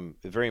very,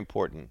 very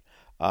important.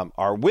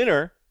 Our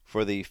winner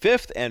for the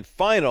fifth and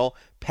final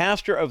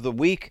Pastor of the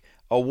Week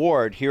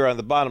award here on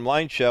the Bottom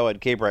Line Show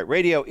at K-Bright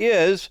Radio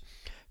is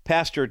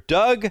Pastor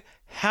Doug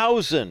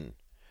Housen.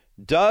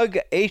 Doug,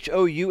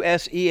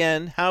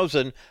 Housen,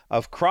 Housen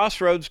of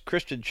Crossroads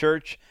Christian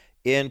Church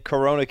in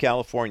Corona,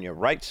 California,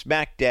 right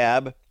smack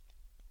dab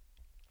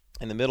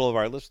in the middle of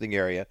our listening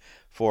area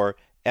for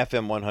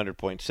FM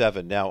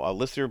 100.7. Now, a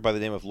listener by the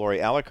name of Lori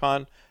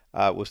Alarcon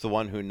was the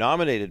one who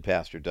nominated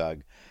Pastor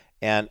Doug,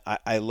 and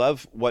I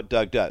love what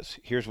Doug does.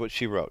 Here's what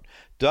she wrote.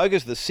 Doug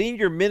is the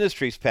senior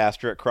ministries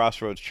pastor at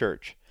Crossroads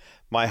Church.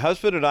 My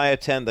husband and I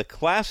attend the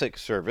Classic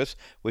service,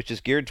 which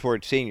is geared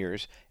toward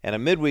seniors, and a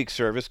midweek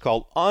service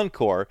called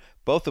Encore,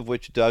 both of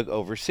which Doug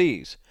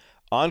oversees.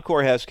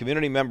 Encore has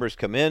community members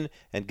come in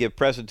and give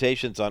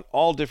presentations on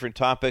all different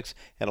topics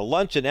and a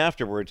luncheon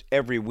afterwards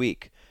every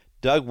week.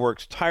 Doug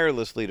works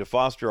tirelessly to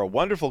foster a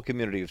wonderful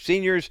community of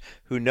seniors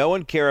who know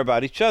and care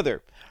about each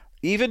other.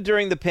 Even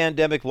during the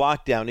pandemic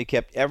lockdown, he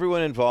kept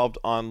everyone involved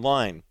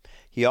online.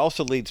 He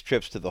also leads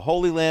trips to the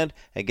Holy Land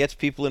and gets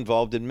people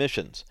involved in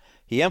missions.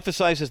 He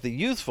emphasizes the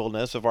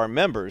youthfulness of our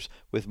members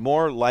with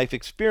more life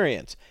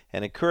experience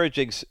and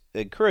encourages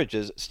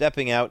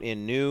stepping out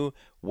in new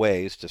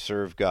ways to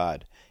serve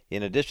God.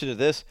 In addition to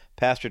this,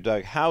 Pastor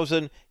Doug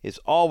Housen is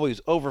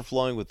always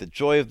overflowing with the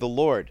joy of the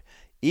Lord.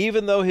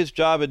 Even though his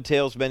job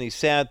entails many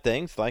sad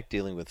things, like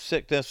dealing with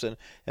sickness and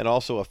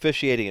also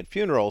officiating at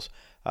funerals,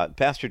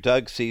 Pastor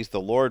Doug sees the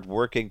Lord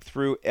working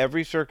through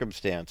every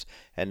circumstance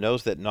and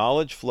knows that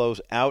knowledge flows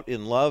out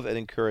in love and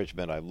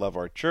encouragement. I love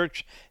our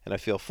church, and I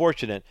feel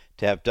fortunate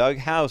to have Doug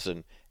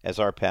Housen as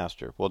our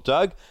pastor. Well,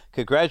 Doug,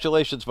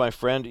 congratulations, my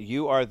friend.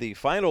 You are the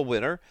final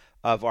winner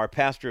of our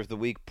Pastor of the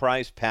Week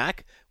prize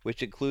pack,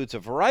 which includes a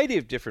variety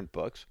of different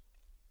books,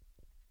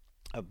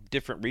 of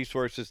different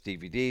resources,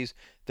 DVDs,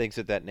 things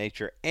of that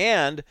nature.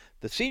 And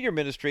the senior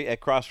ministry at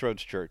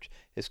Crossroads Church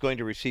is going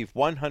to receive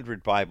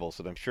 100 Bibles,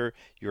 and I'm sure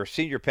your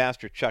senior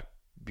pastor, Chuck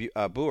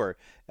Boer,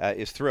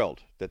 is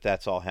thrilled that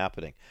that's all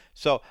happening.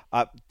 So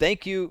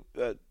thank you,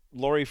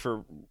 Lori,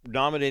 for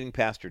nominating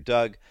Pastor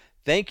Doug.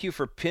 Thank you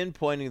for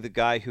pinpointing the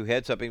guy who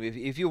heads up.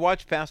 If you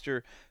watch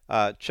Pastor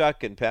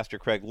Chuck and Pastor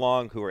Craig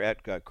Long, who are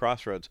at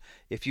Crossroads,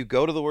 if you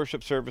go to the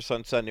worship service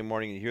on Sunday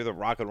morning and you hear the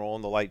rock and roll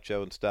and the light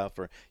show and stuff,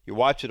 or you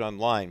watch it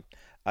online,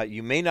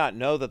 you may not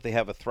know that they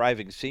have a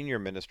thriving senior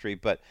ministry,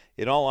 but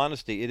in all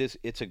honesty,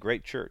 it's a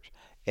great church.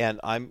 And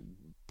I am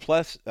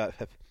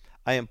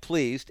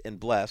pleased and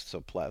blessed,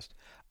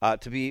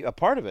 to be a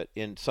part of it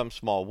in some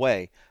small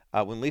way.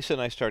 When Lisa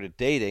and I started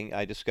dating,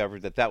 I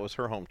discovered that was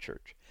her home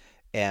church.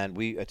 And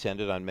we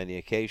attended on many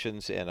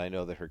occasions, and I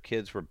know that her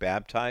kids were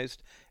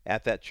baptized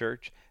at that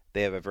church.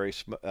 They have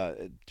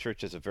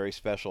church has a very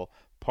special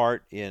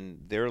part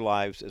in their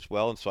lives as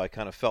well, and so I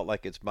kind of felt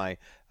like it's my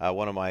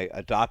one of my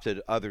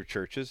adopted other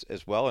churches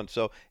as well. And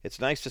so it's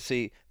nice to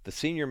see the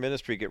senior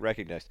ministry get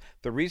recognized.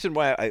 The reason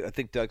why I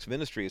think Doug's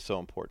ministry is so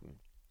important,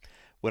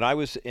 when I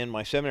was in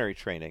my seminary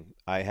training,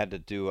 I had to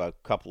do a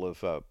couple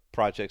of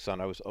projects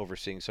I was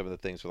overseeing some of the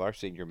things with our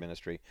senior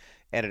ministry,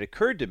 and it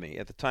occurred to me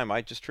at the time,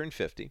 I just turned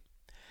 50.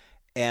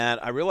 And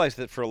I realized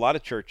that for a lot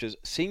of churches,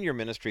 senior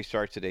ministry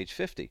starts at age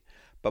 50.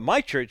 But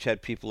my church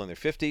had people in their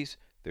 50s,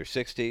 their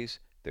 60s,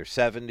 their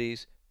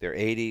 70s, their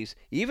 80s,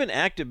 even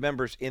active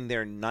members in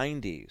their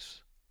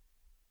 90s.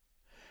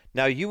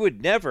 Now, you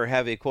would never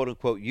have a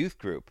quote-unquote youth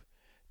group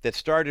that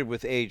started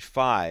with age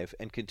 5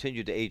 and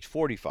continued to age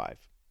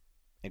 45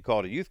 and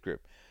called a youth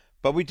group.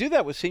 But we do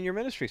that with senior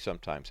ministry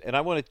sometimes. And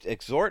I want to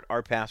exhort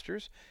our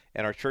pastors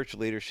and our church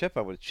leadership,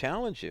 I would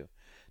challenge you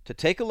to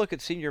take a look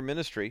at senior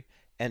ministry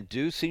and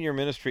do senior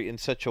ministry in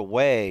such a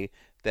way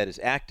that is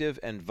active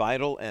and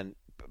vital and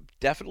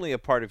definitely a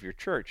part of your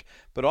church.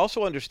 But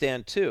also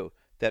understand, too,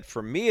 that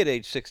for me at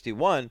age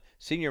 61,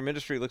 senior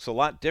ministry looks a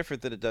lot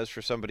different than it does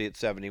for somebody at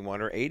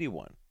 71 or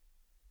 81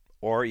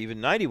 or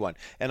even 91.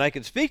 And I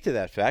can speak to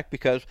that fact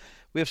because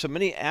we have so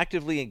many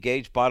actively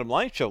engaged Bottom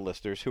Line Show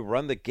listeners who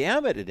run the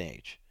gamut in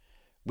age.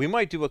 We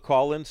might do a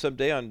call-in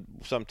someday on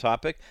some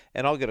topic,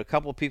 and I'll get a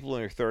couple of people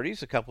in their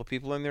 30s, a couple of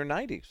people in their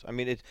 90s. I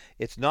mean,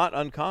 it's not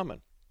uncommon.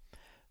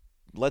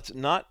 Let's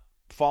not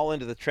fall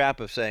into the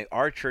trap of saying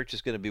our church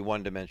is going to be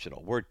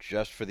one-dimensional. We're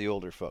just for the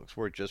older folks.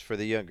 We're just for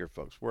the younger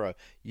folks. We're a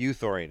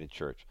youth-oriented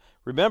church.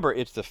 Remember,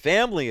 it's the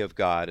family of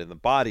God and the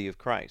body of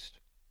Christ.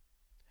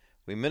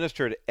 We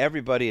minister to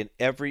everybody in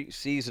every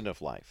season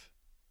of life.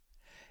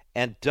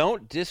 And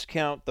don't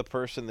discount the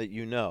person that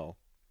you know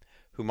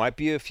who might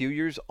be a few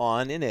years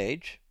on in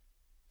age,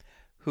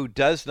 who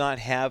does not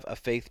have a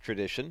faith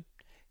tradition,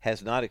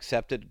 has not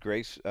accepted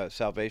grace,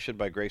 salvation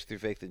by grace through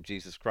faith in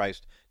Jesus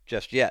Christ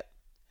just yet.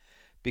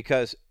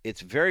 Because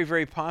it's very,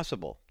 very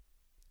possible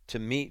to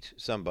meet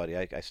somebody.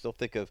 I still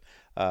think of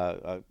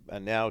a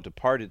now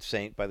departed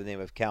saint by the name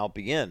of Cal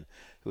Bien,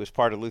 who was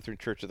part of Lutheran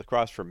Church of the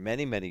Cross for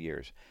many, many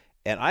years.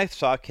 And I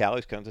saw Cal.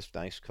 He's kind of this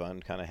nice,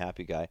 fun, kind of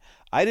happy guy.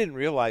 I didn't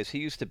realize he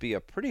used to be a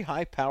pretty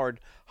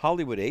high-powered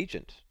Hollywood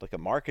agent, like a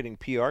marketing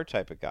PR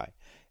type of guy.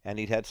 And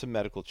he'd had some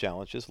medical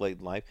challenges late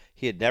in life.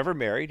 He had never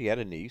married. He had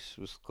a niece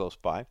who was close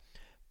by.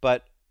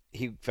 But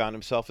he found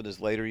himself in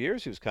his later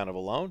years. He was kind of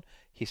alone.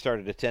 He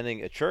started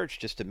attending a church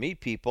just to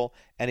meet people,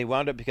 and he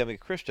wound up becoming a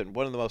Christian,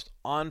 one of the most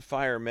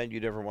on-fire men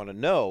you'd ever want to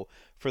know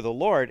for the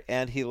Lord.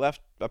 And he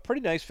left a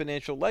pretty nice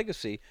financial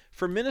legacy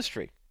for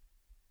ministry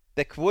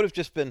that would have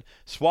just been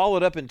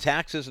swallowed up in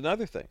taxes and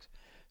other things.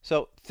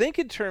 So think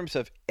in terms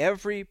of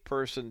every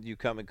person you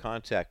come in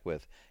contact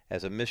with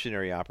as a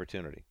missionary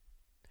opportunity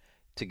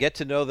to get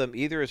to know them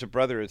either as a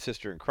brother and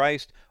sister in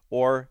Christ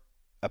or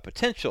a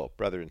potential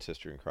brother and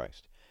sister in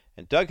Christ.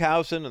 And Doug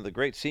Housen and the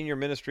great senior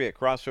ministry at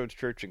Crossroads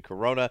Church in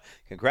Corona,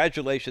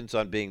 congratulations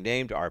on being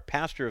named our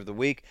Pastor of the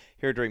Week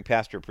here during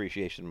Pastor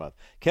Appreciation Month.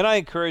 Can I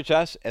encourage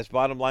us as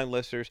Bottom Line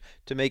listeners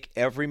to make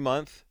every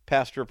month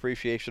Pastor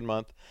Appreciation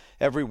Month,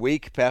 every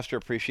week Pastor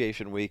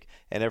Appreciation Week,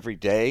 and every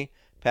day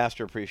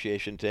Pastor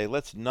Appreciation Day?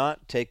 Let's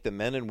not take the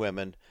men and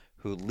women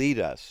who lead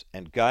us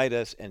and guide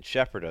us and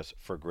shepherd us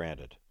for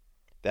granted.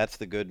 That's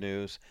the good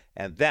news,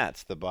 and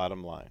that's the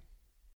bottom line.